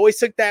 they always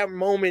took that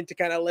moment to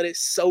kind of let it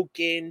soak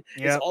in.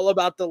 It's all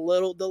about the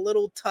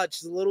little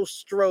touch, the little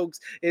strokes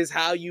is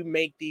how you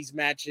make these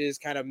matches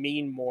kind of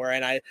mean more.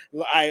 And I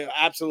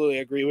absolutely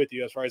agree with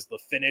you as far as the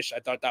finish. I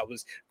thought that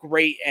was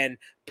great and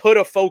put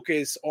a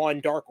focus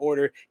on Dark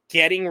Order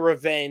getting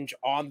revenge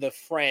on the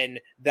friend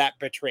that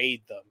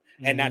betrayed them.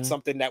 And that's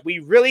something that we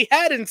really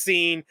hadn't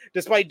seen,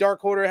 despite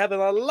Dark Order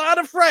having a lot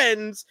of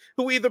friends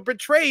who either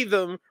betray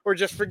them or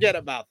just forget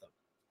about them.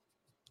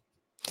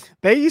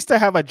 They used to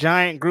have a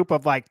giant group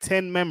of like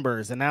 10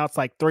 members, and now it's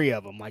like 3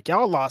 of them. Like,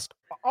 y'all lost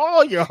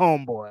all your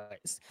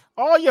homeboys.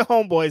 All your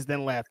homeboys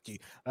then left you.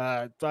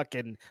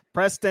 Fucking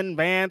Preston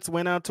Vance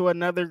went out to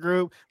another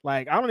group.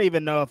 Like, I don't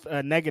even know if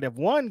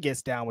 -1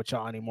 gets down with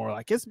y'all anymore.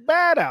 Like, it's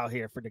bad out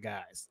here for the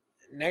guys.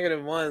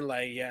 -1,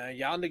 like, yeah,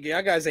 y'all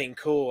guys ain't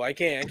cool. I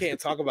can't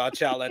talk about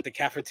y'all at the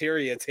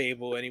cafeteria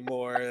table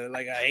anymore.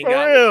 Like, I ain't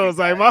got real. It's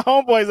like my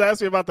homeboys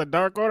asked me about the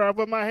Dark Order. I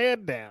put my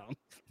head down.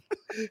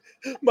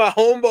 My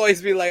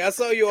homeboys be like, I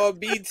saw you on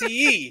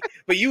BTE,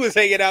 but you was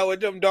hanging out with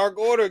them Dark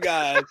Order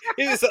guys.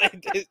 He was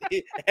like,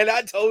 and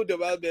I told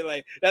them, I've been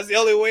like, that's the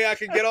only way I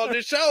can get on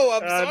the show.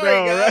 I'm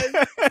sorry, guys.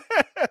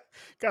 Right?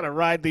 Gotta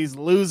ride these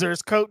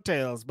losers'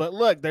 coattails. But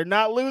look, they're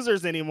not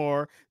losers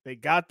anymore. They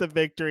got the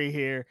victory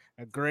here.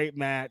 A great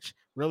match,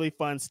 really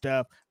fun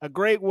stuff. A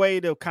great way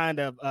to kind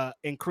of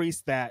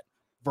increase that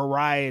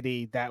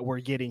variety that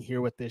we're getting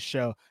here with this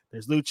show.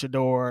 There's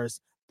luchadors.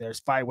 There's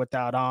fight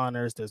without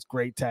honors. There's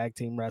great tag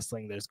team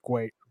wrestling. There's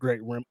great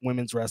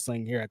women's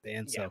wrestling here at the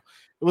end. So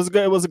it was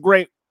good. It was a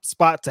great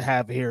spot to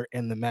have here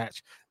in the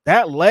match.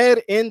 That led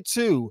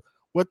into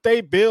what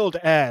they billed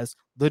as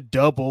the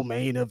double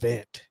main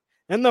event.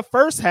 In the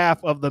first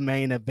half of the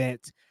main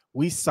event,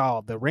 we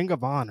saw the Ring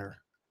of Honor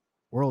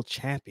world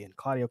champion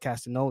Claudio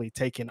Castagnoli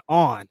taking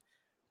on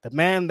the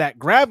man that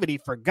gravity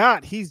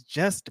forgot he's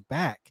just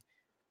back,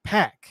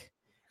 Pac.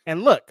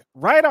 And look,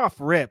 right off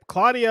rip,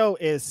 Claudio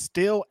is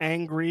still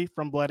angry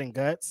from Blood and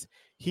Guts.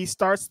 He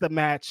starts the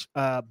match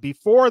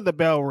before the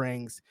bell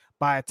rings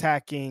by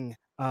attacking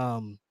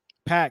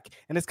Pac.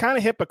 And it's kind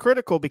of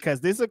hypocritical because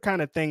these are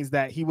kind of things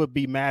that he would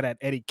be mad at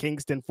Eddie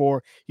Kingston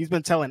for. He's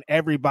been telling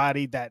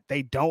everybody that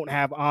they don't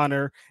have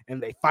honor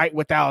and they fight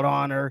without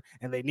honor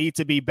and they need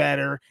to be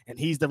better. And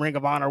he's the Ring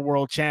of Honor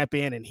world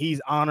champion and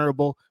he's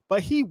honorable.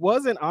 But he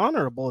wasn't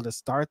honorable to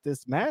start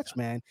this match,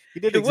 man.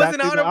 He did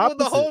exactly wasn't honorable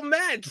the whole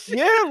match.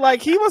 Yeah,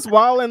 like he was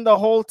wilding the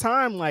whole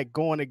time, like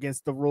going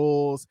against the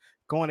rules,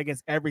 going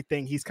against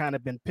everything he's kind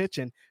of been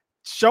pitching,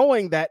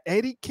 showing that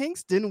Eddie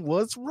Kingston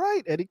was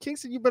right. Eddie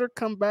Kingston, you better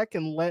come back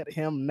and let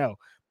him know.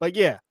 But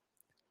yeah,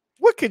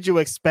 what could you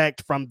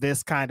expect from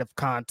this kind of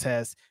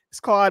contest?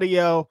 It's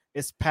Claudio,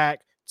 it's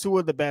Pac, 2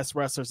 of the best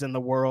wrestlers in the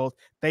world.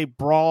 They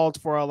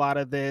brawled for a lot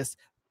of this.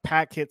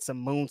 Pac hit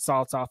some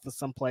moonsaults off of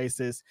some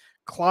places.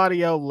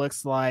 Claudio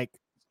looks like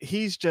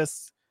he's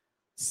just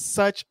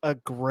such a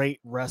great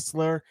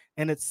wrestler.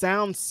 And it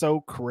sounds so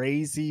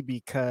crazy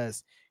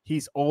because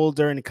he's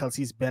older and because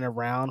he's been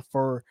around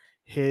for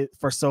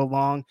so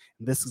long.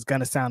 This is going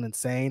to sound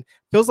insane.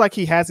 Feels like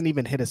he hasn't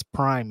even hit his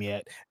prime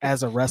yet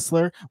as a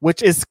wrestler,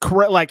 which is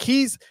correct. Like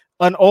he's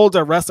an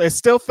older wrestler. It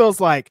still feels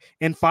like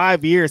in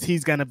 5 years,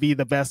 he's going to be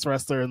the best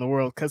wrestler in the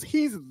world because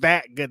he's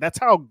that good. That's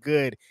how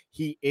good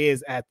he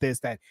is at this,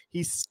 that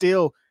he's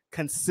still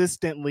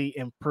consistently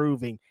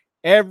improving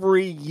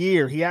every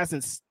year. He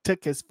hasn't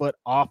took his foot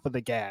off of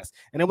the gas.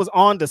 And it was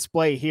on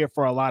display here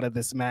for a lot of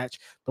this match.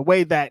 The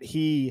way that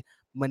he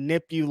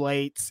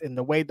manipulates and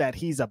the way that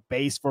he's a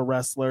base for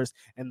wrestlers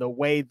and the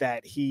way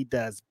that he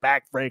does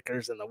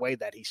backbreakers and the way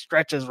that he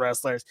stretches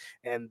wrestlers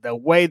and the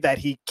way that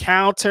he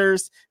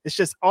counters, it's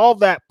just all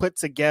that put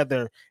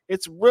together.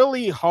 It's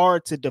really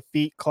hard to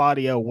defeat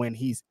Claudio when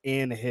he's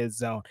in his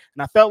zone.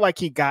 And I felt like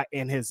he got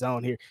in his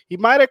zone here. He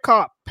might have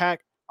caught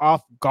Pac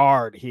off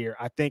guard here,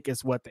 I think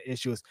is what the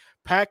issue is.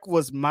 Pac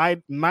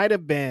might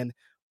have been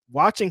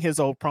watching his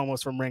old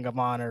promos from Ring of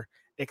Honor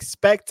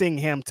expecting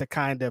him to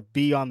kind of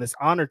be on this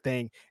honor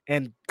thing,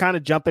 and kind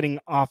of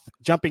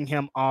jumping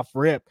him off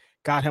rip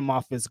got him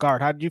off his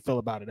guard. How did you feel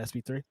about it,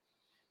 SB3?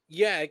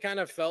 Yeah, it kind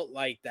of felt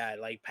like that.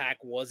 Like Pac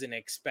wasn't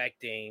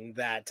expecting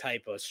that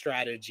type of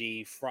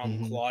strategy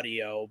from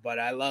Claudio, but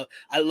I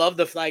love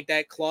the fact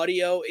that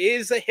Claudio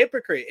is a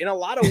hypocrite in a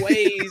lot of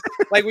ways.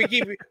 Like we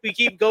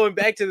keep going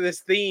back to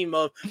this theme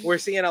of we're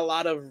seeing a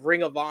lot of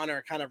Ring of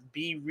Honor kind of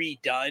be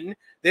redone.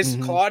 This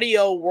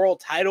Claudio world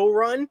title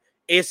run,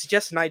 it's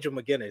just Nigel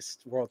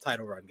McGuinness world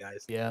title run,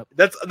 guys. Yeah,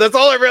 that's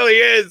all it really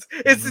is.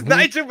 It's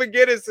Nigel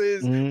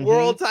McGuinness's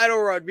world title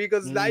run,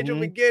 because Nigel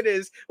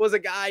McGuinness was a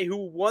guy who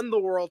won the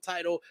world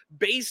title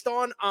based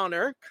on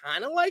honor,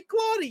 kind of like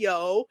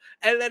Claudio.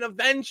 And then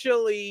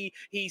eventually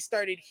he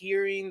started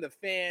hearing the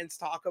fans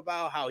talk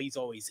about how he's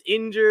always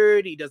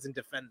injured, he doesn't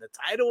defend the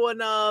title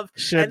enough.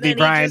 Should be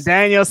Bryan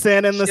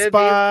Danielson in the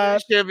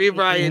spot. Should be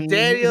Bryan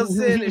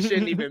Danielson. It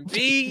shouldn't even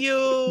be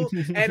you.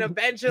 And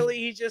eventually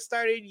he just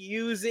started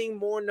using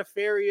more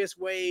nefarious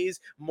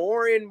ways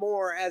more and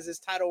more as his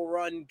title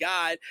run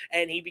got,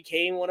 and he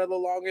became one of the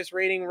longest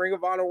reigning Ring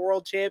of Honor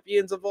world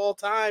champions of all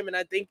time. And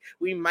I think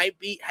we might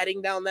be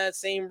heading down that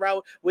same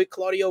route with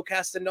Claudio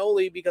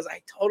Castagnoli, because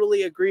I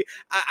totally agree.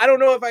 I don't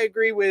know if I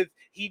agree with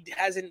he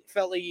hasn't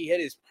felt like he hit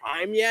his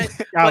prime yet.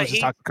 I was just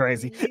talking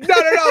crazy.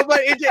 No, but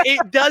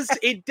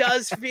it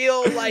does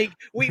feel like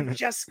we've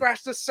just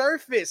scratched the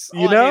surface on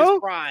his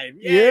prime.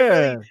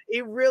 Yeah.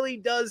 It really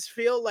does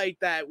feel like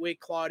that with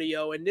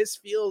Claudio, and this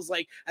feels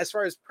like, as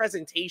far as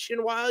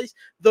presentation wise,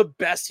 the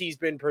best he's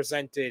been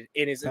presented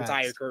in his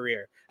entire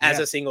career as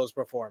a singles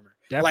performer.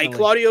 Definitely. Like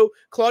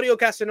Claudio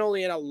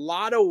Castagnoli in a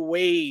lot of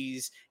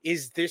ways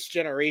is this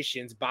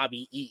generation's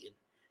Bobby Eaton,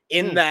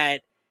 in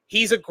that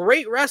he's a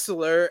great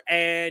wrestler,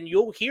 and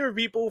you'll hear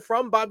people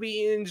from Bobby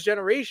Eaton's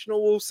generation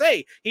will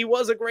say he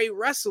was a great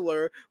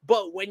wrestler,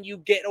 but when you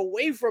get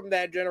away from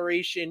that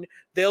generation,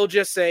 they'll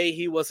just say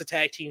he was a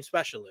tag team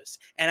specialist.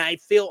 And I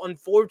feel,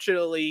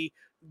 unfortunately,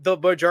 the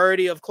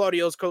majority of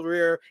Claudio's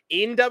career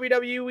in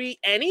WWE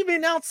and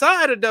even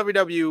outside of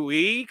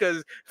WWE,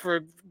 because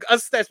for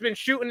us that's been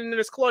shooting into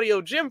this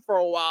Claudio gym for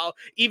a while,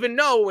 even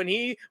though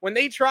when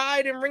they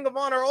tried in Ring of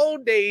Honor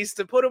old days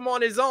to put him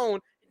on his own,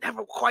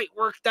 never quite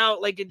worked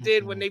out like it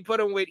did when they put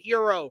him with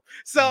Hero.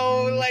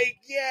 So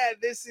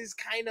this is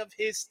kind of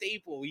his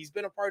staple. He's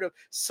been a part of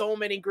so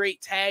many great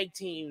tag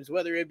teams,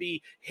 whether it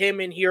be him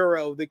and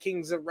Hero, the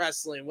Kings of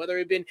Wrestling, whether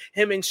it been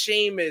him and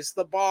Sheamus,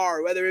 the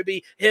Bar, whether it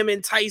be him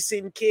and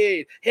Tyson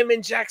Kidd, him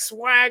and Jack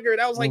Swagger.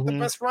 That was like the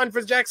best run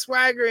for Jack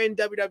Swagger in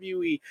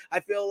WWE.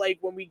 I feel like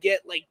when we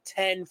get like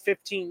 10,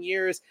 15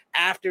 years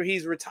after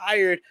he's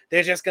retired,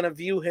 they're just going to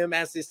view him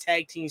as this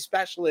tag team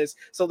specialist.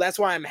 So that's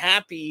why I'm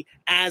happy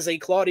as a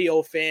Claudio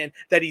fan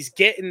that he's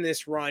getting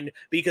this run,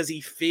 because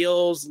he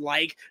feels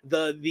like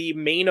the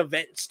main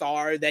event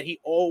star that he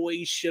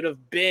always should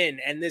have been.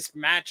 And this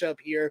matchup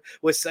here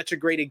was such a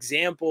great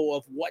example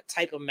of what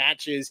type of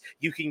matches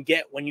you can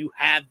get when you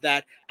have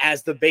that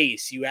as the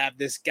base. You have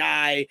this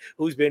guy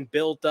who's been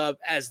built up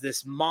as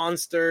this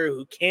monster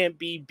who can't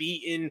be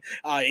beaten.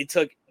 It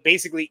took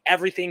basically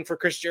everything for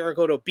Chris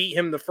Jericho to beat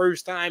him the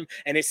first time,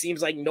 and it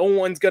seems like no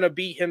one's gonna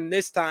beat him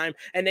this time.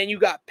 And then you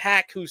got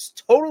Pac, who's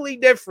totally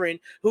different,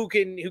 who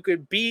can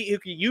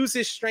use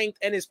his strength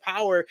and his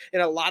power in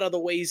a lot of the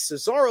ways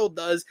Cesaro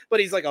does, but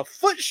he's like a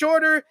foot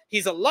shorter,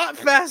 he's a lot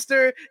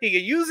faster, he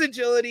can use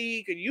agility,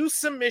 he can use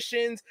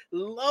submissions.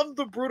 Love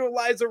the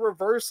brutalizer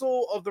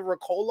reversal of the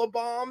Ricola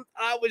bomb.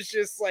 I was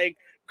just like,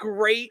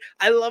 great.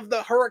 I love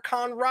the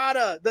Hurricane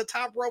Rana, the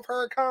top rope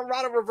Hurricane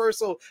Rana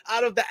reversal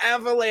out of the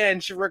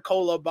Avalanche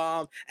Ricola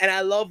bomb. And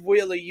I love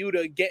Wheeler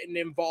Yuta getting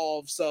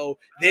involved. So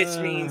this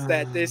means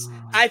that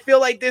I feel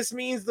like this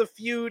means the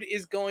feud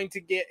is going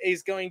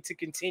to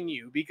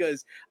continue,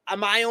 because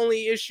my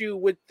only issue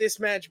with this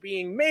match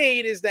being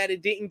made is that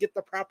it didn't get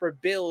the proper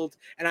build.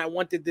 And I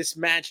wanted this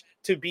match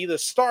to be the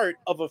start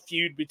of a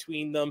feud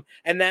between them.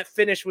 And that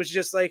finish was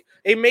just like,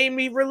 it made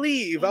me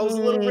relieved. I was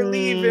a little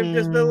relieved and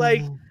just been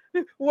like,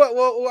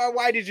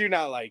 why did you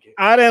not like it?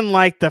 I didn't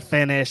like the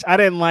finish. I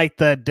didn't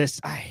like I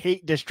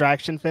hate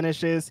distraction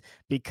finishes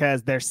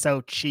because they're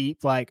so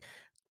cheap. Like,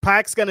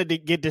 Pac's gonna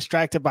get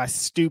distracted by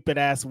stupid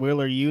ass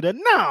Wheeler Yuta.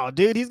 No,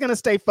 dude, he's gonna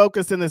stay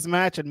focused in this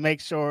match and make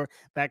sure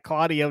that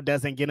Claudio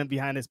doesn't get him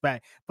behind his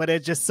back. But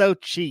it's just so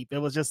cheap. It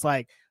was just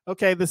like,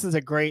 okay, this is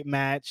a great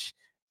match.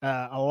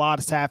 A lot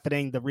is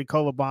happening. The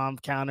Ricola bomb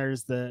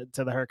counters to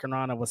the Hurricane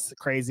Rana was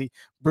crazy.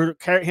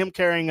 Him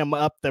carrying him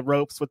up the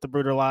ropes with the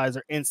brutalizer,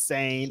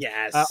 insane.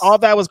 Yes, all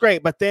that was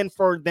great. But then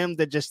for them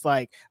to just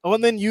like, oh,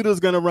 and then Yuta's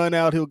gonna run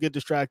out, he'll get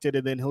distracted,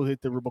 and then he'll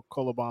hit the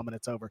Ricola bomb, and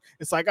it's over.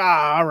 It's like,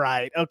 all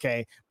right,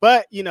 okay.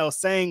 But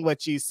saying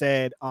what you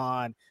said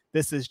on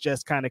this is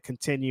just kind of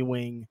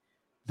continuing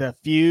the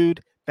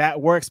feud.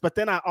 That works, but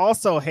then I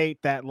also hate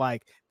that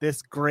like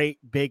this great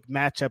big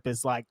matchup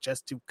is like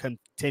just to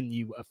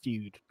continue a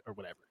feud or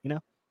whatever,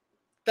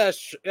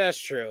 That's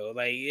true.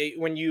 Like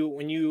when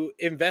you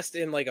invest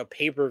in like a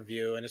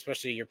pay-per-view, and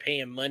especially you're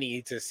paying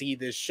money to see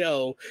this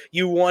show,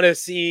 you want to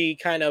see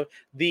kind of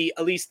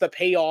at least the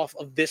payoff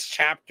of this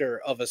chapter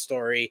of a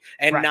story,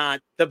 and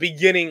not the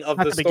beginning of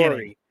the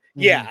story.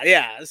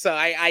 Yeah. So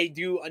I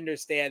do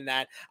understand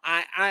that.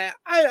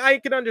 I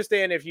can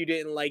understand if you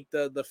didn't like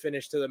the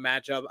finish to the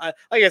matchup.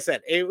 Like I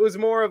said, it was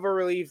more of a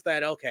relief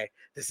that okay,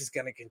 this is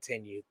gonna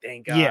continue.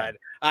 Thank God.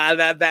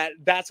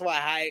 That's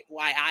why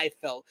I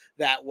felt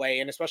that way,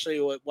 and especially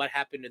what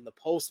happened in the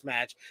post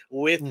match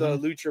with the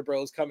Lucha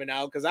Bros coming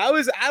out, because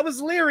I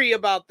was leery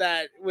about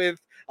that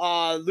with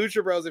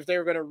Lucha Bros if they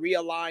were going to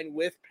realign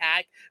with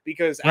Pac,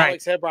 because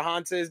Alex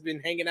Abrahantes has been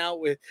hanging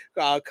out with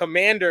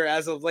Commander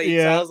as of late.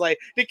 So I was like,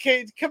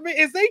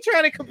 is they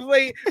trying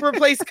to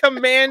replace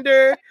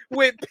Commander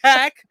with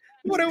Pac?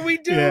 What are we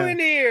doing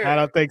here? I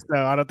don't think so.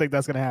 I don't think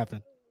that's going to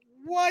happen.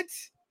 What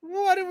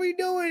are we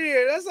doing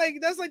here? That's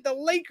like the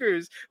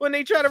Lakers when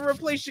they try to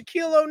replace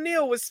Shaquille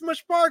O'Neal with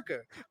Smush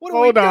Parker. What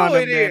are we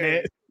doing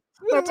here?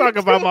 Don't talk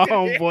about my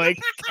homeboy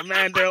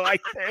Commander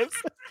like this.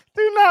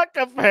 Do not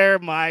compare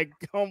my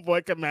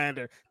homeboy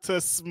Commander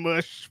to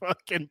Smush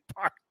fucking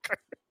Parker.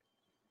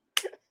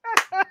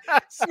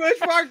 Smush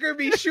Parker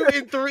be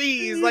shooting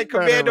threes like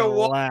Commander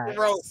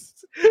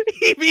Roast.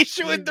 He be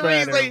shooting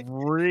threes like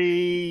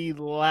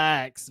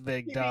relax,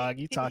 big dog.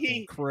 You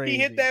talking crazy. He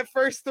hit that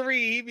first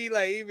three. He'd be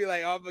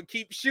like, I'm gonna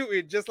keep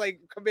shooting, just like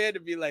Commander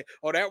be like,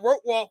 oh, that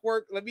rope walk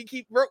worked. Let me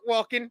keep rope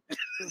walking.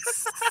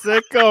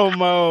 Sicko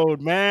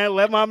mode, man.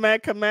 Let my man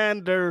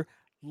Commander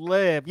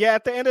live. Yeah,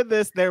 at the end of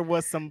this, there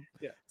was some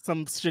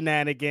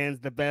shenanigans.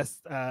 The best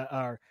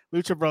our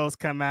Lucha Bros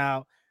come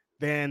out.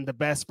 Then the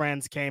best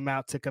friends came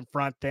out to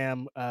confront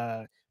them,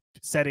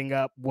 setting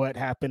up what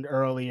happened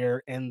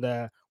earlier in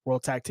the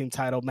World Tag Team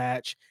title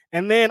match.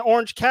 And then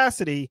Orange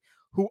Cassidy,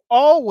 who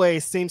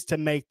always seems to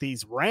make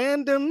these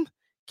random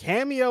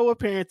cameo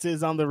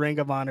appearances on the Ring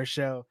of Honor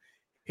show.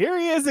 Here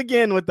he is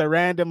again with the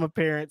random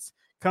appearance,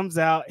 comes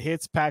out,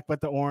 hits Pac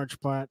with the orange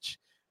punch,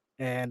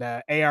 and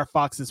AR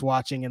Fox is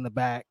watching in the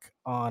back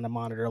on a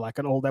monitor like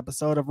an old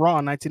episode of Raw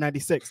in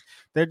 1996.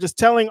 They're just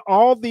telling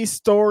all these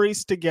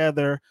stories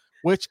together,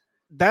 which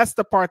that's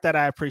the part that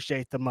I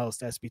appreciate the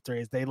most,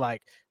 SP3, is they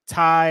like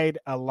tied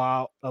a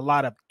lot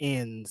of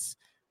ends,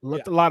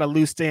 a lot of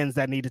loose ends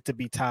that needed to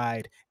be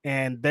tied,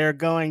 and they're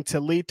going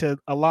to lead to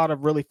a lot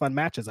of really fun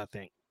matches, I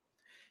think.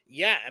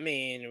 Yeah, I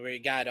mean, we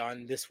got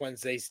on this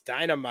Wednesday's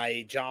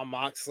Dynamite, Jon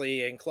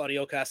Moxley and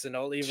Claudio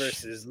Castagnoli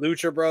versus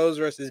Lucha Bros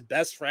versus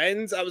Best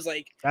Friends. I was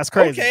like, that's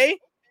crazy. Okay.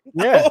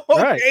 Yeah.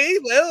 Okay.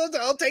 Well,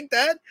 I'll take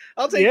that.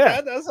 That.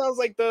 That sounds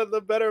like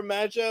the better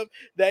matchup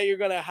that you're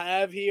going to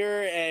have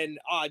here. And,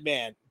 oh,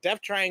 man, Death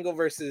Triangle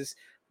versus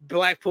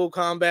Blackpool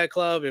Combat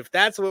Club. If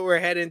that's what we're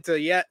heading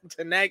to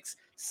next,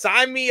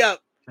 sign me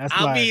up.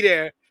 I'll be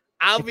there.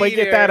 If we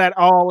get that at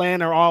All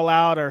In or All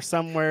Out or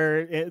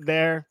somewhere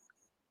there.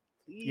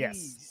 Please.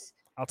 Yes.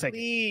 I'll take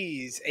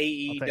it.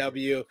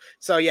 AEW.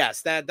 So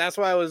yes, that's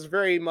why I was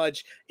very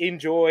much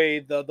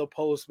enjoy the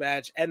post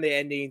match and the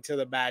ending to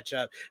the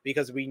matchup,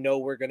 because we know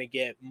we're gonna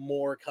get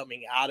more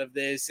coming out of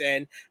this.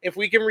 And if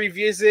we can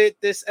revisit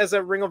this as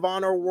a Ring of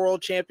Honor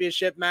World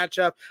Championship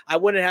matchup, I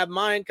wouldn't have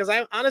mind, because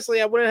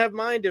I wouldn't have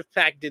mind if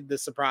Pac did the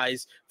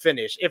surprise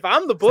finish. If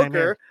I'm the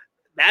booker,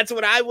 that's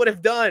what I would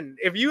have done.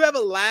 If you have a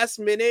last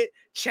minute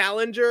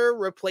challenger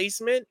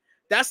replacement,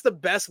 that's the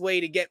best way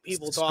to get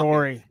people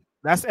talking.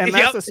 That's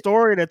a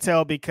story to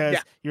tell, because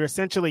you're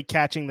essentially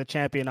catching the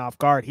champion off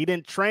guard. He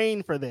didn't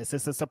train for this.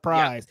 It's a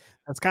surprise.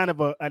 That's kind of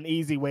an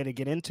easy way to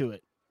get into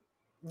it.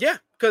 Yeah,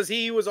 because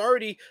you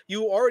already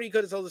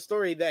could have told the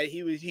story that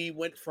he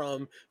went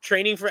from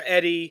training for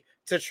Eddie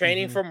to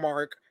training for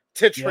Mark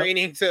to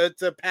training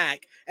to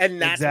Pac,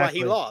 and that's why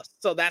he lost.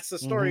 So that's the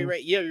story,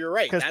 right? Yeah, you're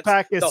right. Because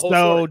Pac is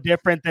so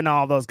different than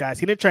all those guys.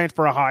 He didn't train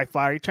for a high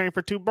flyer. He trained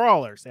for two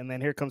brawlers, and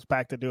then here comes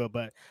Pac to do it.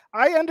 But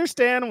I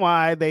understand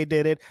why they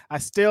did it. I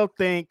still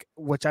think,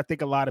 which I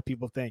think a lot of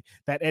people think,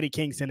 that Eddie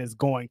Kingston is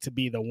going to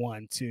be the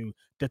one to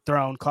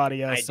dethrone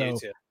Claudio. I do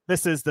too.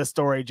 This is the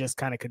story, just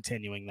kind of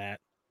continuing that.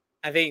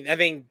 I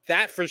think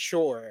that for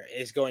sure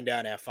is going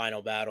down at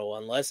Final Battle,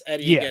 unless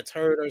Eddie gets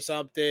hurt or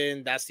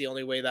something. That's the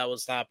only way that will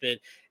stop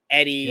it.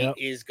 Eddie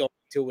is going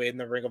to win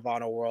the Ring of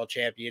Honor World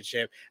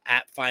Championship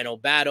at Final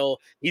Battle.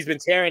 He's been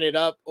tearing it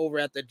up over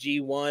at the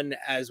G1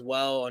 as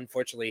well.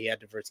 Unfortunately, he had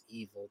to verse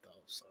Evil, though.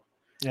 So,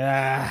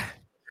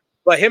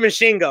 but him and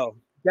Shingo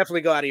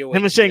definitely go out of your way.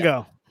 Him and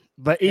Shingo,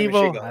 but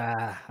Evil, Evil.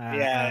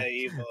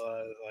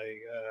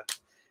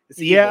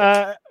 You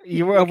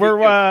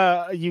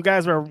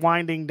guys were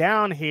winding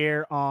down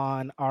here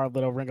on our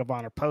little Ring of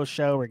Honor post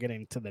show. We're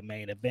getting to the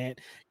main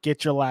event.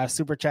 Get your last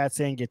super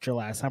chats in, get your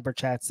last humper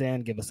chats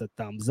in, give us a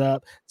thumbs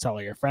up, tell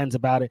all your friends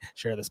about it,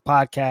 share this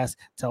podcast,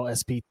 tell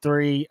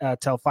SP3,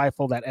 tell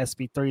Fightful that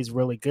SP3 is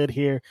really good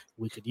here.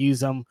 We could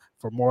use them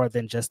for more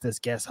than just this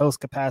guest host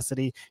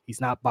capacity.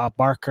 He's not Bob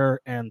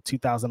Barker and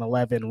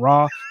 2011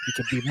 Raw. He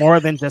could be more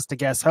than just a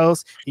guest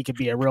host. He could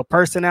be a real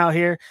person out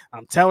here.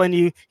 I'm telling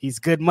you, he's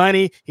good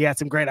money. He had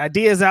some great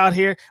ideas out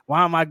here.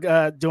 Why am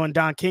I doing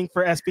Don King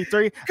for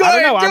SP3? I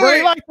don't know. I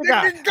really like the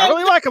guy. I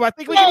really like him. I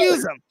think we can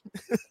use him.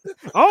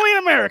 Only in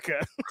America.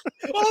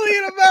 Only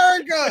in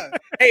America.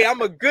 Hey,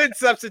 I'm a good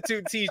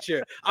substitute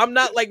teacher. I'm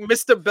not like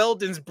Mr.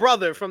 Belden's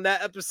brother from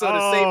that episode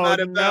of Saved by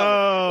the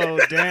Bell. No,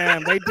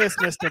 damn. They dissed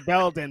Mr.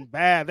 Belden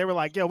bad. They were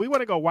like, yo, we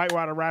want to go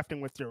whitewater rafting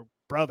with your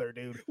brother,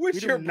 dude. With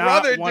we your do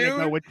brother, not want to dude.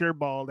 go with your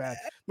bald ass.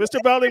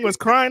 Mr. Belden was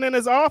crying in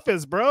his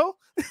office, bro.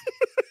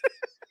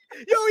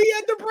 Yo, he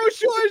had the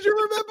brochures, you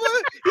remember?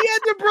 He had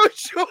the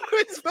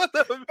brochures for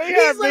them. They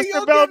had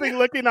Mr. Belding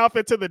looking off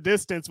into the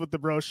distance with the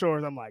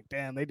brochures. I'm like,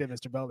 damn, they did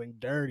Mr. Belding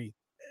dirty.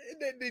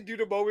 And then they do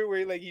the moment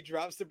where he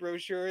drops the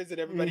brochures and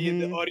everybody in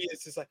the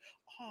audience is like,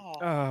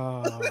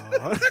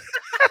 oh.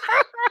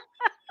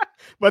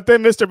 But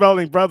then Mr.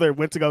 Belding's brother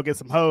went to go get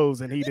some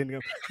hoes and he didn't go.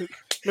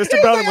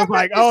 Mr. Belding was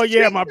like, oh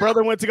yeah, my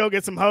brother went to go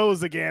get some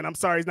hoes again. I'm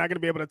sorry, he's not going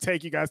to be able to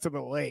take you guys to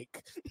the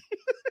lake.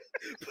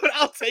 But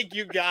I'll take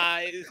you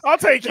guys. I'll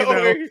take you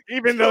though,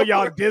 even though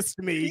y'all dissed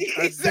me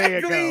a day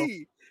ago.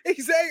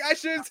 Exactly. I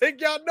shouldn't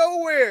take y'all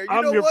nowhere.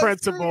 I'm your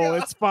principal.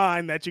 It's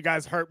fine that you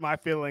guys hurt my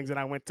feelings and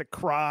I went to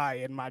cry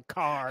in my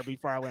car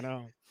before I went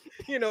home.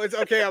 You know, it's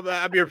okay.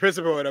 I'm your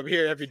principal and I'm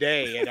here every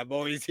day and I'm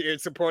always here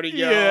supporting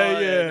y'all.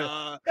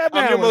 Yeah.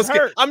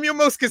 And, I'm your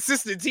most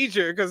consistent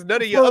teacher because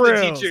none of your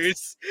other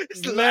teachers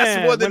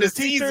last more than a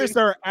season. Teachers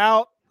are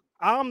out.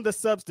 I'm the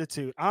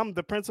substitute. I'm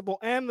the principal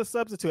and the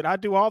substitute. I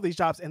do all these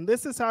jobs, and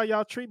this is how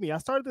y'all treat me. I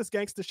started this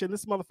gangster shit.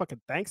 This motherfucking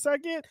thanks I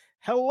get.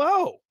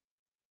 Hello.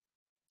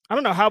 I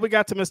don't know how we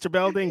got to Mr.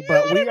 Belding,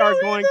 but we are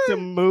going to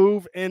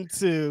move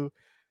into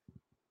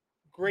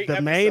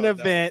the main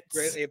event.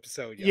 Great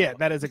episode. Y'all. Yeah,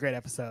 that is a great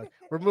episode.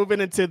 We're moving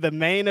into the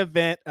main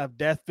event of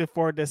Death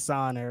Before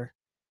Dishonor.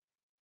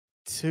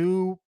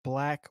 2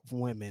 black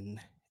women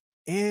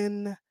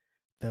in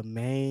the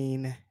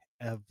main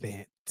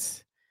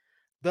event.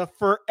 The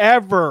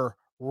forever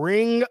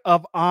Ring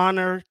of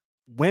Honor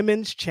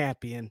Women's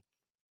Champion,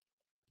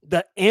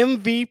 the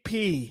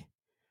MVP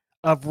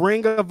of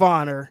Ring of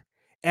Honor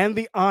and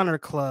the Honor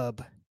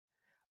Club,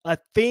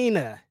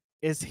 Athena,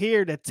 is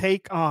here to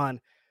take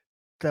on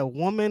the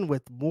woman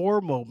with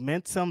more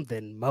momentum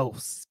than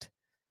most.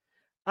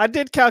 I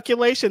did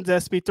calculations,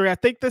 SP3. I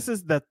think this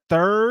is the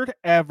 3rd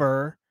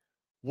ever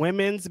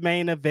women's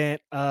main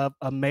event of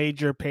a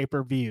major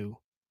pay-per-view.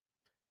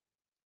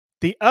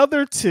 The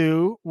other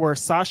 2 were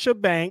Sasha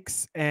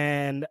Banks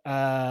and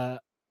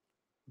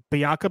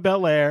Bianca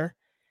Belair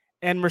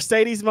and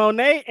Mercedes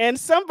Moné and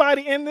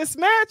somebody in this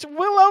match,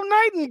 Willow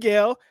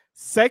Nightingale,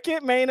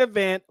 2nd main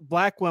event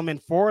black woman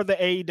for the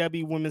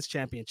AEW Women's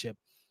Championship.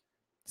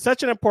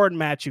 Such an important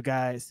match, you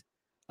guys.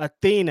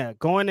 Athena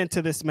going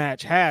into this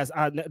match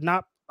I'm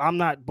not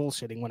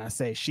bullshitting when I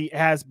say she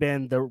has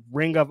been the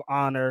Ring of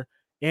Honor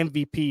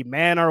MVP,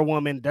 man or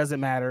woman, doesn't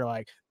matter.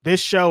 Like, this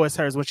show is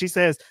hers. When she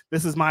says,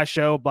 this is my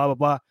show, blah, blah,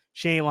 blah,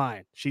 she ain't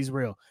lying. She's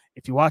real.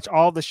 If you watch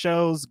all the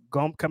shows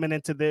coming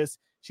into this,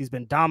 she's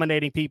been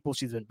dominating people.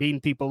 She's been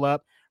beating people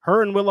up.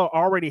 Her and Willow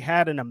already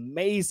had an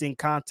amazing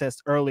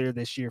contest earlier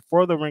this year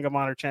for the Ring of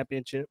Honor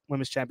Championship,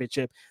 Women's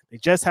Championship. They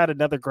just had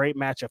another great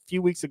match a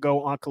few weeks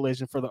ago on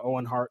Collision for the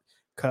Owen Hart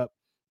Cup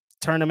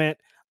tournament.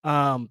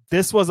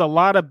 This was a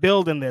lot of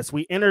build in this.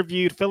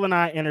 Phil and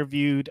I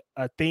interviewed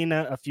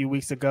Athena a few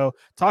weeks ago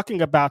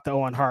talking about the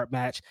Owen Hart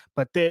match,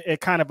 but it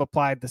kind of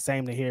applied the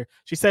same to here.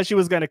 She said she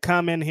was going to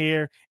come in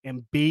here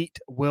and beat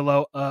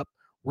Willow up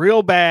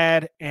real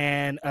bad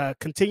and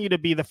continue to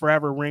be the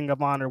forever Ring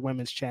of Honor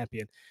Women's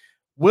Champion.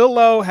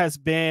 Willow has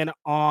been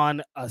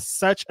on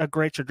such a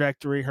great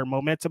trajectory. Her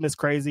momentum is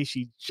crazy.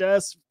 She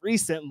just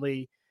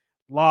recently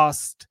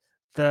lost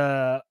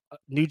the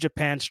New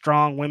Japan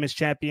Strong Women's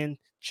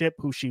Championship,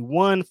 who she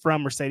won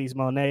from Mercedes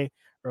Moné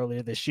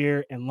earlier this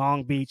year in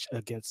Long Beach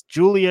against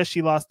Julia.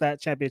 She lost that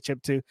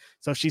championship too.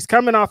 So she's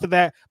coming off of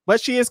that, but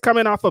she is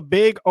coming off a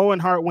big Owen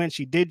Hart win.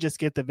 She did just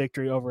get the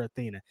victory over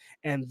Athena.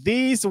 And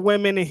these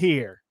women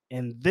here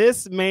in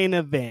this main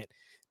event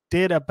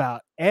did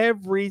about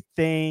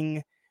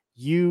everything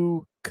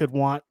you could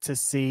want to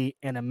see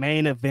in a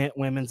main event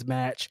women's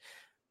match.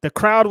 The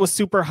crowd was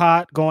super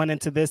hot going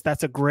into this.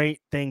 That's a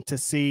great thing to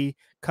see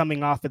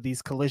coming off of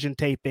these Collision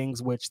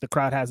tapings, which the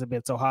crowd hasn't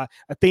been so hot.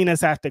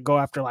 Athena's have to go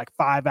after like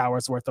 5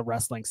 hours worth of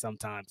wrestling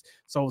sometimes.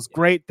 So it was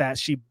great that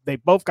they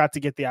both got to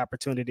get the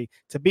opportunity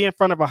to be in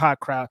front of a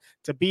hot crowd,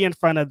 to be in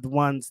front of the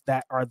ones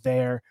that are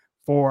there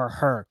for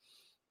her.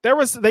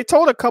 They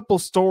told a couple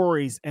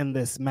stories in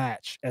this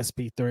match,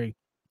 SP3.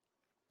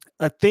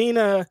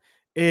 Athena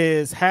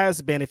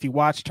has been, if you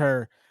watched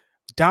her,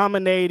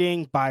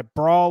 dominating by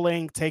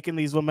brawling, taking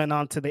these women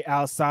onto the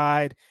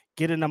outside,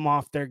 getting them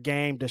off their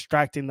game,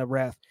 distracting the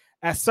ref.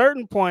 At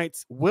certain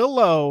points,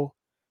 Willow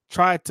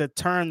tried to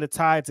turn the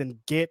tides and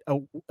get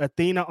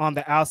Athena on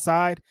the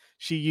outside.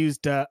 She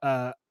used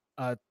a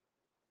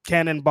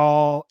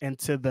cannonball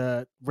into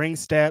the ring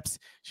steps.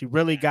 She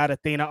really got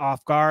Athena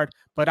off guard.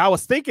 But I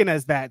was thinking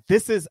as that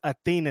this is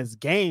Athena's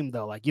game,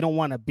 though. Like, you don't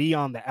want to be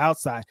on the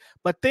outside.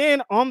 But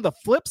then on the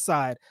flip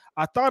side,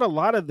 I thought a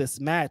lot of this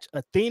match,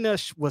 Athena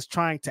was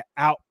trying to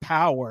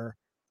outpower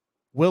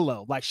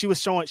Willow. Like, she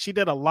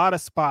did a lot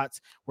of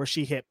spots where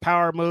she hit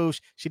power moves.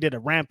 She did a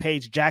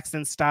Rampage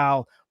Jackson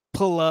style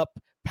pull up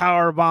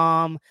power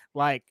bomb.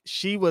 Like,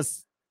 she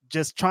was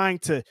just trying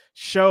to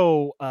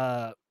show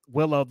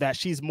Willow that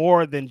she's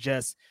more than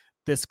just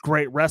this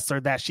great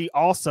wrestler, that she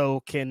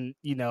also can,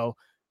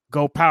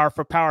 go power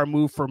for power,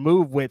 move for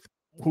move with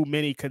who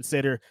many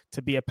consider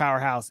to be a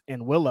powerhouse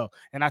in Willow.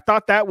 And I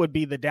thought that would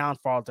be the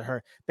downfall to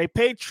her. They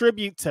paid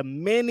tribute to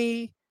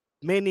many,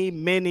 many,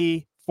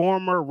 many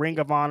former Ring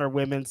of Honor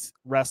women's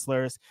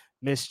wrestlers,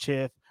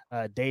 Mischief,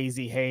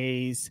 Daisy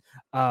Hayes,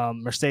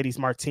 Mercedes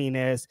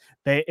Martinez.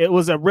 It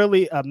was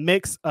really a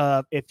mix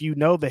of, if you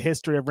know the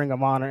history of Ring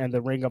of Honor and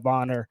the Ring of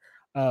Honor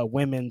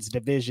women's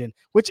division,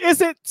 which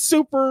isn't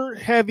super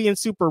heavy and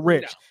super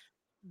rich. No.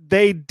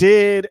 They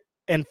did,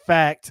 in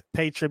fact,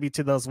 pay tribute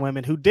to those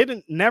women who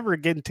never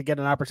get an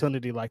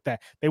opportunity like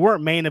that. They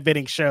weren't main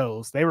eventing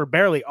shows. They were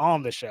barely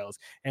on the shows.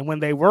 And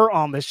when they were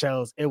on the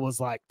shows, it was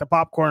like the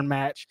popcorn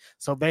match.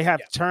 So they have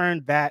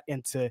turned that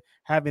into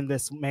having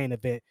this main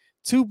event.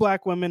 2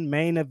 Black women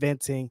main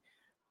eventing,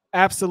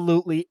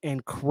 absolutely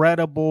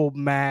incredible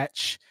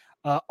match.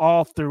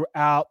 All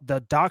throughout,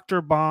 the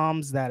doctor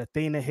bombs that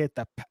Athena hit,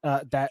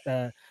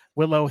 that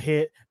Willow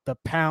hit, the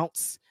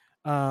pounce.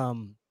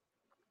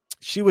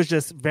 She was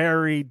just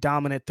very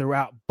dominant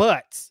throughout.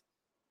 But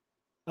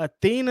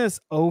Athena's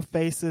O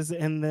faces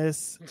in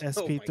this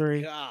SP3. Oh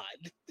my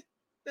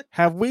God.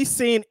 Have we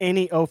seen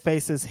any O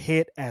faces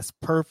hit as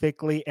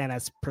perfectly and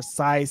as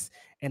precise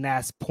and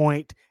as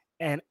point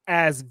and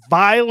as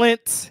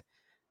violent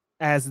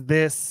as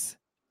these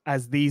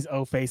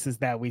O faces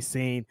that we've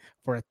seen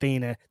for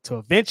Athena to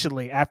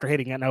eventually, after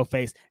hitting an O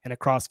face and a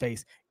cross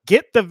face,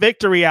 get the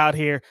victory out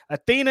here?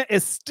 Athena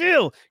is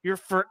still your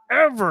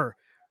forever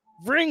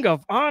Ring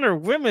of Honor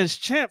Women's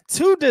Champ,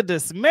 to the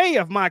dismay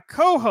of my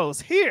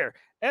co-host here,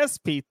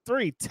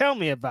 SP3. Tell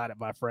me about it,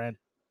 my friend.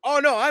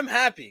 Oh no, I'm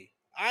happy.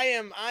 I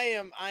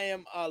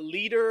am a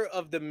leader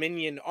of the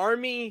minion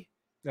army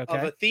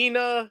of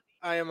Athena.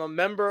 I am a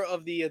member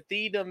of the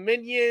Athena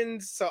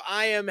minions, so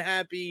I am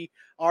happy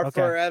our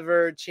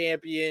forever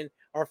champion,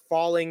 our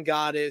fallen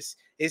goddess,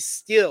 is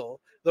still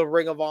the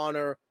Ring of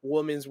Honor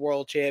Women's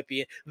World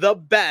Champion. The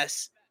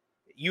best,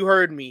 you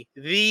heard me,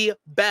 the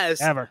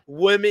best ever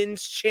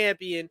women's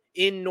champion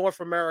in North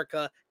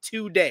America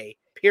today.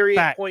 Period.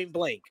 Fact. Point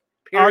blank.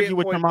 Period. Argue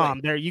with your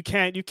mom. There, you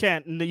can't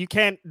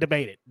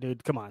debate it,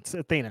 dude. Come on, it's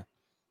Athena.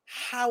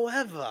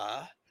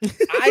 However,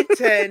 I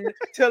tend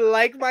to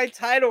like my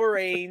title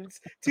reigns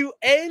to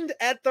end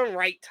at the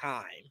right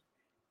time.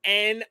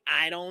 And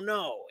I don't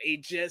know.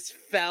 It just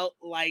felt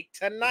like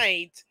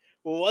tonight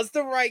was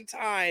the right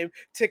time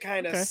to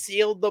kind of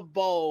seal the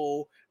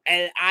bow.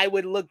 And I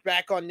would look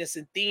back on this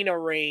Athena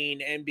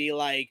reign and be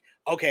like,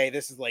 okay,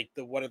 this is like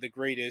one of the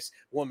greatest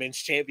women's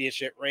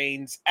championship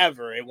reigns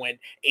ever. It went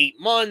 8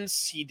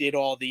 months. She did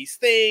all these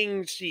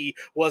things. She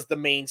was the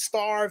main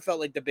star,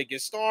 felt like the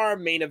biggest star,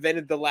 main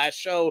evented the last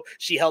show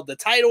she held the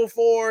title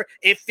for.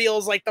 It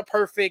feels like the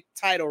perfect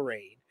title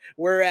reign.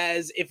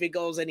 Whereas if it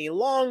goes any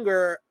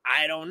longer,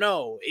 I don't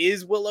know.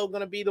 Is Willow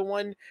going to be the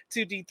one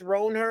to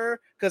dethrone her?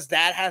 Because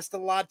that has a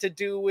lot to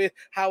do with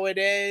how it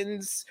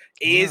ends.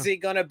 Is it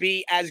going to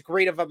be as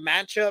great of a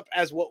matchup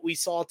as what we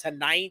saw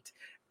tonight?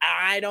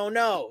 I don't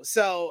know.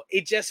 So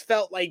it just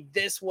felt like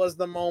this was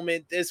the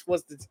moment. This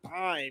was the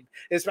time,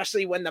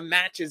 especially when the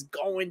match is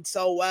going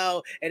so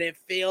well and it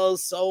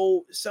feels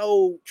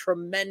so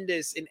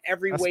tremendous in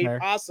every way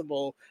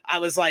possible. I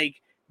was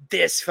like,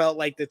 this felt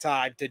like the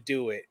time to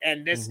do it.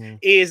 And this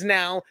is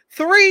now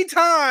 3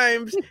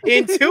 times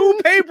in 2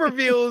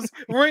 pay-per-views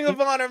Ring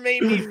of Honor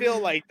made me feel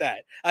like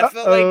that. I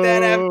felt like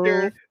that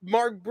after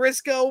Mark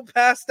Briscoe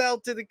passed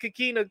out to the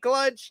Kikina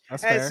clutch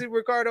as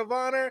Supercard of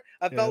Honor.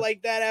 I felt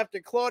like that after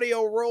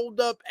Claudio rolled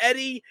up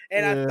Eddie.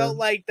 And I felt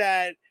like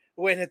that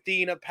when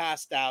Athena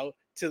passed out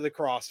to the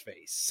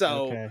crossface.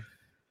 So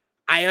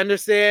I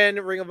understand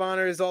Ring of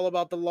Honor is all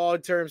about the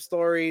long-term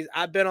stories.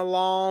 I've been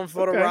along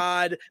for the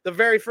ride. The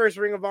very first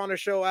Ring of Honor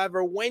show I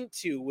ever went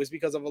to was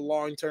because of a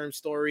long-term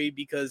story,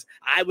 because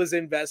I was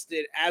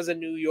invested as a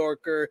New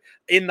Yorker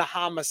in the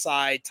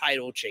Homicide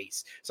title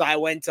chase. So I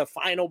went to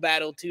Final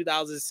Battle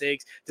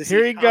 2006 to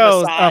see Homicide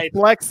goes, a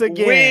flex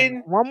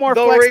again. One more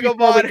flex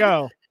before we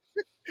go.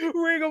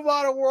 Ring of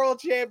Honor World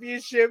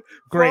Championship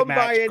great from match,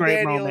 Bryan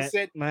great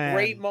Danielson. Moment.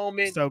 Great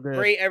moment, so good.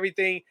 Great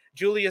everything.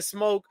 Julia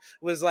Smoke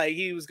was like,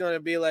 he was gonna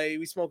be like,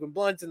 we smoking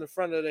blunts in the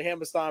front of the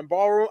Hammerstein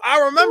Ballroom. I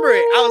remember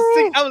it.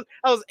 I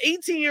was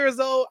 18 years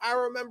old. I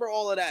remember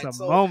all of that. It's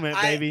a moment,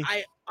 baby.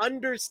 I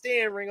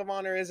understand Ring of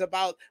Honor is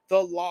about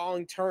the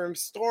long-term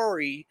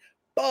story,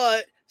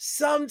 but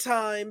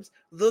sometimes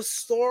the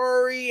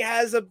story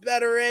has a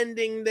better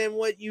ending than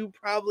what you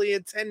probably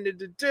intended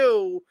to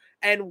do.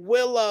 and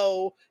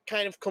Willow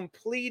kind of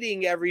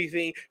completing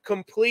everything,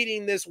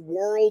 completing this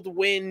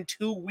whirlwind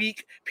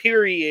 2-week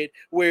period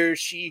where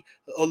she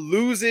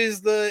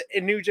loses the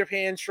New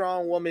Japan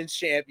Strong Women's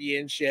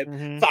Championship,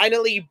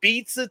 finally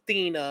beats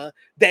Athena,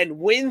 then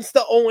wins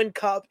the Owen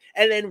Cup,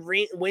 and then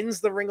wins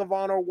the Ring of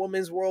Honor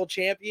Women's World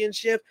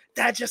Championship.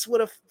 That just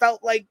would have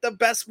felt like the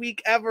best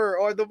week ever,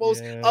 or the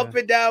most up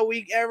and down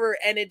week ever.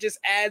 And it just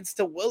adds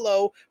to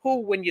Willow,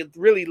 who, when you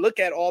really look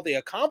at all the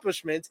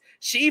accomplishments,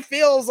 she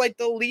feels like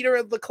the leader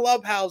of the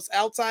clubhouse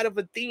outside of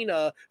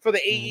Athena for the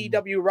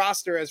AEW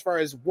roster as far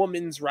as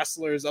women's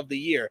wrestlers of the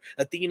year.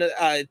 Athena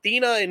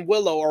and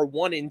Willow are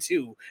 1 and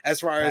 2 as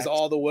far as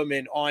all the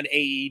women on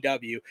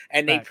AEW,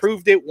 and they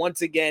proved it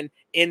once again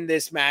in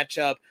this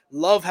matchup.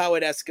 Love how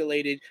it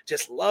escalated.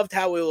 Just loved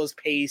how it was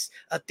paced.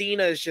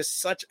 Athena is just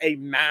such a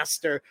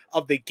master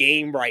of the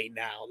game right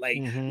now.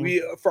 Like,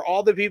 for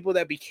all the people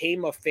that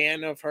became a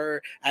fan of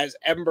her as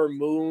Ember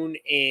Moon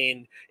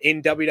in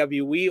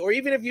WWE, or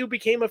even if you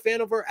became a fan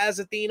of her as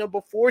Athena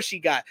before she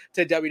got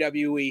to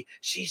WWE,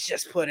 she's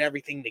just put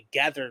everything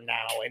together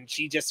now, and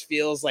she just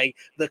feels like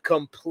the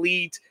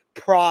complete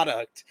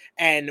product.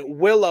 And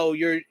Willow,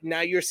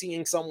 you're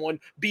seeing someone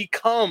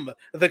become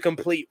the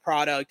complete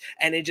product,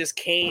 and it just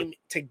came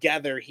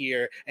together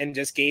here and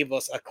just gave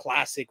us a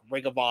classic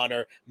Ring of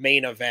Honor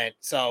main event.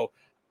 So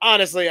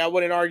honestly, I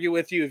wouldn't argue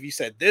with you if you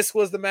said this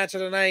was the match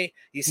of the night.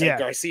 You said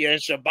Garcia and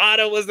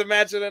Shibata was the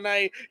match of the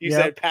night. You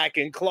said Pac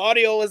and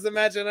Claudio was the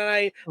match of the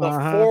night. The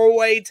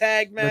 4-way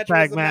tag match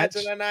was the match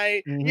of the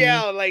night.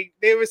 Yeah, like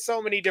there were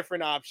so many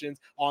different options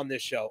on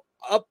this show.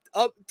 Up,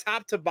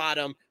 top to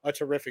bottom, a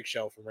terrific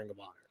show from Ring of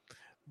Honor.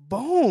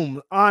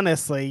 Boom.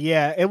 Honestly,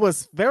 yeah, it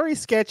was very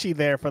sketchy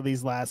there for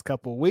these last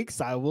couple of weeks.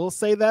 I will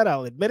say that.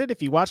 I'll admit it.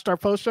 If you watched our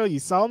post show, you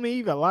saw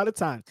me a lot of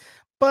times.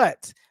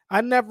 But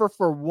I never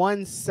for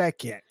 1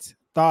 second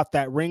thought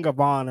that Ring of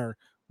Honor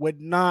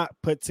would not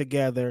put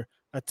together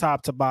a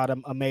top to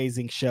bottom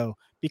amazing show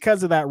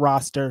because of that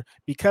roster,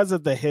 because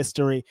of the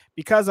history,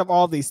 because of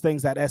all these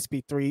things that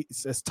SP3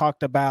 has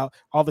talked about,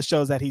 all the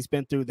shows that he's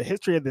been through, the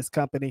history of this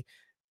company.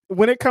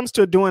 When it comes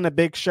to doing a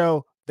big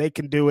show, they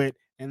can do it,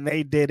 and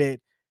they did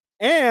it.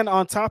 And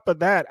on top of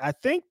that, I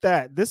think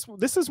that this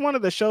is one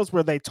of the shows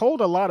where they told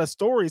a lot of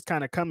stories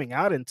kind of coming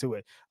out into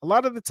it. A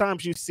lot of the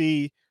times you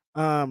see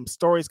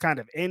stories kind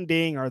of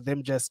ending, or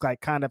them just like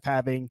kind of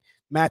having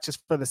matches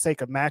for the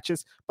sake of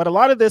matches. But a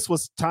lot of this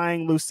was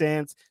tying loose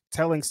ends,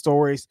 telling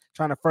stories,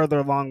 trying to further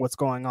along what's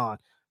going on.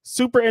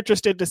 Super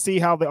interested to see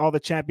how all the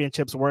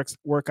championships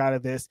work out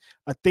of this.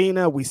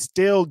 Athena, we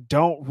still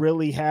don't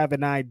really have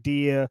an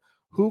idea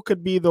who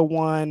could be the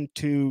one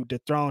to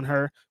dethrone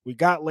her. We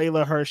got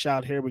Layla Hirsch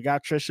out here. We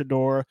got Trish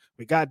Adora.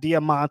 We got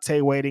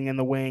Diamante waiting in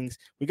the wings.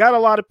 We got a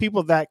lot of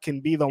people that can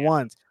be the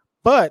ones.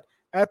 But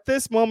at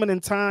this moment in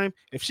time,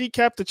 if she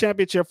kept the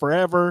championship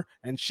forever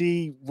and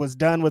she was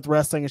done with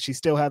wrestling and she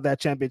still had that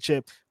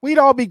championship, we'd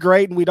all be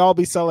great and we'd all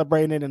be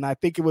celebrating it. And I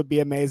think it would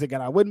be amazing.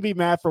 And I wouldn't be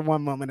mad for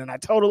one moment. And I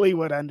totally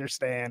would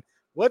understand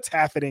what's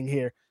happening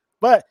here.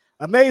 But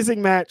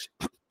amazing match.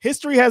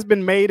 History has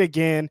been made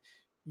again.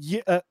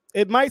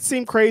 It might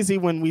seem crazy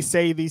when we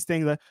say these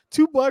things, like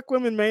 2 black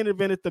women main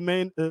event at the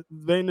main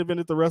event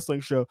at the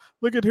wrestling show.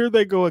 Look at, here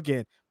they go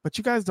again. But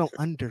you guys don't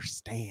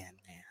understand,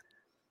 man.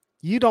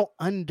 You don't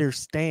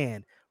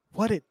understand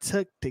what it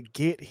took to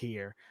get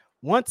here.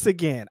 Once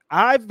again,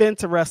 I've been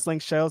to wrestling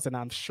shows, and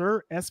I'm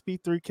sure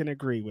SP3 can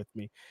agree with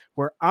me,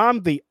 where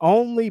I'm the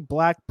only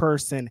black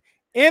person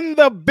in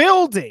the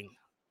building.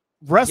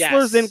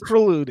 Wrestlers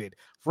included,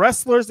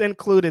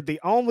 the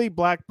only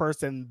black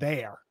person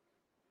there.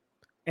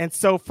 And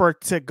so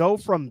to go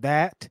from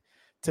that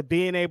to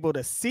being able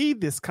to see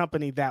this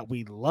company that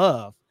we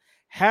love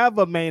have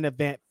a main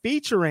event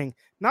featuring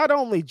not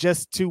only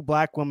just 2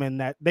 black women,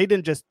 that they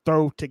didn't just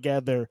throw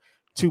together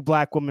 2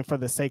 black women for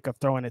the sake of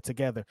throwing it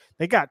together.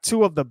 They got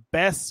 2 of the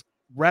best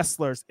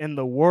wrestlers in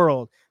the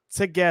world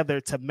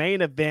together to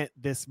main event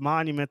this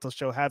monumental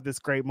show, have this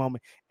great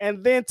moment,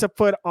 and then to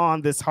put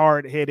on this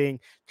hard-hitting,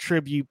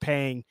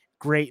 tribute-paying,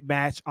 great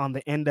match on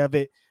the end of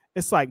it.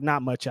 It's like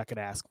not much I could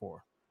ask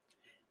for.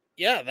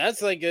 Yeah,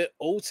 that's like an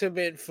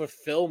ultimate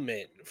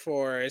fulfillment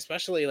for,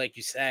 especially like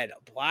you said,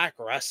 black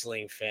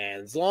wrestling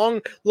fans, long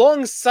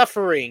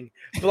suffering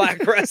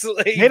black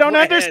wrestling. They don't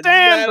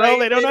understand, bro.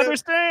 They don't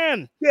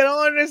understand. They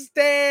don't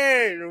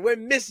understand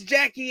when Miss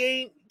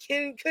Jackie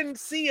couldn't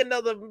see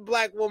another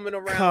black woman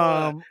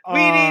around.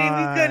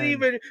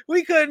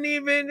 We couldn't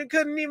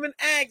even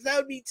ask. That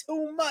would be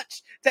too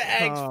much to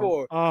ask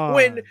for.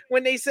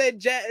 When they said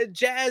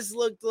Jazz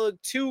looked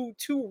too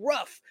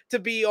rough to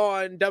be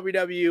on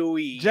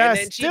WWE.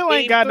 Jazz still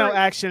ain't got no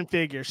action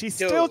figure. She's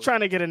still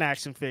trying to get an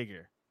action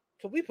figure.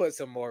 can we put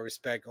some more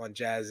respect on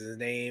Jazz's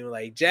name?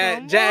 Like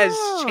Jazz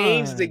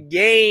changed the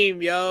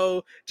game,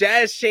 yo.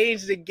 Jazz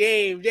changed the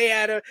game.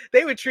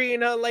 They were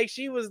treating her like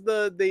she was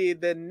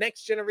the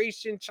next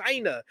generation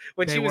China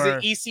when she was in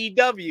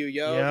ECW,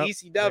 yo. Yep,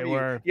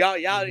 ECW.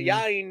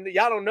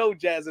 Y'all don't know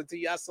Jazz until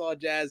y'all saw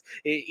Jazz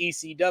in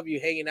ECW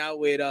hanging out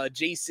with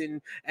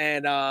Jason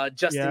and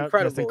Justin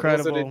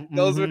Incredible.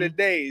 Those were the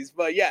days.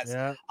 But yes,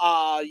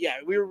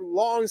 we were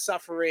long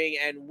suffering,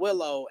 and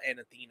Willow and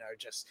Athena are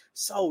just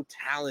so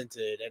talented.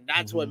 And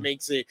that's what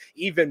makes it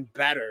even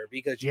better,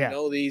 because you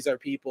know these are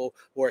people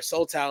who are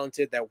so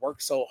talented that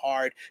work so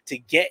hard to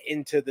get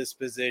into this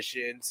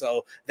position.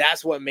 So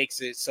that's what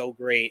makes it so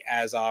great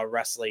as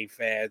wrestling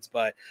fans.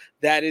 But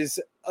that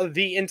is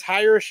the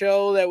entire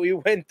show that we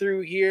went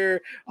through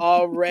here,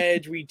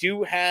 Reg. We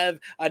do have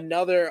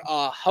another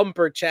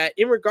humper chat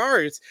in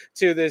regards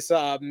to this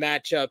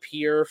matchup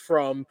here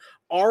from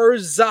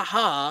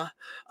Arzaha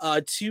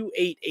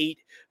 288,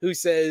 who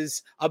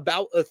says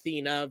about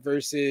Athena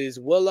versus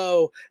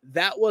Willow.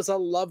 That was a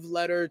love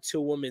letter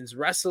to women's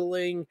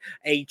wrestling,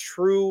 a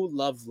true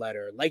love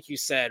letter. Like you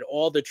said,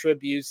 all the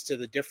tributes to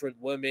the different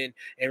women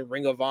in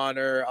Ring of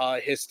Honor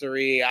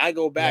history. I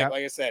go back,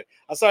 like I said,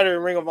 I started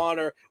in Ring of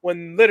Honor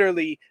when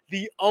literally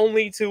the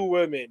only two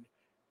women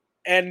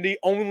and the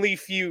only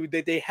feud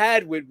that they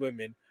had with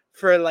women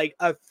for like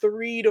a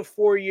 3 to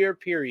 4 year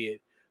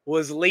period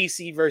was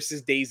Lacey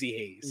versus Daisy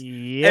Hayes.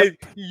 And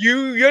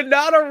you're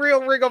not a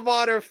real Ring of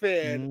Honor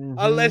fan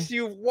unless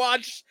you've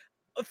watched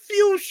a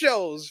few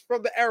shows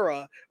from the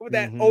era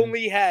that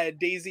only had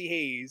Daisy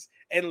Hayes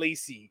and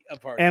Lacey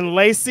apart. And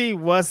Lacey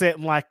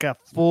wasn't like a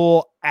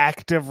full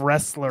active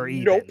wrestler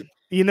even.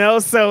 You know,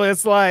 so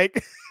it's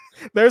like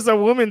there's a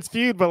women's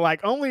feud, but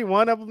like only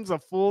one of them's a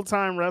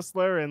full-time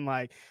wrestler, and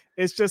like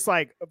it's just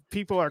like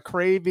people are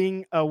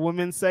craving a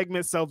women's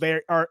segment, so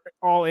they are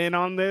all in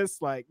on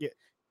this. Like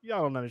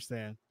y'all don't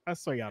understand. I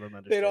swear y'all don't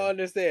understand. They don't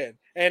understand.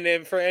 And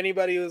then for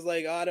anybody who's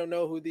like, I don't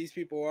know who these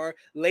people are,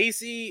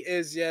 Lacey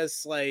is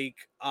just like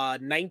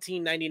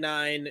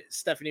 1999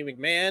 Stephanie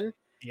McMahon.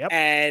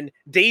 And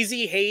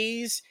Daisy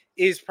Hayes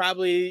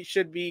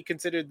should be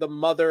considered the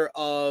mother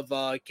of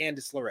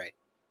Candice LeRae.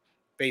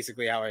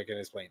 Basically how I can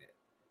explain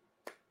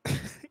it.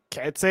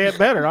 Can't say it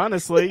better,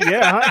 honestly.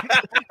 There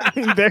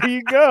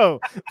you go.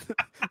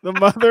 The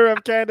mother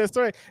of Candice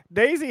LeRae.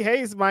 Daisy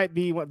Hayes might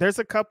be one. There's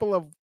a couple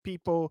of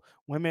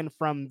women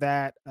from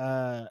that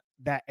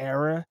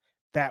era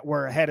that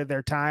were ahead of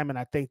their time, and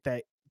I think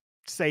that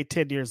say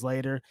 10 years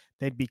later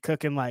they'd be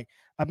cooking. Like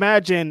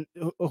imagine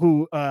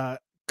who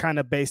kind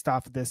of based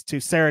off of this too,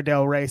 Sarah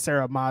Del Rey,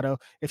 Sarah Amato,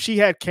 if she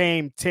had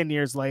came 10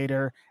 years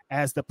later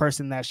as the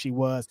person that she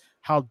was,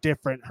 how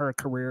different her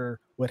career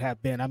would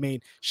have been. I mean,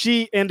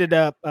 she ended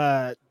up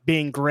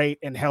being great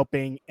and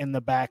helping in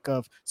the back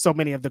of so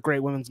many of the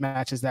great women's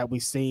matches that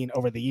we've seen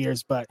over the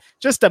years. But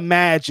just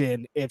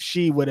imagine if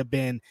she would have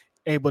been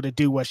able to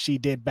do what she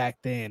did back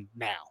then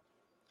now.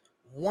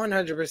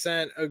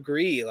 100%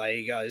 agree.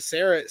 Like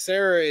Sarah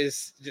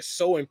is just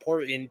so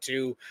important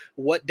to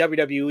what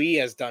WWE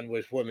has done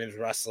with women's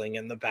wrestling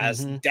in the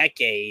past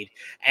decade.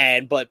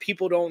 But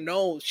people don't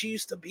know she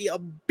used to be a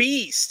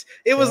beast.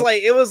 It was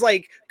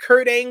like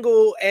Kurt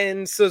Angle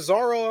and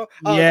Cesaro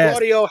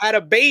Claudio had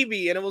a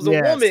baby, and it was a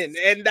woman,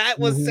 and that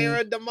was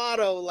Sarah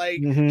D'Amato. Like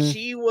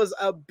she was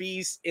a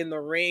beast in the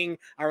ring.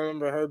 I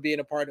remember her being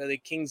a part of the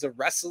Kings of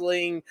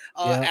Wrestling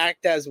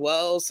act as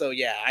well. So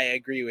yeah, I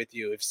agree with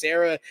you. If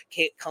Sarah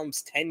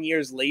comes 10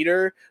 years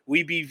later,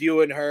 we'd be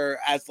viewing her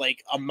as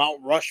like a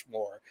Mount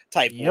Rushmore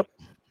type.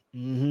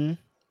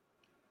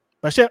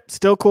 But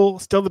still cool,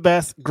 still the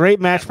best.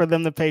 Great match for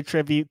them to pay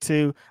tribute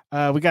to.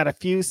 We got a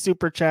few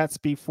super chats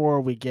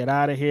before we get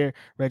out of here.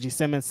 Reggie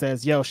Simmons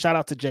says, yo, shout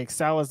out to Jake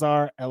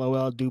Salazar.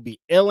 LOL do be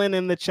illin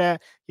in the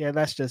chat. Yeah,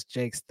 that's just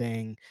Jake's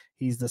thing.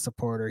 He's the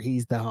supporter.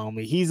 He's the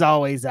homie. He's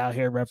always out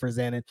here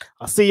representing.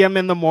 I'll see him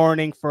in the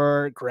morning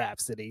for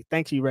Grapsity.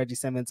 Thank you, Reggie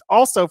Simmons,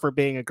 also for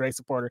being a great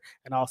supporter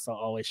and also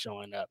always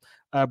showing up.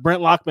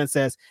 Brent Lockman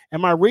says,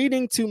 am I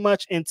reading too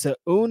much into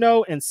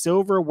Uno and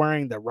Silver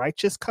wearing the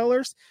righteous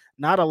colors?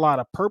 Not a lot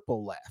of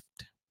purple left.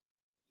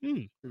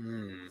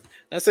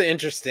 That's an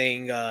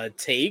interesting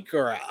take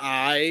or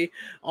eye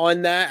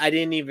on that. I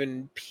didn't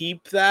even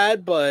peep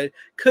that, but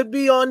could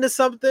be on to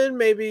something.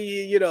 Maybe,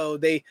 you know,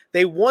 they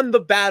won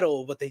the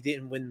battle, but they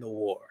didn't win the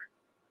war.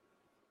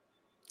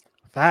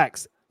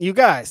 Facts. You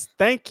guys,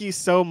 thank you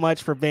so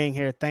much for being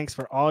here. Thanks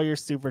for all your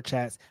super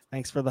chats.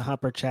 Thanks for the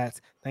humper chats.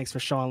 Thanks for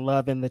showing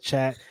love in the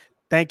chat.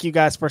 Thank you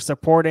guys for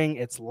supporting.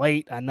 It's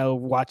late. I know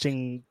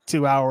watching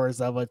 2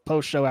 hours of a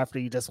post show after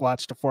you just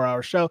watched a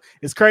 4-hour show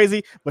is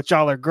crazy, but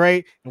y'all are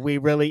great and we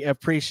really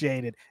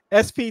appreciate it.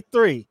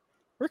 SP3,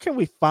 where can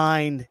we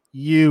find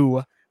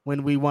you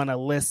when we want to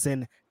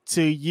listen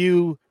to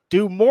you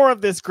do more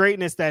of this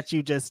greatness that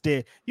you just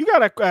did? You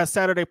got a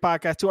Saturday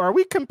podcast too. Are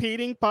we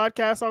competing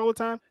podcasts all the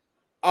time?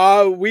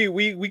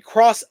 We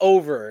cross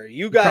over.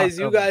 You guys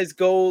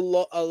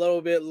go a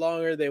little bit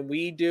longer than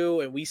we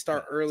do, and we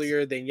start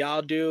earlier than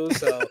y'all do.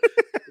 So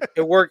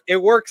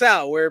it works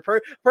out where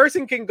a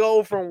person can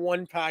go from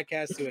one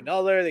podcast to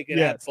another. They can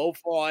have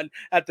both on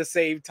at the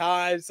same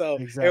time, so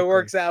it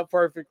works out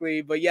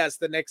perfectly. But yes,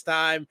 the next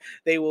time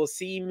they will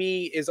see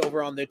me is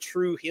over on the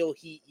True Heel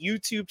Heat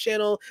YouTube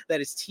channel.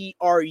 That is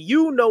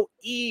TRU no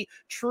E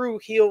True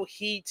Heel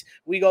Heat.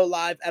 We go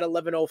live at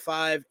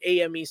 11:05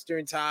 a.m.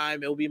 Eastern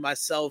time. It will be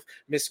myself,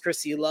 Miss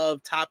Chrissy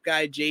Love, Top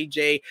Guy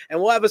JJ, and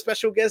we'll have a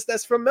special guest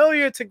that's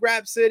familiar to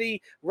Grab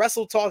City,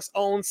 Wrestle Talk's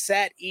own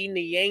Sat E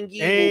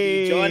Nyangi will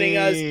be joining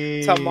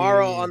us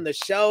tomorrow on the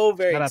show.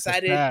 Very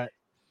excited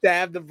to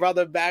have the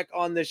brother back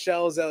on the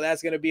show, so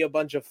that's going to be a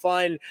bunch of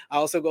fun. I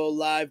also go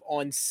live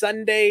on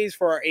Sundays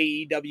for our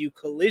AEW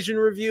Collision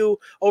review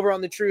over on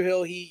the True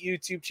Hill Heat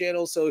YouTube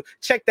channel, so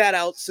check that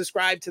out.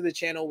 Subscribe to the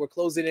channel. We're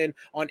closing in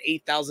on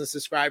 8,000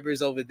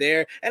 subscribers over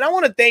there, and I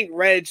want to thank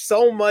Reg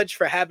so much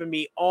for having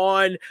me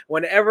on.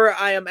 Whenever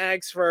I am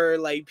asked for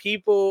like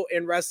people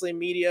in wrestling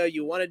media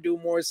you want to do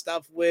more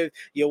stuff with,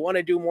 you want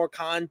to do more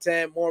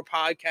content, more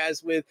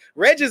podcasts with,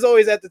 Reg is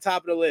always at the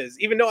top of the list,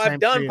 even though I've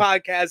done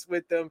podcasts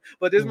with them,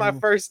 but this is my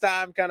first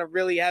time kind of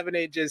really having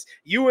it just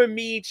you and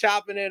me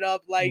chopping it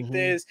up like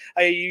this.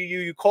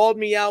 You called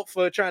me out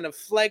for trying to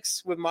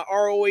flex with my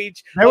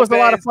ROH. There was a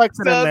lot of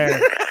flexing in there.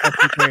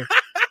 I'm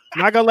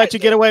not gonna let you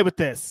get away with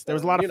this. There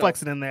was a lot of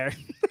flexing in there.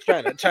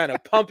 trying to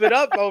pump it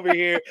up over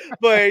here,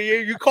 but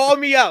you called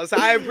me out, so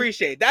I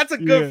appreciate it. That's a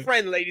good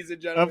friend, ladies and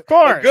gentlemen. Of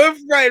course, a good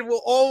friend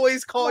will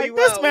always call you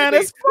this out. This man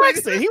is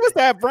flexing. He was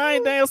that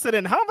Bryan Danielson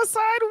in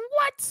Homicide.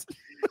 What?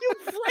 You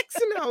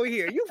flexing out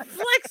here. You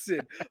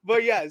flexing.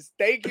 But yes,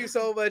 thank you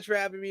so much for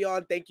having me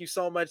on. Thank you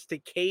so much to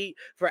Kate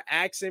for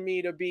asking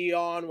me to be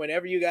on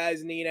whenever you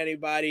guys need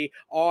anybody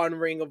on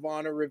Ring of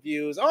Honor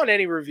reviews, on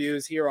any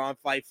reviews here on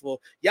Fightful.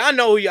 Y'all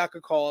know who y'all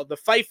could call the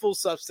Fightful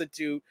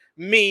substitute,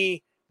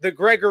 me, the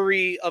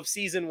Gregory of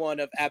season 1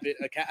 of Abbott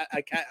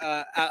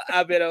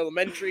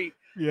Elementary,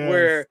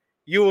 where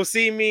you will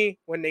see me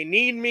when they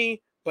need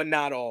me, but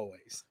not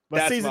always. But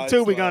that's season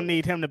 2, we're going to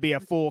need him to be a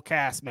full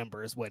cast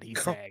member is what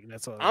he's saying.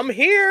 That's what I'm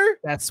here.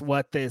 That's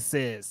what this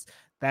is.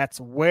 That's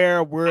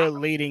where we're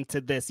leading to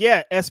this.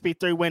 Yeah,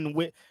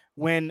 SB3,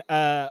 when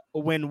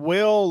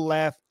Will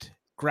left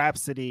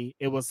Grapsody,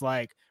 it was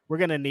like, we're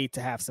going to need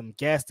to have some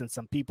guests and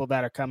some people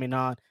that are coming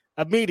on.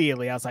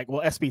 Immediately, I was like,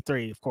 well,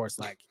 SB3, of course,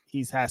 like,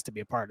 he has to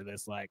be a part of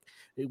this. Like,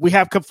 we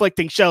have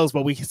conflicting shows,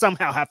 but we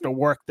somehow have to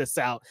work this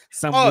out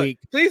some week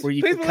where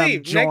you can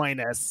come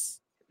join us.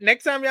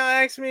 Next time y'all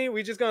ask me,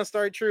 we just gonna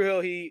start True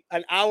Hill Heat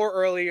an hour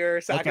earlier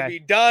so I can be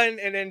done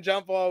and then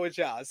jump on with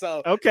y'all.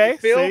 So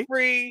feel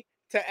free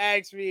to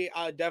ask me.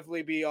 I'll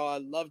definitely be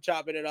on. Love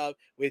chopping it up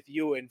with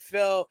you and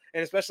Phil,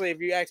 and especially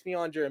if you ask me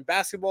on during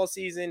basketball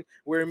season,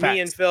 where me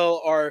and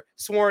Phil are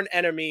sworn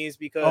enemies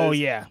because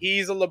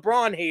he's a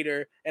LeBron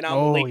hater and I'm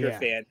a Laker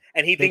fan,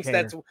 and he thinks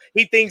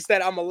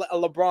that I'm a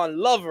LeBron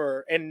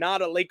lover and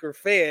not a Laker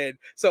fan.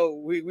 So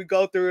we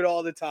go through it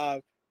all the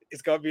time.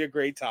 It's gonna be a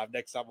great time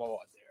next time I'm on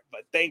there.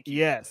 But thank you.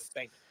 Yes.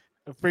 Thank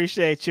you.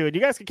 Appreciate you. And you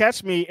guys can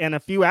catch me in a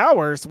few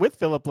hours with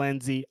Philip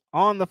Lindsay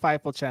on the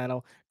Fightful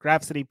channel,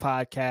 Grab City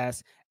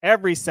Podcast,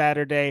 every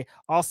Saturday.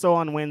 Also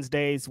on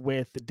Wednesdays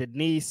with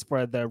Denise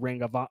for the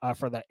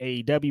for the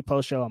AEW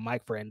post show, and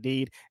Mike for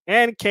Indeed,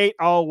 and Kate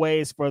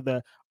always for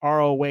the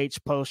ROH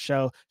post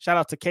show. Shout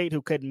out to Kate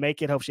who couldn't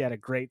make it. Hope she had a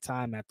great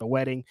time at the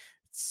wedding.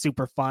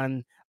 Super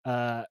fun.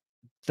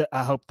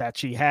 I hope that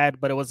she had,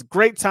 but it was a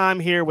great time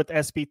here with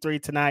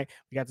SP3 tonight.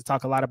 We got to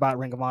talk a lot about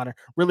Ring of Honor.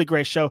 Really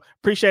great show.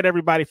 Appreciate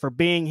everybody for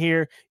being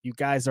here. You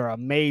guys are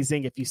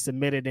amazing. If you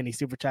submitted any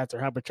super chats or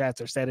humper chats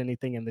or said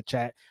anything in the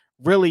chat,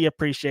 really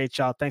appreciate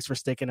y'all. Thanks for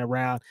sticking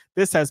around.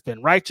 This has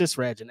been Righteous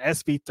Reg and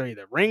SP3,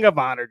 the Ring of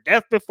Honor,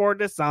 Death Before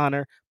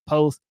Dishonor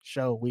post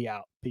show. We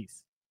out.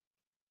 Peace.